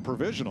to take a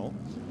provisional.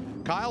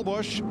 Kyle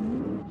Busch,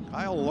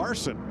 Kyle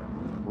Larson,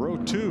 row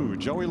 2.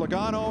 Joey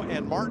Logano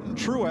and Martin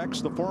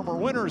Truex, the former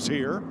winners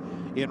here,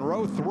 in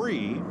row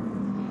 3.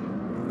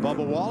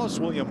 Bubba Wallace,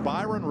 William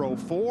Byron, row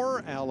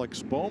 4.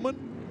 Alex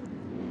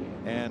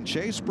Bowman and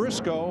Chase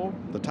Briscoe,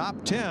 the top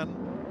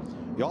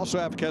 10. You also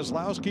have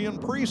Keselowski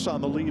and Preece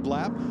on the lead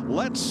lap.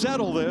 Let's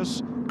settle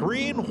this.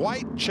 Green,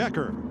 white,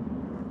 checker.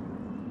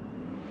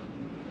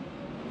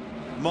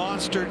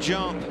 Monster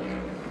jump.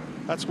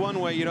 That's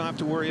one way you don't have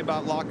to worry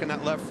about locking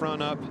that left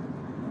front up.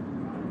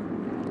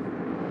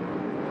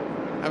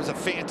 That was a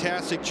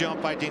fantastic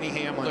jump by Denny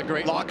Hamlin. A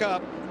great lock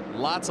up.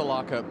 Lots of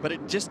lockup, but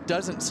it just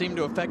doesn't seem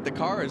to affect the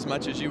car as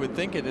much as you would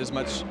think it as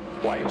much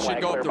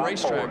should go up the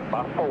racetrack.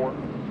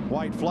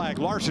 White flag.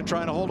 Larson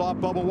trying to hold off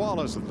Bubba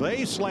Wallace.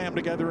 They slam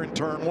together in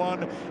turn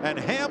 1, and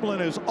Hamlin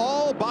is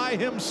all by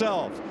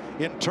himself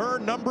in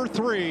turn number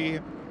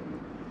 3.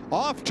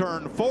 Off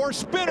turn 4,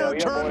 spinner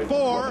turn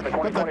 4,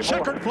 but the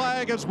checkered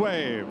flag is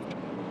waved.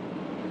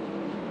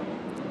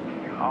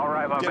 All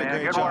right, my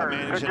man. Good work.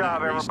 Good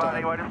job,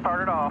 everybody. Way to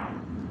start it off.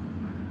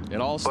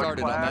 It all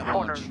started on that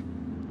launch.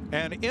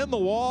 And in the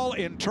wall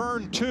in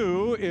turn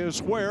 2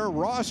 is where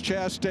Ross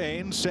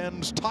Chastain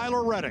sends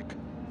Tyler Reddick.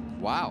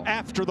 Wow.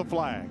 After the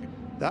flag.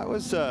 That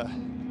was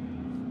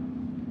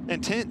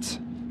intense.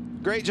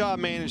 great job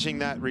managing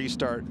that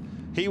restart.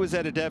 He was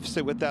at a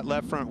deficit with that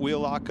left front wheel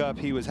lockup.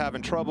 He was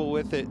having trouble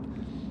with it.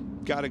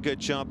 Got a good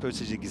jump,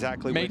 which is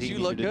exactly what he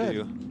needed to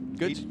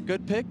do.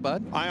 Good pick,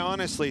 bud. I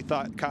honestly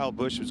thought Kyle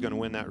Busch was going to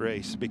win that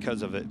race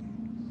because of it.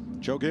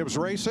 Joe Gibbs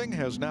Racing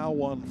has now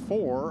won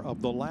 4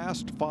 of the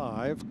last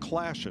 5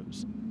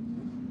 clashes.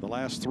 The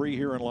last 3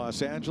 here in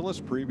Los Angeles,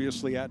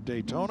 previously at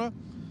Daytona.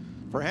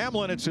 For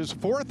Hamlin, it's his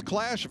 4th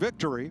clash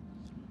victory,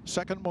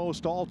 second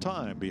most all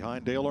time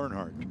behind Dale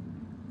Earnhardt.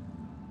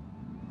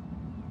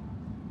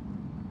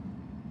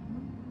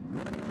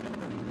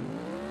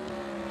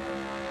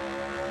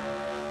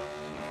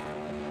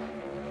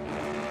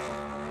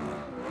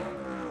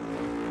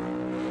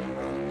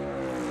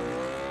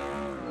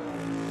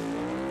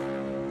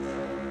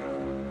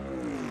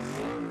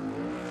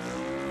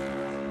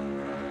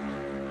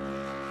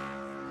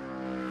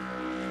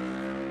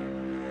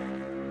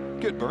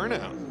 Good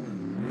burnout.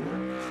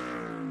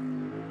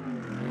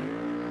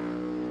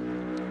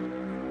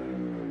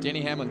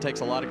 Denny Hamlin takes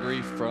a lot of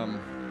grief from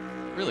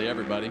really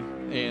everybody,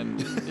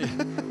 and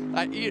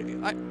I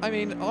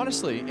mean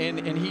honestly, and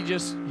he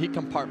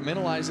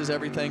compartmentalizes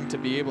everything to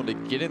be able to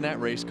get in that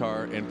race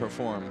car and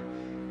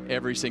perform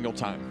every single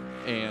time,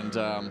 and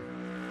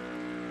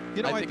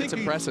you know, I think it's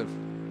impressive.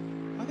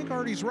 I think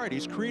Artie's right.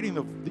 He's creating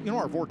the, you know,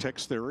 our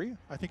vortex theory.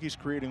 I think he's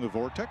creating the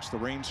vortex. The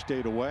rain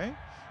stayed away.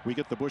 We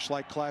get the Busch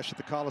Light Clash at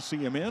the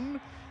Coliseum in,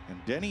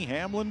 and Denny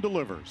Hamlin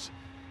delivers.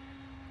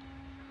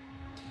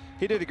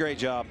 He did a great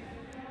job.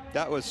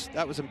 That was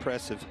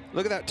impressive.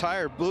 Look at that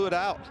tire, blew it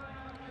out.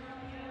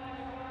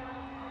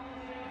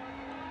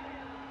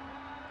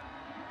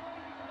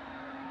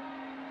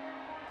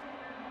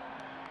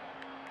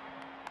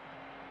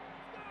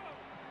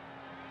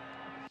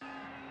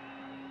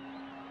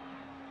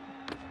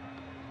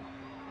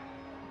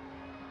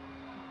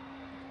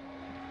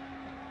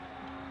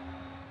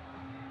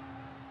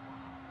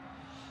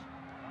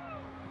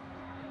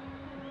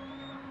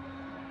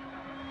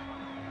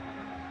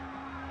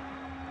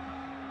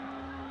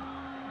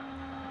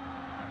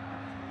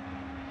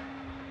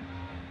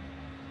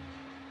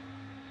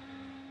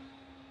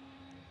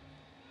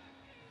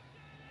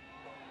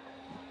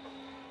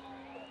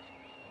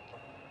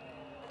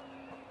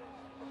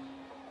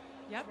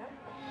 Yep.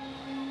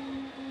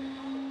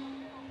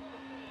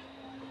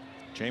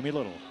 Jamie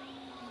Little.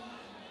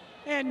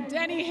 And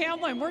Denny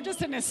Hamlin, we're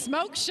just in a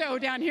smoke show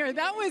down here.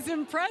 That was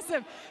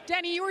impressive.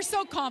 Denny, you were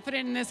so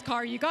confident in this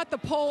car. You got the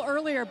pole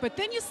earlier, but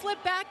then you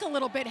slipped back a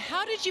little bit.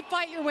 How did you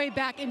fight your way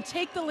back and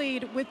take the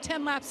lead with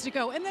 10 laps to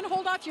go and then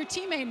hold off your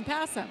teammate and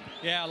pass him?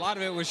 Yeah, a lot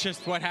of it was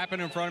just what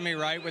happened in front of me,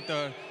 right, with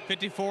the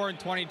 54 and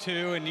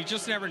 22, and you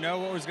just never know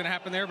what was going to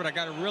happen there, but I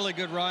got a really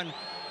good run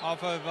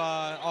off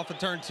of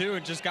turn 2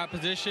 and just got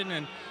position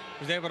and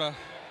was able to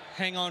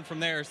hang on from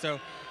there. So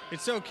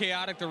it's so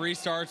chaotic, the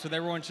restarts, with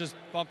everyone just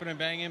bumping and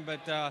banging,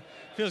 but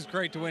feels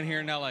great to win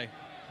here in LA.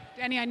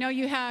 Denny, I know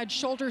you had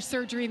shoulder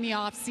surgery in the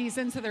off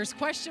season, so there's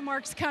question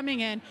marks coming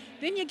in.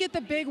 Then you get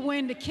the big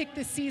win to kick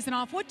the season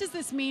off. What does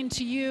this mean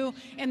to you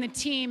and the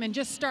team and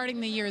just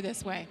starting the year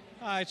this way?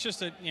 It's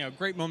just a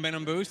great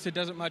momentum boost. It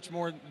doesn't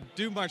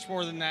do much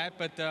more than that,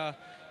 but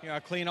I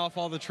clean off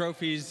all the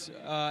trophies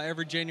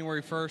every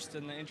January 1st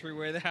in the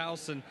entryway of the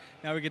house, and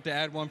now we get to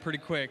add one pretty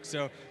quick.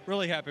 So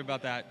really happy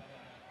about that.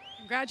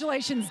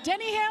 Congratulations.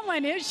 Denny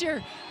Hamlin is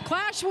your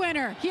Clash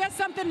winner. He has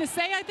something to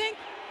say, I think.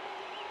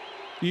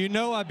 You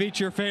know I beat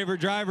your favorite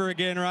driver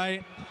again,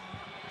 right?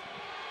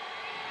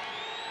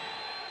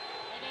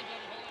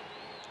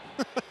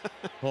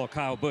 Well,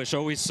 Kyle Busch,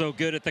 always so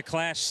good at the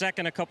Clash.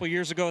 Second a couple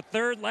years ago,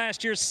 third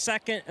last year,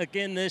 second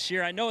again this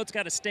year. I know it's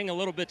got to sting a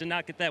little bit to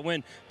not get that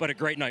win, but a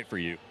great night for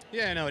you.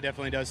 Yeah, no, it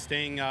definitely does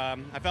sting. I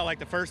felt like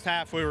the first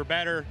half we were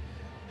better,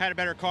 had a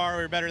better car,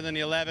 we were better than the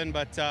 11,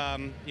 but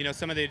some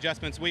of the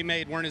adjustments we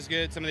made weren't as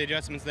good. Some of the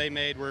adjustments they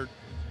made were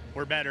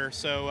better.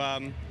 So,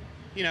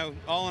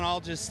 all in all,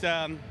 just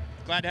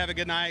glad to have a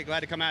good night, glad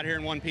to come out here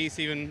in one piece,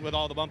 even with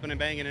all the bumping and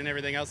banging and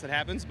everything else that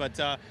happens. But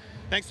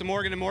thanks to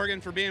Morgan and Morgan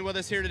for being with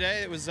us here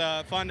today. It was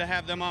fun to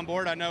have them on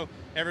board. I know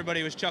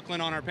everybody was chuckling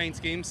on our paint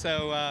scheme,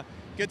 so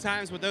good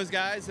times with those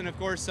guys. And of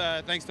course,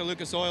 thanks to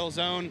Lucas Oil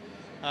Zone,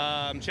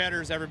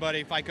 Cheddar's,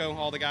 everybody, FICO,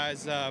 all the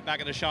guys back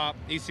at the shop,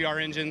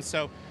 ECR Engines.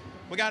 So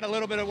we got a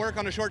little bit of work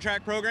on the short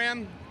track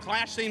program.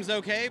 Clash seems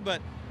okay,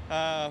 but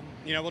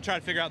we'll try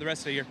to figure out the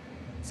rest of the year.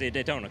 See you at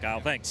Daytona, Kyle.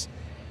 Thanks.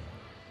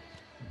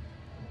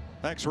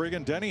 Thanks,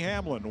 Regan. Denny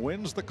Hamlin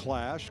wins the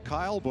Clash.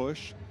 Kyle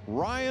Busch,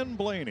 Ryan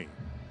Blaney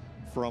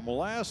from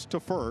last to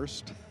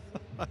first.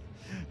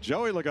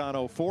 Joey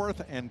Logano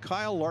fourth, and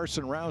Kyle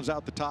Larson rounds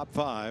out the top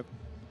 5.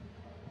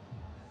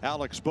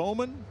 Alex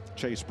Bowman,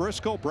 Chase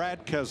Briscoe,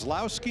 Brad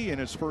Keselowski in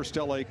his first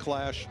LA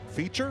Clash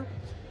feature.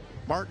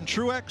 Martin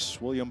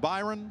Truex, William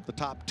Byron, the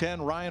top 10,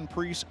 Ryan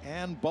Preece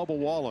and Bubba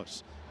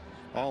Wallace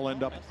all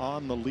end up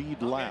on the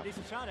lead lap.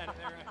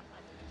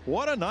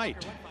 What a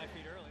night.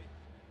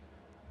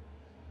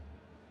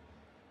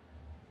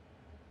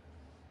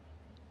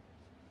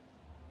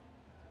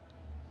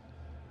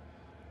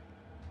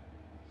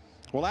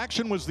 Well,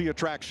 action was the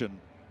attraction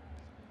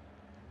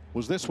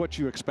Was this what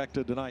you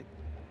expected tonight?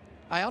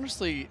 I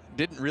honestly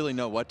didn't really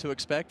know what to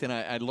expect, and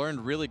I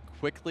learned really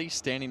quickly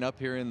standing up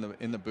here in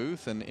the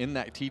booth and in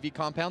that TV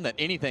compound that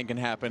anything can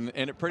happen,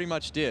 and it pretty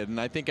much did. And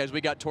I think as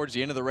we got towards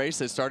the end of the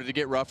race, it started to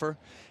get rougher,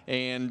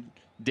 and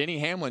Denny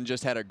Hamlin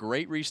just had a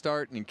great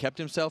restart and kept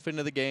himself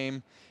into the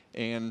game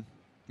and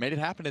made it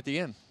happen at the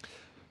end.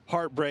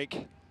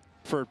 Heartbreak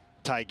for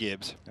Ty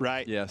Gibbs,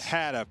 right? Yes.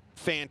 Had a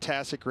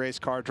fantastic race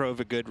car,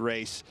 drove a good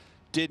race.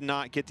 Did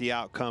not get the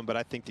outcome, but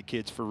I think the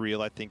kid's for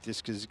real. I think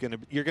this is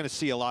you're going to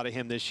see a lot of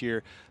him this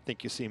year. I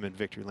think you'll see him in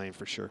victory lane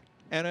for sure.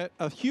 And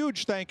a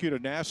huge thank you to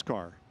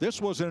NASCAR. This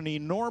was an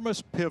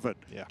enormous pivot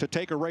to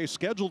take a race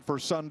scheduled for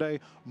Sunday,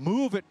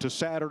 move it to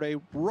Saturday,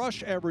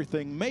 rush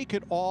everything, make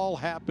it all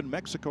happen.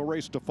 Mexico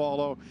race to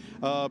follow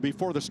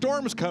before the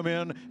storms come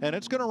in, and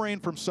it's going to rain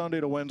from Sunday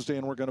to Wednesday,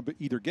 and we're going to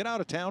either get out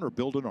of town or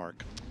build an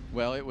ark.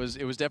 Well, it was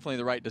definitely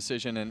the right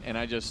decision,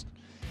 and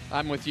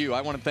I'm with you.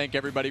 I want to thank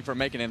everybody for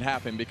making it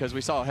happen because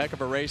we saw a heck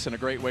of a race and a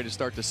great way to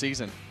start the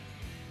season.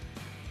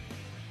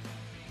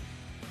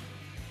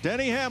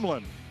 Denny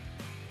Hamlin,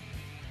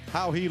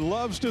 how he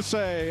loves to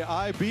say,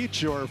 I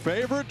beat your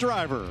favorite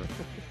driver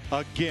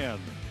again.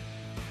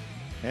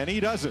 And he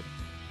does it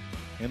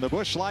in the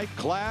Busch Light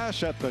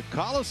Clash at the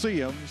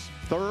Coliseum's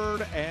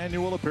 3rd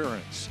annual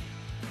appearance.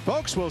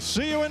 Folks, we'll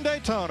see you in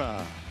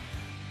Daytona.